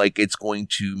doesn't look like it's going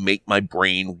to make my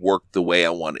brain work the way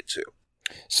I want it to.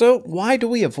 So why do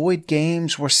we avoid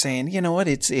games? We're saying, you know what,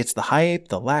 it's the hype,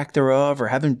 the lack thereof, or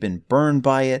haven't been burned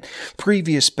by it,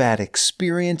 previous bad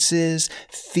experiences,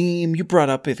 theme. You brought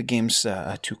up if a game's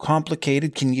too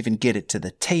complicated, can you even get it to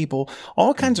the table?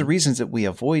 All kinds of reasons that we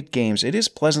avoid games. It is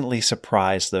pleasantly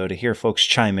surprised, though, to hear folks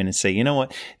chime in and say, you know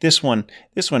what, this one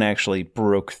actually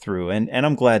broke through. And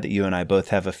I'm glad that you and I both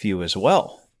have a few as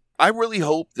well. I really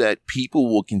hope that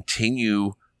people will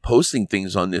continue posting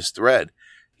things on this thread.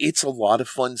 It's a lot of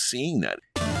fun seeing that.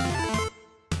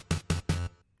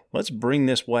 Let's bring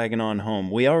this wagon on home.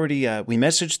 We already we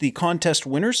messaged the contest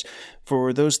winners.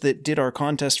 For those that did our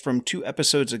contest from 2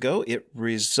 episodes ago, it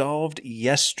resolved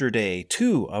yesterday.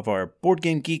 2 of our Board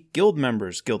Game Geek Guild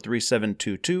members, Guild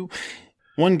 3722.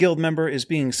 One guild member is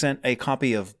being sent a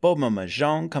copy of Boma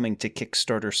Mahjong, coming to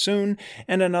Kickstarter soon,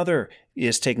 and another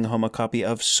is taking home a copy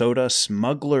of Soda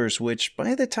Smugglers, which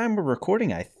by the time we're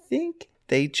recording, I think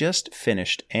they just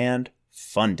finished and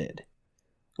funded.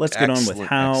 Let's get on with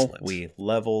how we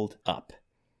leveled up.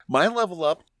 My level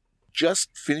up, just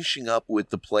finishing up with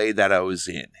the play that I was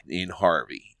in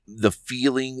Harvey. The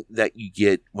feeling that you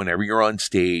get whenever you're on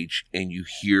stage and you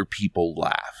hear people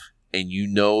laugh, and you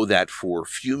know that for a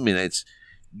few minutes,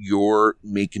 you're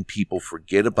making people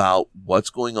forget about what's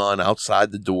going on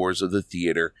outside the doors of the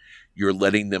theater. You're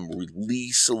letting them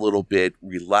release a little bit,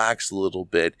 relax a little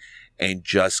bit, and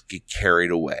just get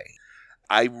carried away.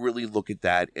 I really look at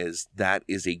that is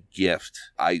a gift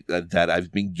that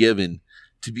I've been given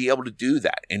to be able to do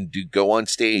that and to go on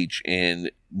stage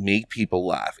and make people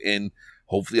laugh. And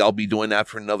hopefully I'll be doing that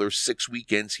for another 6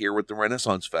 weekends here with the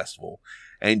Renaissance Festival,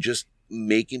 and just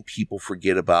making people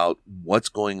forget about what's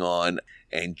going on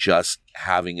and just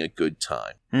having a good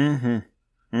time. Mm-hmm.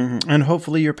 Mm-hmm. And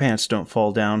hopefully your pants don't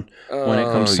fall down when it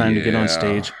comes time to get on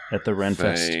stage at the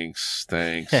Renfest.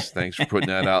 Thanks for putting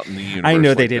that out in the universe. I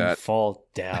know they didn't fall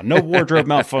down. No wardrobe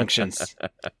malfunctions.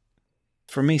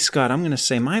 For me, Scott, I'm going to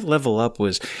say my level up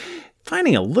was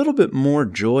finding a little bit more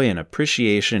joy and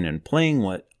appreciation in playing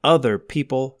what other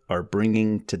people are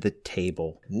bringing to the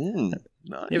table.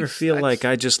 Nice. You ever feel like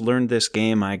I just learned this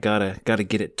game, I gotta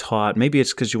get it taught? Maybe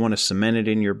it's because you want to cement it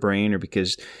in your brain, or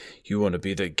because you want to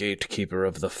be the gatekeeper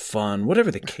of the fun,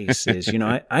 whatever the case is. You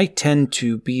know, I tend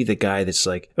to be the guy that's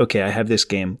like, okay, I have this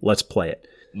game, let's play it.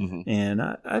 Mm-hmm. And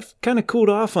I've kind of cooled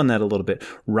off on that a little bit.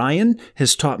 Ryan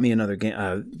has taught me another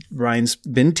game. Ryan's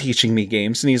been teaching me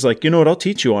games, and he's like, you know what, I'll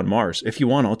teach you on Mars. If you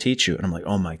want, I'll teach you. And I'm like,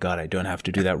 oh my God, I don't have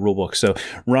to do that rule book. So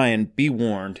Ryan, be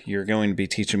warned, you're going to be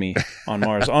teaching me on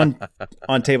Mars, on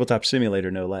Tabletop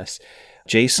Simulator, no less.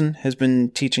 Jason has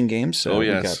been teaching games. So we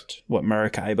got,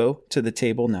 Maracaibo to the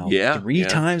table now. 3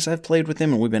 times I've played with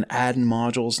him, and we've been adding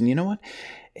modules. And you know what?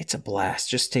 It's a blast.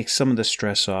 Just takes some of the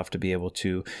stress off to be able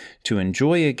to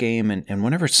enjoy a game. And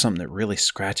whenever it's something that really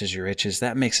scratches your itches,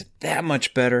 that makes it that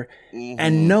much better. Mm-hmm.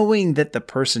 And knowing that the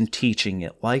person teaching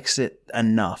it likes it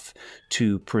enough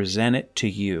to present it to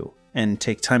you and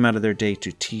take time out of their day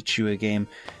to teach you a game.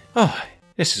 Oh,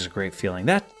 this is a great feeling.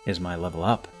 That is my level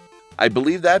up. I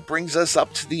believe that brings us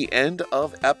up to the end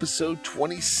of episode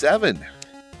 27.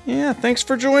 Yeah, thanks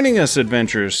for joining us,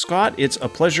 adventurers. Scott, it's a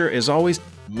pleasure as always.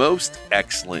 Most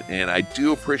excellent, and I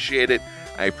do appreciate it.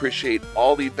 I appreciate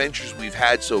all the adventures we've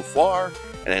had so far,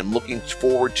 and I'm looking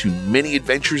forward to many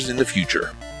adventures in the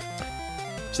future.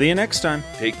 See you next time.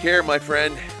 Take care, my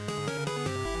friend.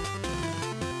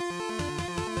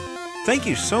 Thank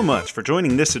you so much for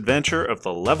joining this adventure of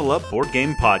the Level Up Board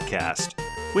Game Podcast.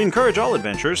 We encourage all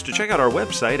adventurers to check out our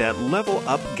website at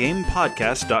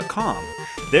levelupgamepodcast.com.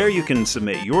 There you can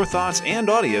submit your thoughts and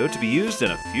audio to be used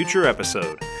in a future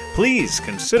episode. Please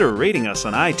consider rating us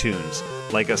on iTunes,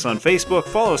 like us on Facebook,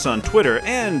 follow us on Twitter,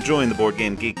 and join the Board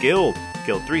Game Geek Guild,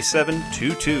 Guild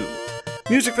 3722.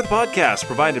 Music for the podcast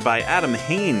provided by Adam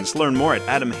Haynes. Learn more at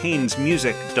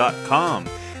adamhaynesmusic.com.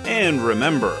 And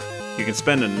remember, you can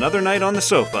spend another night on the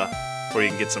sofa, or you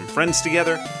can get some friends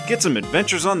together, get some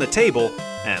adventures on the table,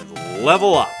 and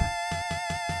level up.